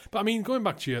 You know. But I mean, going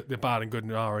back to the bad and good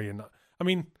and RE and that, I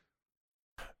mean,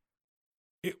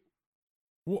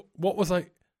 what was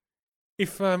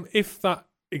if that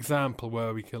example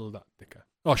where we killed that dicker,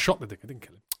 Oh, shot the dick. I didn't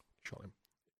kill him. Shot him.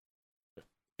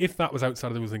 If that was outside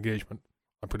of the rules of engagement,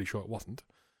 I'm pretty sure it wasn't.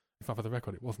 In fact, for the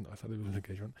record, it wasn't outside the rules of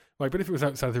engagement. Right, but if it was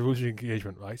outside the rules of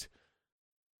engagement, right,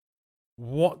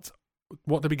 what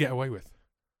did we get away with?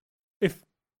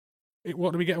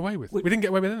 What did we get away with? We didn't get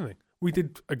away with anything. We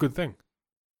did a good thing.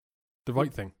 The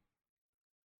right thing.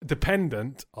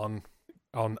 Dependent on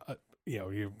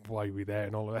why we're there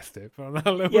and all the rest of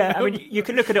it. Yeah, I mean, you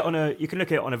can look at it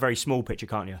on a very small picture,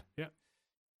 can't you? Yeah.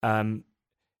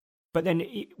 But then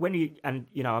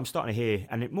I'm starting to hear,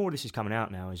 and more of this is coming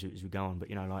out now as we go on.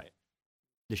 But like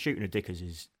the shooting of dickers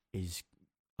is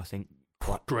I think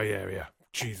quite grey area.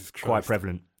 Jesus Christ, quite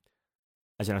prevalent.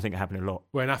 As in, I think it happened a lot.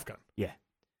 We're in Afghan. Yeah.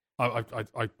 I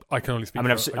can only speak. I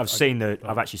mean,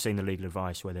 I've actually seen the legal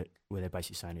advice where they're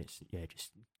basically saying it's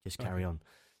just carry on.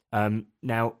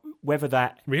 Now, whether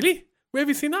that really, where have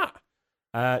you seen that?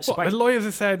 The lawyers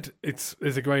have said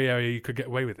there's a grey area, you could get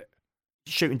away with it.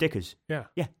 Shooting dickers. Yeah.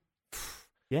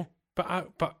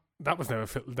 But that was never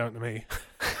filtered down to me.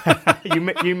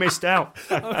 you missed out.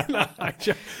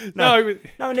 No.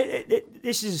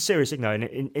 This is a serious thing though.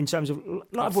 In terms of,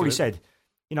 like I've already said,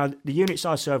 the units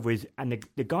I serve with and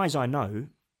the guys I know,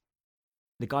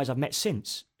 the guys I've met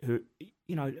since, who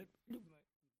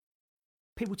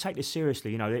people take this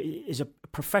seriously. There is a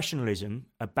professionalism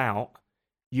about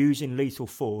using lethal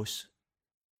force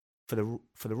for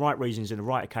the right reasons and the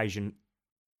right occasion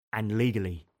and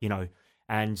legally,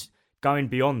 and going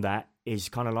beyond that is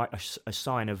kind of like a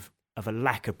sign of a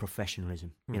lack of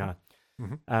professionalism,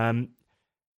 Mm-hmm.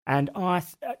 And I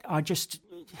just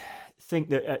think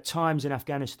that at times in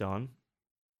Afghanistan,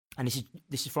 and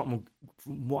this is from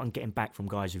what I'm getting back from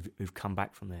guys who've come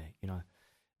back from there,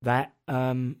 that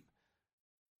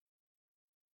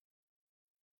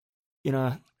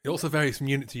it also varies from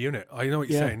unit to unit. I know what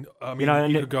you're saying. I mean,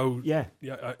 you could go. Yeah,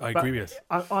 I agree with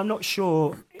you. I'm not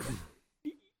sure,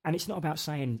 and it's not about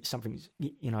saying something.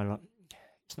 Like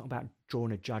it's not about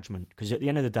drawing a judgment, because at the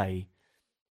end of the day,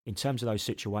 in terms of those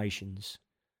situations,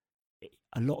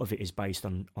 a lot of it is based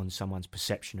on someone's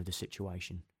perception of the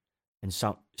situation and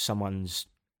someone's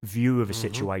view of a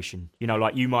situation.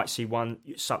 Like you might see one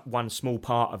small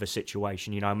part of a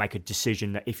situation, make a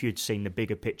decision that if you'd seen the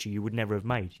bigger picture, you would never have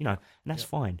made, and that's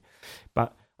fine.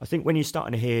 But I think when you're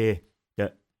starting to hear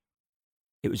that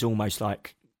it was almost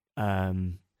like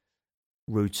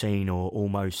routine or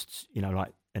almost,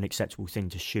 like an acceptable thing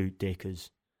to shoot dickers.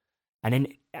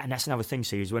 And that's another thing,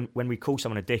 see, is when we call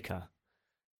someone a dicker,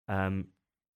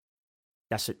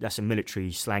 that's a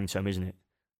military slang term, isn't it?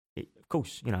 Of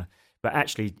course, but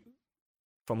actually,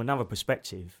 from another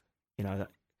perspective, that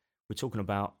we're talking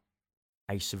about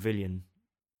a civilian,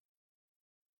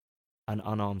 an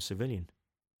unarmed civilian,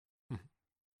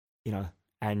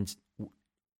 and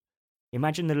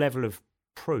imagine the level of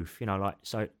proof, like,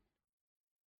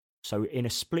 so in a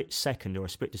split second or a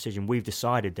split decision, we've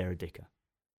decided they're a dicker,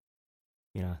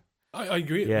 I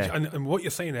agree. Yeah. And what you're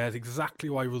saying there is exactly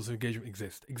why rules of engagement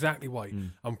exist. Exactly why.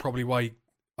 And probably why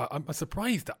I'm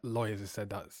surprised that lawyers have said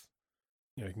that's,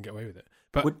 you can get away with it.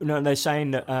 But they're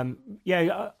saying that, I'll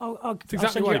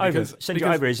send you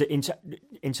over. Is it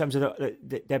in terms of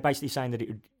they're basically saying that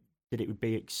it would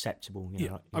be acceptable.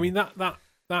 I mean that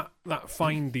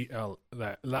fine detail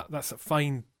there. That's a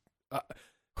fine.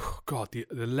 God,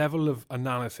 the level of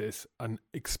analysis and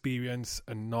experience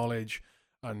and knowledge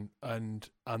and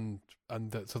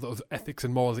the, so those ethics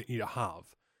and morals that you need to have,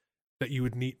 that you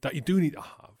do need to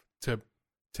have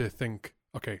to think,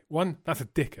 okay, one, that's a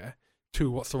dicker. Two,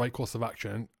 what's the right course of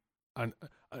action, and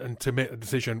to make a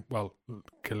decision, well,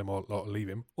 kill him or leave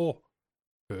him, or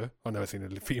her. I've never seen a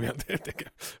female dicker,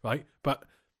 right? But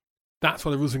that's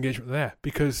why the rules of engagement are there,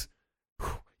 because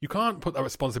you can't put that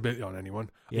responsibility on anyone,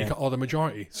 or the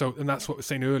majority. So, and that's what we were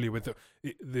saying earlier with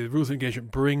the rules of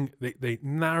engagement. They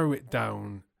narrow it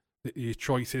down, the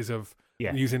choices of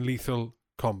using lethal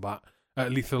combat,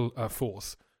 lethal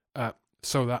force,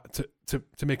 so that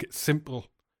to make it simple,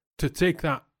 to take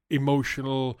that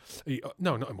emotional,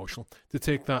 not emotional, to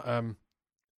take that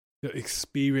the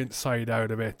experience side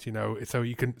out of it.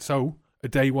 So a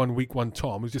day one, week one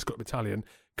Tom who's just got a battalion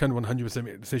can 100%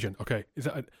 make a decision. Okay, is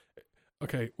that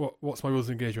okay? What's my rules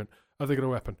of engagement? Have they got a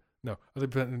weapon? No. Are they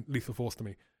presenting lethal force to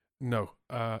me? No.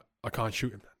 I can't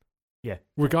shoot him then. Yeah.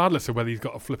 Regardless of whether he's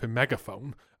got a flipping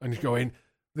megaphone and he's going,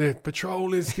 the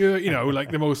patrol is here,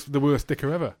 like the worst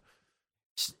dicker ever.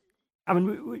 I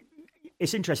mean,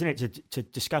 it's interesting, isn't it, to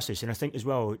discuss this, and I think as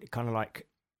well, kind of like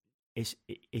it's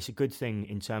a good thing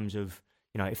in terms of,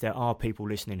 if there are people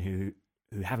listening who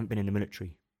haven't been in the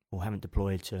military or haven't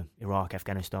deployed to Iraq,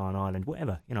 Afghanistan, Ireland,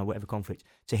 whatever conflict,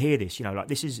 to hear this, like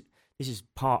this is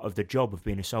part of the job of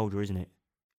being a soldier, isn't it?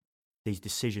 these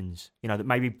decisions, you know, that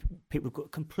maybe people are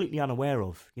completely unaware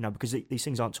of, you know, because these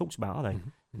things aren't talked about, are they?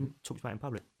 Mm-hmm. Talked about in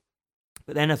public.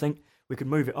 But then I think we could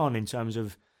move it on in terms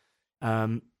of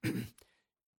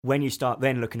when you start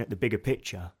then looking at the bigger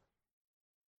picture.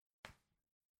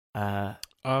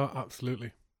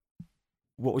 Absolutely.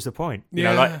 What was the point? You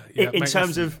know, like in mate,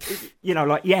 terms of, you know,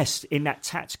 like, yes, in that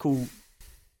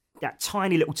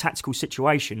tiny little tactical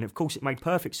situation, of course, it made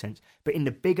perfect sense. But in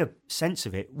the bigger sense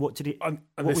of it, what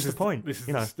was the point? This is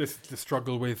you know? this is the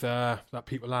struggle with that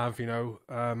people have, you know,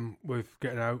 with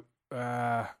getting out,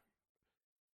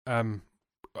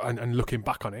 and looking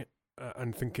back on it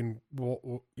and thinking what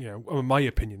you know. Well, my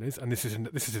opinion is, and this is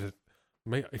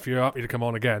if you're happy to come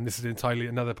on again, this is entirely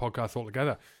another podcast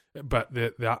altogether. But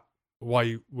that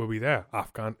why were we there?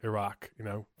 Afghan, Iraq, you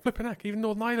know, flipping heck, even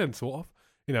Northern Ireland, sort of.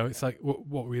 You know, it's like what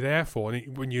were we there for?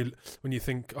 And when you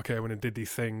think, okay, when I did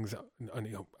these things, and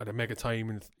you know, at a mega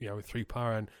time, and you know, with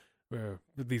 3-power and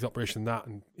these operations, that,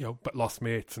 and you know, but lost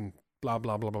mates and blah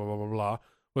blah blah blah blah blah blah,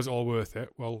 was it all worth it?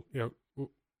 Well, you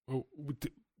know,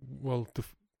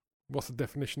 what's the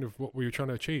definition of what we were trying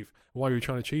to achieve? Why were we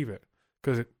trying to achieve it?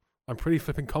 Because I'm pretty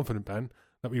flipping confident, Ben,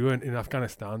 that we weren't in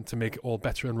Afghanistan to make it all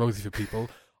better and rosy for people.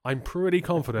 I'm pretty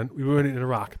confident we weren't in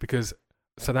Iraq because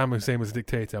Saddam Hussein was a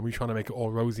dictator and we were trying to make it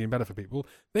all rosy and better for people.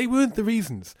 They weren't the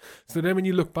reasons. So then when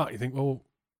you look back, you think, well,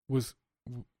 was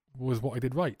what I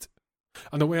did right?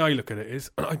 And the way I look at it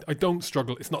is, I don't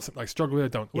struggle. It's not something I struggle with. I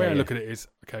don't. The way I look at it is,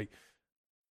 okay,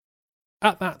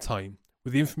 at that time,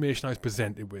 with the information I was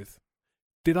presented with,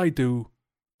 did I do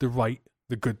the right,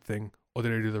 the good thing, or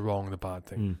did I do the wrong, the bad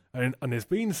thing? And there's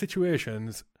been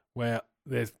situations where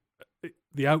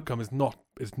the outcome has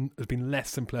been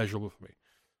less than pleasurable for me,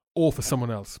 or for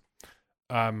someone else.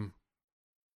 You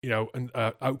know, and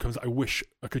outcomes I wish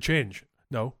I could change.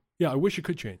 No, yeah, I wish I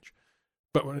could change.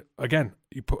 But when, again,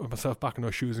 you put myself back in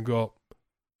those shoes and go,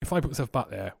 if I put myself back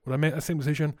there, would I make that same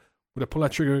decision? Would I pull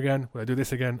that trigger again? Would I do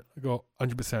this again? I go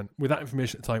 100%. With that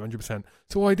information at the time, 100%.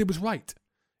 So what I did was right.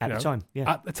 At the time,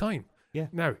 yeah. At the time. Yeah.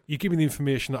 Now, you give me the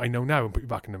information that I know now and put you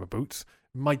back in my boots,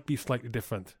 might be slightly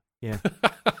different. Yeah.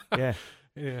 Yeah.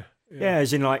 Yeah. Yeah,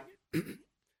 as in like,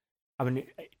 I mean,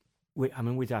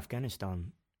 with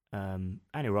Afghanistan and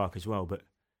Iraq as well, but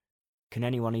can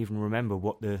anyone even remember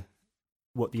what the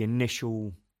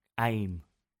initial aim?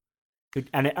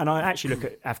 And I actually look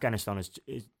at Afghanistan as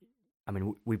I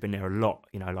mean, we've been there a lot,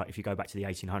 you know, like if you go back to the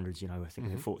 1800s, you know, I think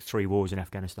they fought 3 wars in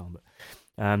Afghanistan, but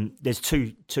there's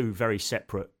two very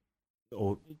separate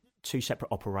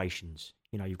operations.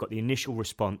 You know, you've got the initial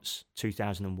response,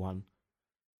 2001,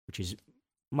 which is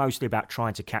mostly about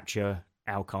trying to capture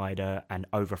Al-Qaeda and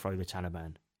overthrow the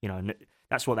Taliban. You know, and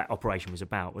that's what that operation was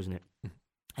about, wasn't it?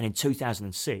 And in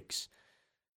 2006,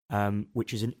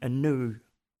 which is a new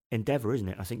endeavour, isn't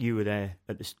it? I think you were there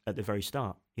at the very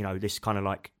start. You know, this kind of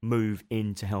like move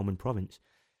into Helmand Province,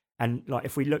 and like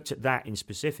if we looked at that in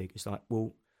specific, it's like,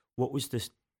 well, what was this?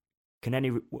 Can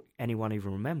anyone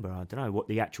even remember? I don't know what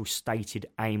the actual stated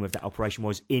aim of that operation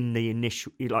was in the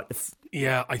initial, like the.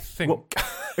 Yeah, I think.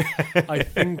 I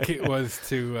think it was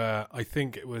to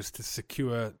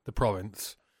secure the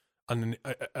province and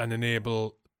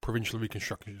enable provincial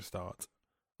reconstruction to start.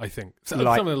 I think something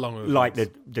along those lines.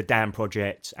 the dam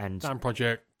project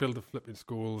build the flipping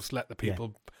schools, let the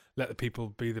people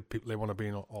be the people they want to be,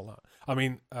 and all that. I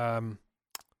mean, I'm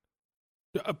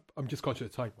just conscious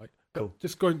of time, right? Cool.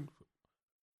 Just going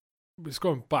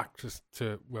back just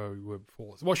to where we were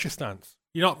before. So what's your stance?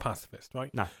 You're not a pacifist,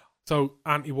 right? No. So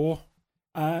anti-war?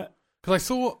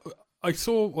 Because I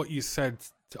saw what you said.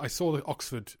 I saw the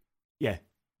Oxford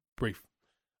brief.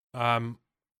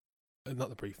 Not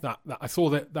the brief. That I saw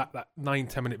that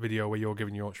 9-10 minute video where you're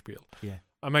giving your spiel. Yeah.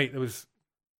 And mate, there was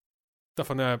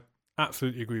stuff on there.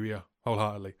 Absolutely agree with you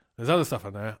wholeheartedly. There's other stuff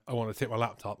on there I want to take my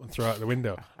laptop and throw out the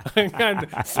window and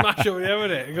smash over the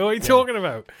other and go, what are you talking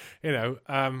about? You know.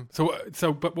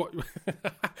 But what?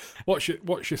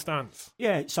 what's your stance?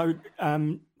 Yeah. So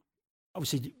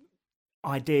obviously,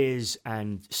 ideas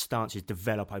and stances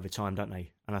develop over time, don't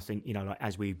they? And I think, you know, like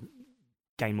as we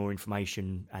gain more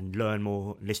information and learn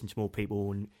more, listen to more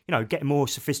people, and you know, get a more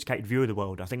sophisticated view of the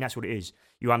world. I think that's what it is.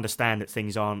 You understand that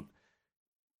things are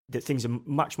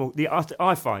much more.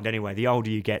 I find anyway, the older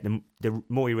you get, the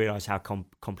more you realise how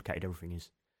complicated everything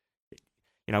is.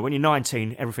 You know, when you're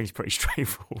 19, everything's pretty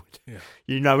straightforward. Yeah.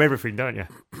 You know everything, don't you?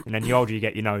 And then the older you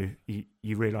get, you know,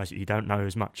 you realise that you don't know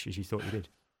as much as you thought you did.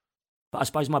 But I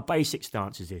suppose my basic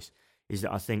stance is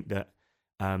that I think that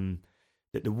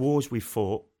that the wars we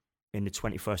fought in the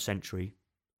 21st century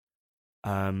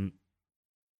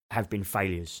have been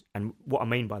failures. And what I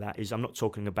mean by that is I'm not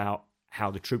talking about how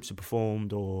the troops have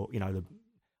performed or, you know,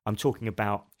 I'm talking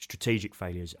about strategic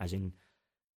failures, as in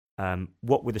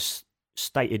what were the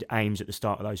stated aims at the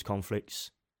start of those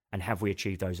conflicts, and have we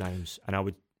achieved those aims? And I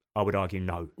would argue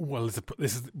no. Well,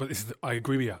 I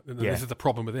agree with you. This is the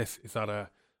problem with this. Is that I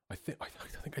think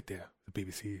I did the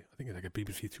BBC. I think it's like a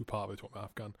BBC 2-part talking about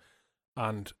Afghan,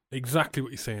 and exactly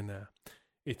what you're saying there.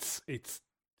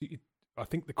 I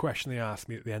think the question they asked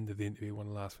me at the end of the interview, one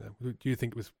of the last of them, do you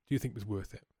think it was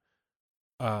worth it?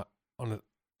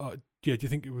 Do you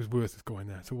think it was worth us going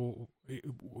there? So,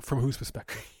 from whose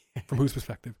perspective? From whose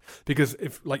perspective? Because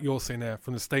if, like you're saying there,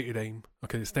 from the stated aim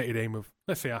of,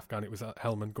 let's say Afghan, it was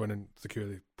Helmand going and secure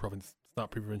the province,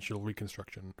 start provincial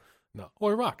reconstruction. No,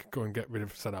 or Iraq, go and get rid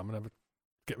of Saddam and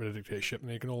get rid of dictatorship, and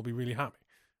they can all be really happy,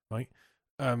 right?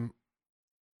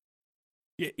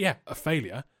 Yeah, a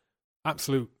failure,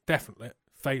 absolute, definitely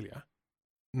failure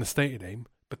in the stated aim.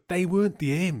 But they weren't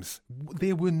the aims.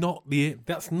 They were not the aim.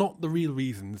 That's not the real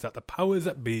reasons that the powers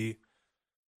that be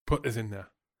put us in there.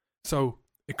 So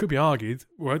it could be argued,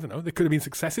 well, I don't know, there could have been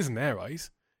successes in their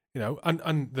eyes,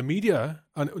 and the media,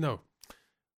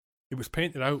 it was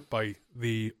painted out by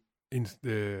the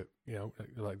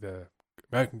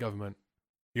American government,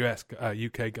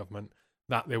 UK government,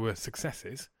 that there were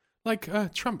successes.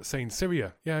 Like Trump saying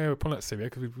Syria, we're pulling out Syria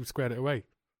because we squared it away.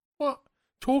 What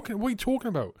are you talking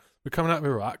about? We're coming out of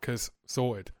Iraq because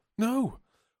sorted. No,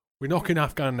 we're knocking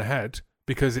Afghan in the head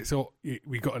because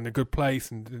we got in a good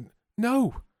place.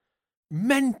 No,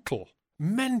 mental.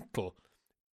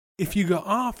 If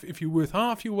you're worth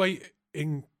half your weight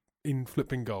in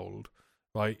flipping gold,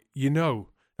 right? You know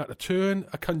that to turn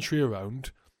a country around,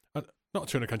 not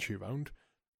turn a country around,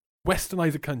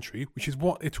 westernize a country, which is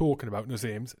what they're talking about in those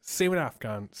aims. Same with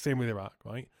Afghan, same with Iraq,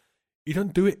 right? You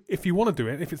don't do it if you want to do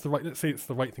it. If it's let's say it's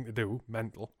the right thing to do,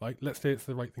 mental, right? Let's say it's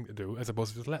the right thing to do, as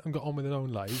opposed to just let them get on with their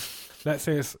own lives. Let's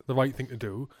say it's the right thing to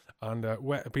do, and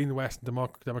being the West and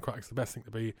democratic is the best thing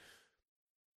to be.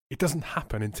 It doesn't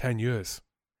happen in 10 years.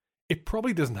 It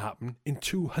probably doesn't happen in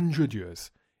 200 years.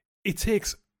 It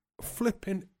takes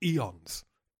flipping eons.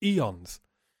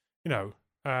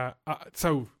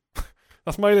 So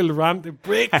that's my little rant. It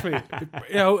breaks me.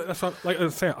 That's what, like I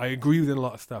was saying, I agree with a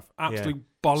lot of stuff. Absolutely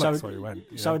bollocks where he went.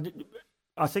 So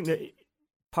I think that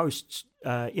post,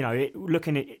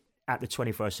 looking at the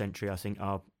 21st century, I think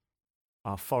our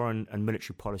foreign and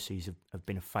military policies have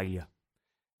been a failure.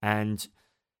 And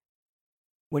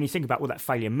when you think about what that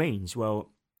failure means, well,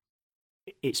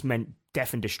 it's meant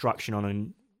death and destruction on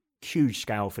a huge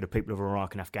scale for the people of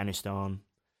Iraq and Afghanistan.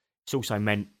 It's also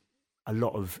meant a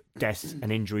lot of death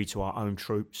and injury to our own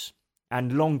troops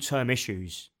and long-term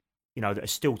issues, that are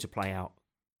still to play out.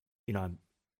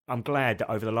 I'm glad that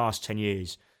over the last 10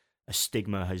 years, a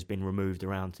stigma has been removed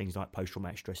around things like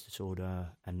post-traumatic stress disorder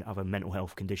and other mental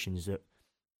health conditions that,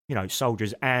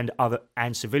 soldiers and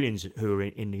civilians who are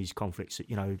in these conflicts,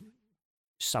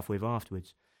 suffer with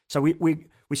afterwards. So we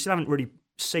still haven't really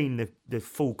seen the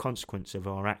full consequence of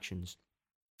our actions.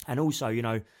 And also,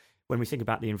 when we think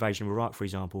about the invasion of Iraq, for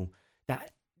example,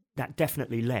 that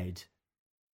definitely led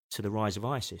to the rise of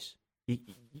ISIS.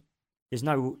 There's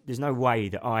no way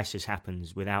that ISIS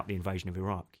happens without the invasion of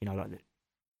Iraq.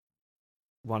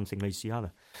 One thing leads to the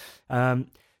other.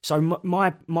 So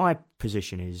my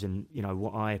position is, and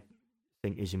what I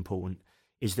think is important,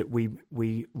 is that we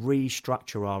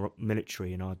restructure our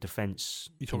military and our defence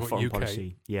and foreign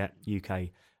policy. Yeah, UK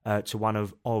to one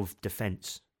of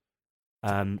defence,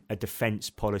 a defence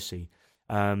policy.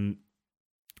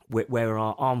 Where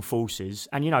our armed forces,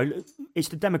 and it's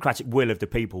the democratic will of the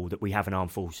people that we have in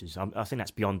armed forces. I think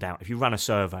that's beyond doubt. If you run a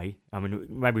survey,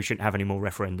 maybe we shouldn't have any more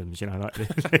referendums.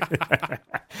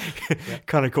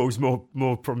 Kind of cause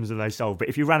more problems than they solve. But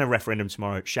if you ran a referendum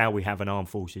tomorrow, shall we have an armed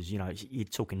forces? You're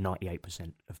talking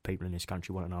 98% of people in this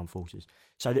country want an armed forces.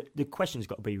 So the question's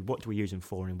got to be, what do we use them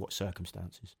for and in what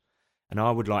circumstances? And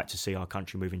I would like to see our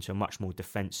country move into a much more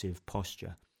defensive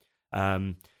posture.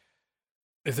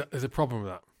 There's a problem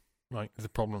with that. Right, there's a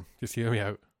problem. Just hear me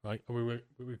out. Right, we're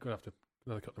going to have to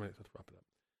another couple of minutes to wrap it up.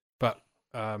 But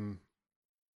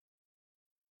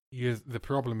the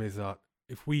problem is that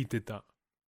if we did that,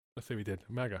 let's say we did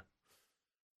America,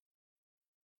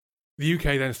 the UK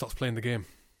then stops playing the game.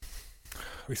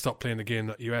 We stop playing the game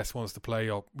that the US wants to play,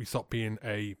 or we stop being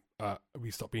a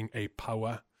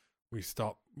power. We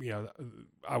stop,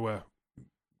 our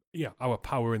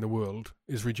power in the world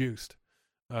is reduced.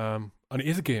 And it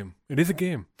is a game. It is a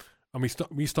game. And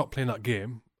we stop playing that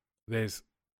game.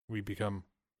 We become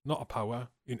not a power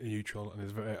into neutral,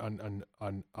 and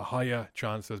a higher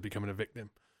chance of becoming a victim.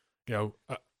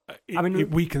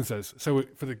 It weakens us. So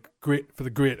for the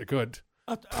greater good,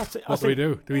 What do we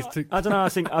do? I don't know. I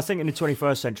think in the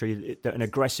 21st century, that an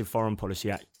aggressive foreign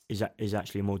policy is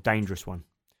actually a more dangerous one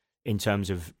in terms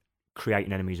of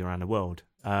creating enemies around the world.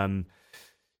 So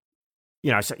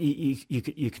you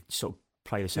could sort of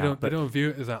play this out. They don't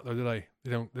view it as that, though, do they?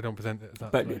 They don't present it as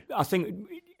that. But I think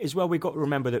as well, we've got to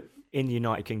remember that in the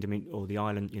United Kingdom or the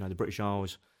island, the British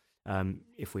Isles,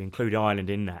 if we include Ireland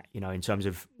in that, in terms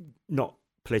of not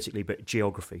politically but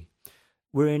geography,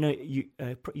 we're in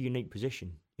a pretty unique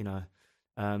position. We've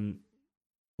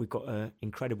got an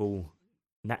incredible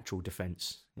natural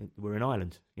defence. We're an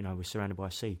island. We're surrounded by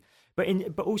a sea. But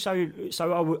also,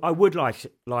 so I would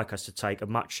like us to take a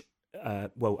much a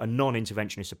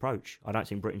non-interventionist approach. I don't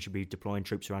think Britain should be deploying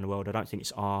troops around the world. I don't think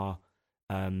it's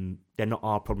they're not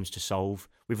our problems to solve.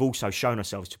 We've also shown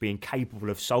ourselves to be incapable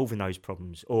of solving those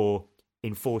problems or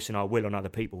enforcing our will on other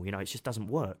people. It just doesn't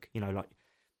work. Like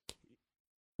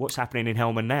what's happening in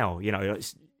Helmand now.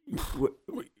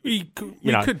 We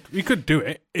could do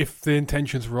it if the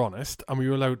intentions were honest, and we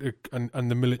were allowed to, and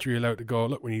the military allowed to go.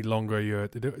 Look, we need longer a year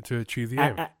to do it to achieve the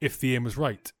aim. If the aim was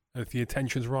right, and if the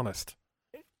intentions were honest,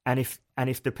 and if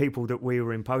the people that we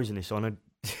were imposing this on are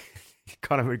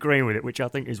kind of agreeing with it, which I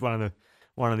think is one of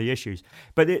the issues.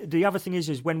 But the other thing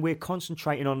is when we're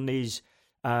concentrating on these,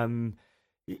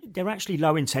 they're actually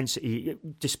low intensity.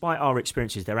 Despite our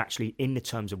experiences, they're actually, in the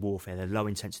terms of warfare, they're low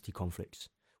intensity conflicts.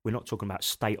 We're not talking about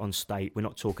state on state. We're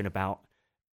not talking about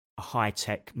a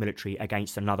high-tech military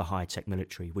against another high-tech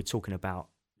military. We're talking about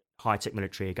high-tech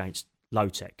military against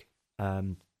low-tech.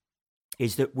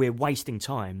 Is that we're wasting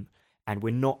time and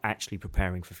we're not actually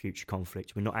preparing for future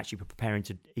conflict. We're not actually preparing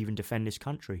to even defend this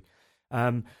country.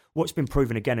 What's been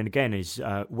proven again and again is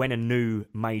when a new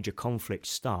major conflict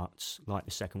starts, like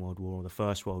the Second World War or the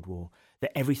First World War,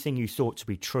 that everything you thought to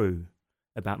be true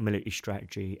about military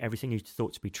strategy, everything you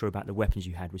thought to be true about the weapons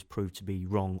you had was proved to be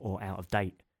wrong or out of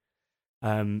date.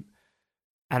 And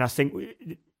I think,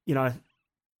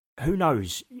 who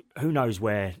knows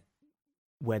where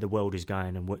the world is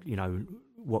going and what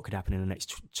could happen in the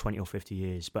next 20 or 50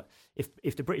 years. But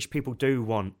if the British people do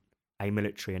want a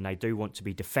military and they do want to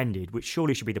be defended, which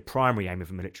surely should be the primary aim of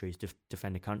a military, is to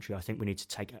defend the country, I think we need to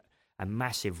take a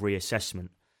massive reassessment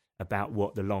about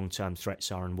what the long-term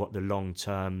threats are and what the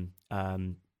long-term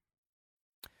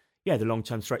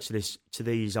threats to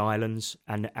these islands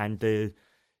and the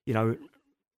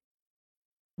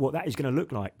what that is going to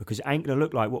look like, because it ain't going to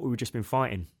look like what we've just been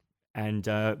fighting. And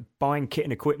buying kit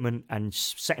and equipment and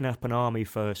setting up an army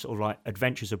for sort of like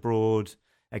adventures abroad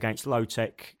against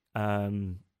low-tech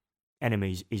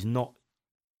enemies is not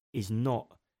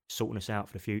sorting us out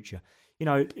for the future.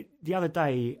 The other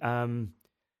day,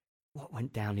 what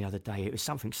went down the other day? It was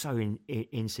something so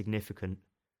insignificant.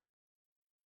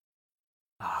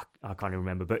 I can't even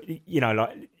remember, but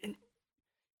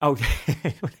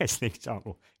that's an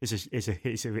example.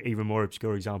 It's an even more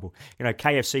obscure example.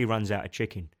 KFC runs out of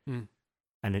chicken,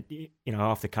 and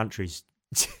half the country's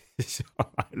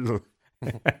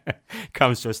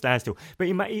comes to a standstill. But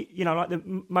like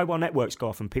the mobile networks go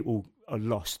off and people are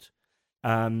lost.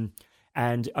 And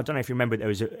I don't know if you remember, there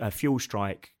was a fuel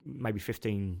strike maybe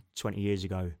 15, 20 years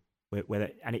ago,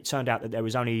 and it turned out that there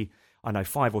was only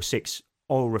 5 or 6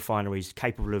 oil refineries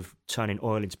capable of turning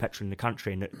oil into petrol in the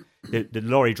country, and that the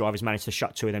lorry drivers managed to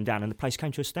shut 2 of them down, and the place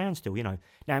came to a standstill. Now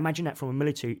imagine that from a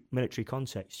military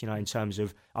context. In terms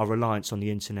of our reliance on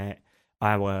the internet,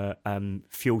 our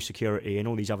fuel security, and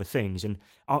all these other things. And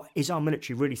is our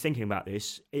military really thinking about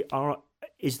this?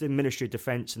 Is the Ministry of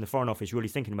Defence and the Foreign Office really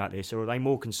thinking about this, or are they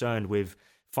more concerned with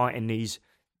fighting these,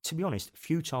 to be honest,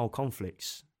 futile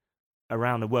conflicts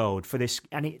around the world for this?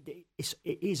 And it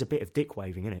is a bit of dick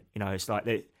waving, isn't it? It's like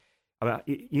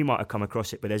you might have come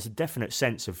across it, but there's a definite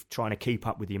sense of trying to keep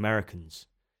up with the Americans.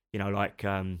 Like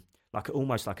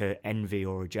almost like a envy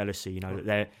or a jealousy.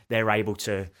 That they're able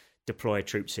to deploy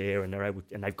troops here and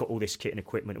they've got all this kit and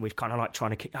equipment, and we're kind of like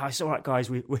trying to it's all right, guys,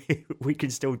 we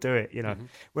can still do it. Mm-hmm.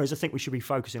 Whereas I think we should be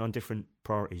focusing on different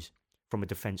priorities from a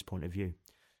defence point of view.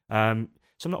 So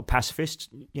I'm not a pacifist.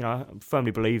 I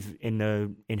firmly believe in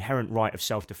the inherent right of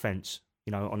self-defence,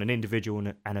 on an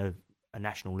individual and a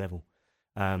national level.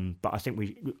 But I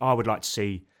think I would like to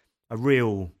see a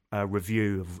real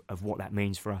review of what that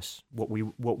means for us, what we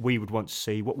would want to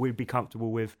see, what we'd be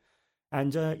comfortable with.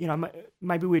 And,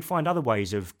 maybe we'd find other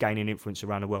ways of gaining influence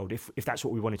around the world if that's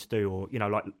what we wanted to do, or,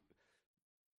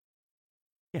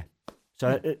 yeah.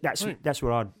 So that's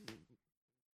where I'd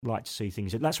like to see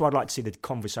things. That's where I'd like to see the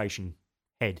conversation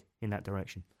head in that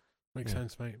direction. Makes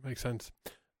sense, mate. Makes sense.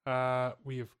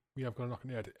 We have got a knock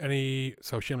on the head.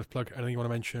 So shameless plug, anything you want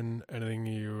to mention? Anything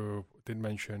you didn't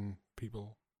mention?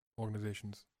 People,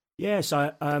 organisations? Yeah,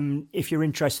 so if you're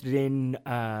interested in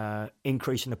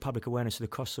increasing the public awareness of the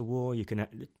costs of war, you can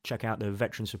check out the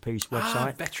Veterans for Peace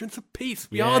website. Veterans for Peace.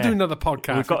 We are doing another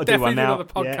podcast. We've got to do one now.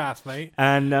 Another podcast, mate.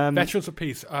 And Veterans for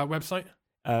Peace website?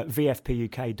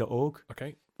 VFPUK.org.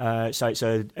 Okay. So it's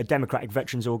a democratic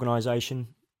veterans organisation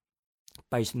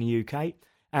based in the UK.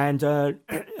 And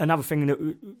another thing that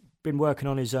we've been working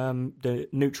on is the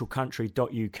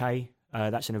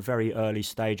neutralcountry.uk. That's in a very early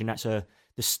stage, and that's the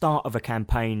start of a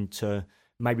campaign to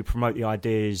maybe promote the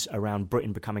ideas around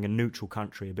Britain becoming a neutral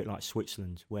country, a bit like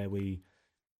Switzerland, where we,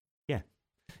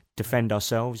 defend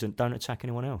ourselves and don't attack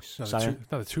anyone else.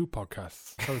 Another two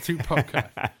podcasts.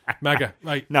 Mega,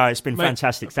 right? No, it's been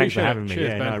fantastic. Thanks for having me.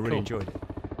 Cheers, Ben. I really enjoyed it.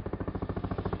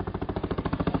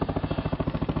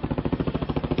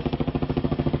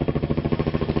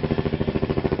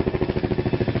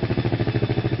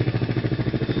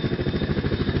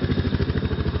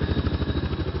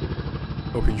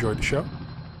 Hope you enjoyed the show.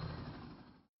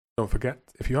 Don't forget,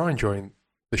 if you are enjoying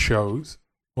the shows,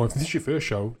 or if this is your first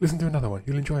show, listen to another one.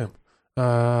 You'll enjoy them.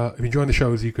 If you're enjoying the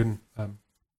shows, you can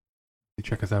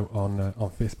check us out on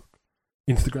Facebook,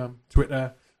 Instagram,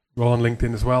 Twitter. We're on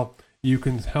LinkedIn as well. You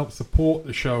can help support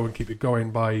the show and keep it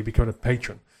going by becoming a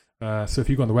patron. So if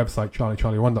you go on the website,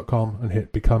 charliecharlie1.com, and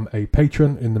hit Become a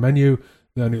Patron in the menu,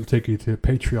 then it'll take you to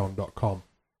patreon.com.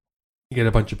 You get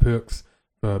a bunch of perks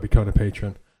for becoming a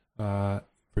patron. For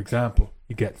example,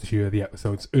 you get to hear the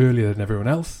episodes earlier than everyone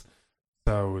else.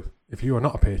 So if you are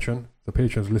not a patron, the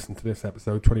patrons listen to this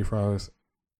episode 24 hours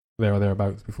there or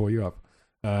thereabouts before you have.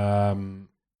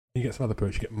 You get some other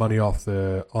perks. You get money off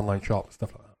the online shop,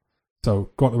 stuff like that. So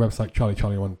go on the website,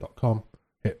 charliecharlie1.com,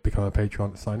 hit Become a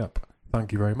Patron to sign up.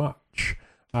 Thank you very much.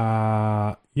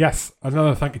 Yes,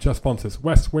 another thank you to our sponsors,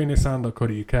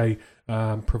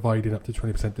 westwaynissan.co.uk, providing up to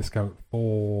 20% discount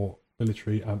for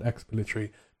military and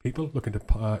ex-military people looking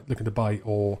to buy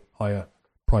or hire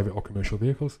private or commercial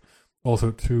vehicles.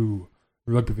 Also to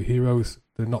Rugby for Heroes,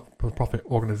 the not-for-profit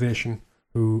organisation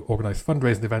who organise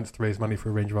fundraising events to raise money for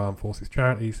a range of armed forces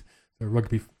charities. So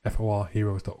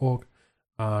rugbyforheroes.org.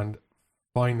 And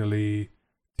finally,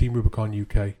 Team Rubicon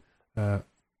UK,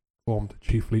 formed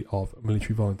chiefly of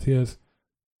military volunteers,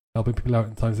 helping people out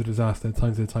in times of disaster, in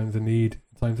times of need,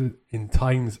 in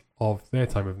times of their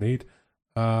time of need,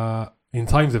 in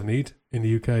times of need in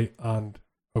the UK and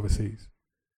overseas.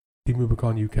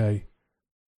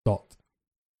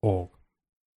 TeamRubiconUK.org.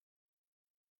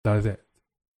 That is it.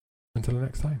 Until the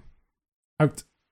next time. Out.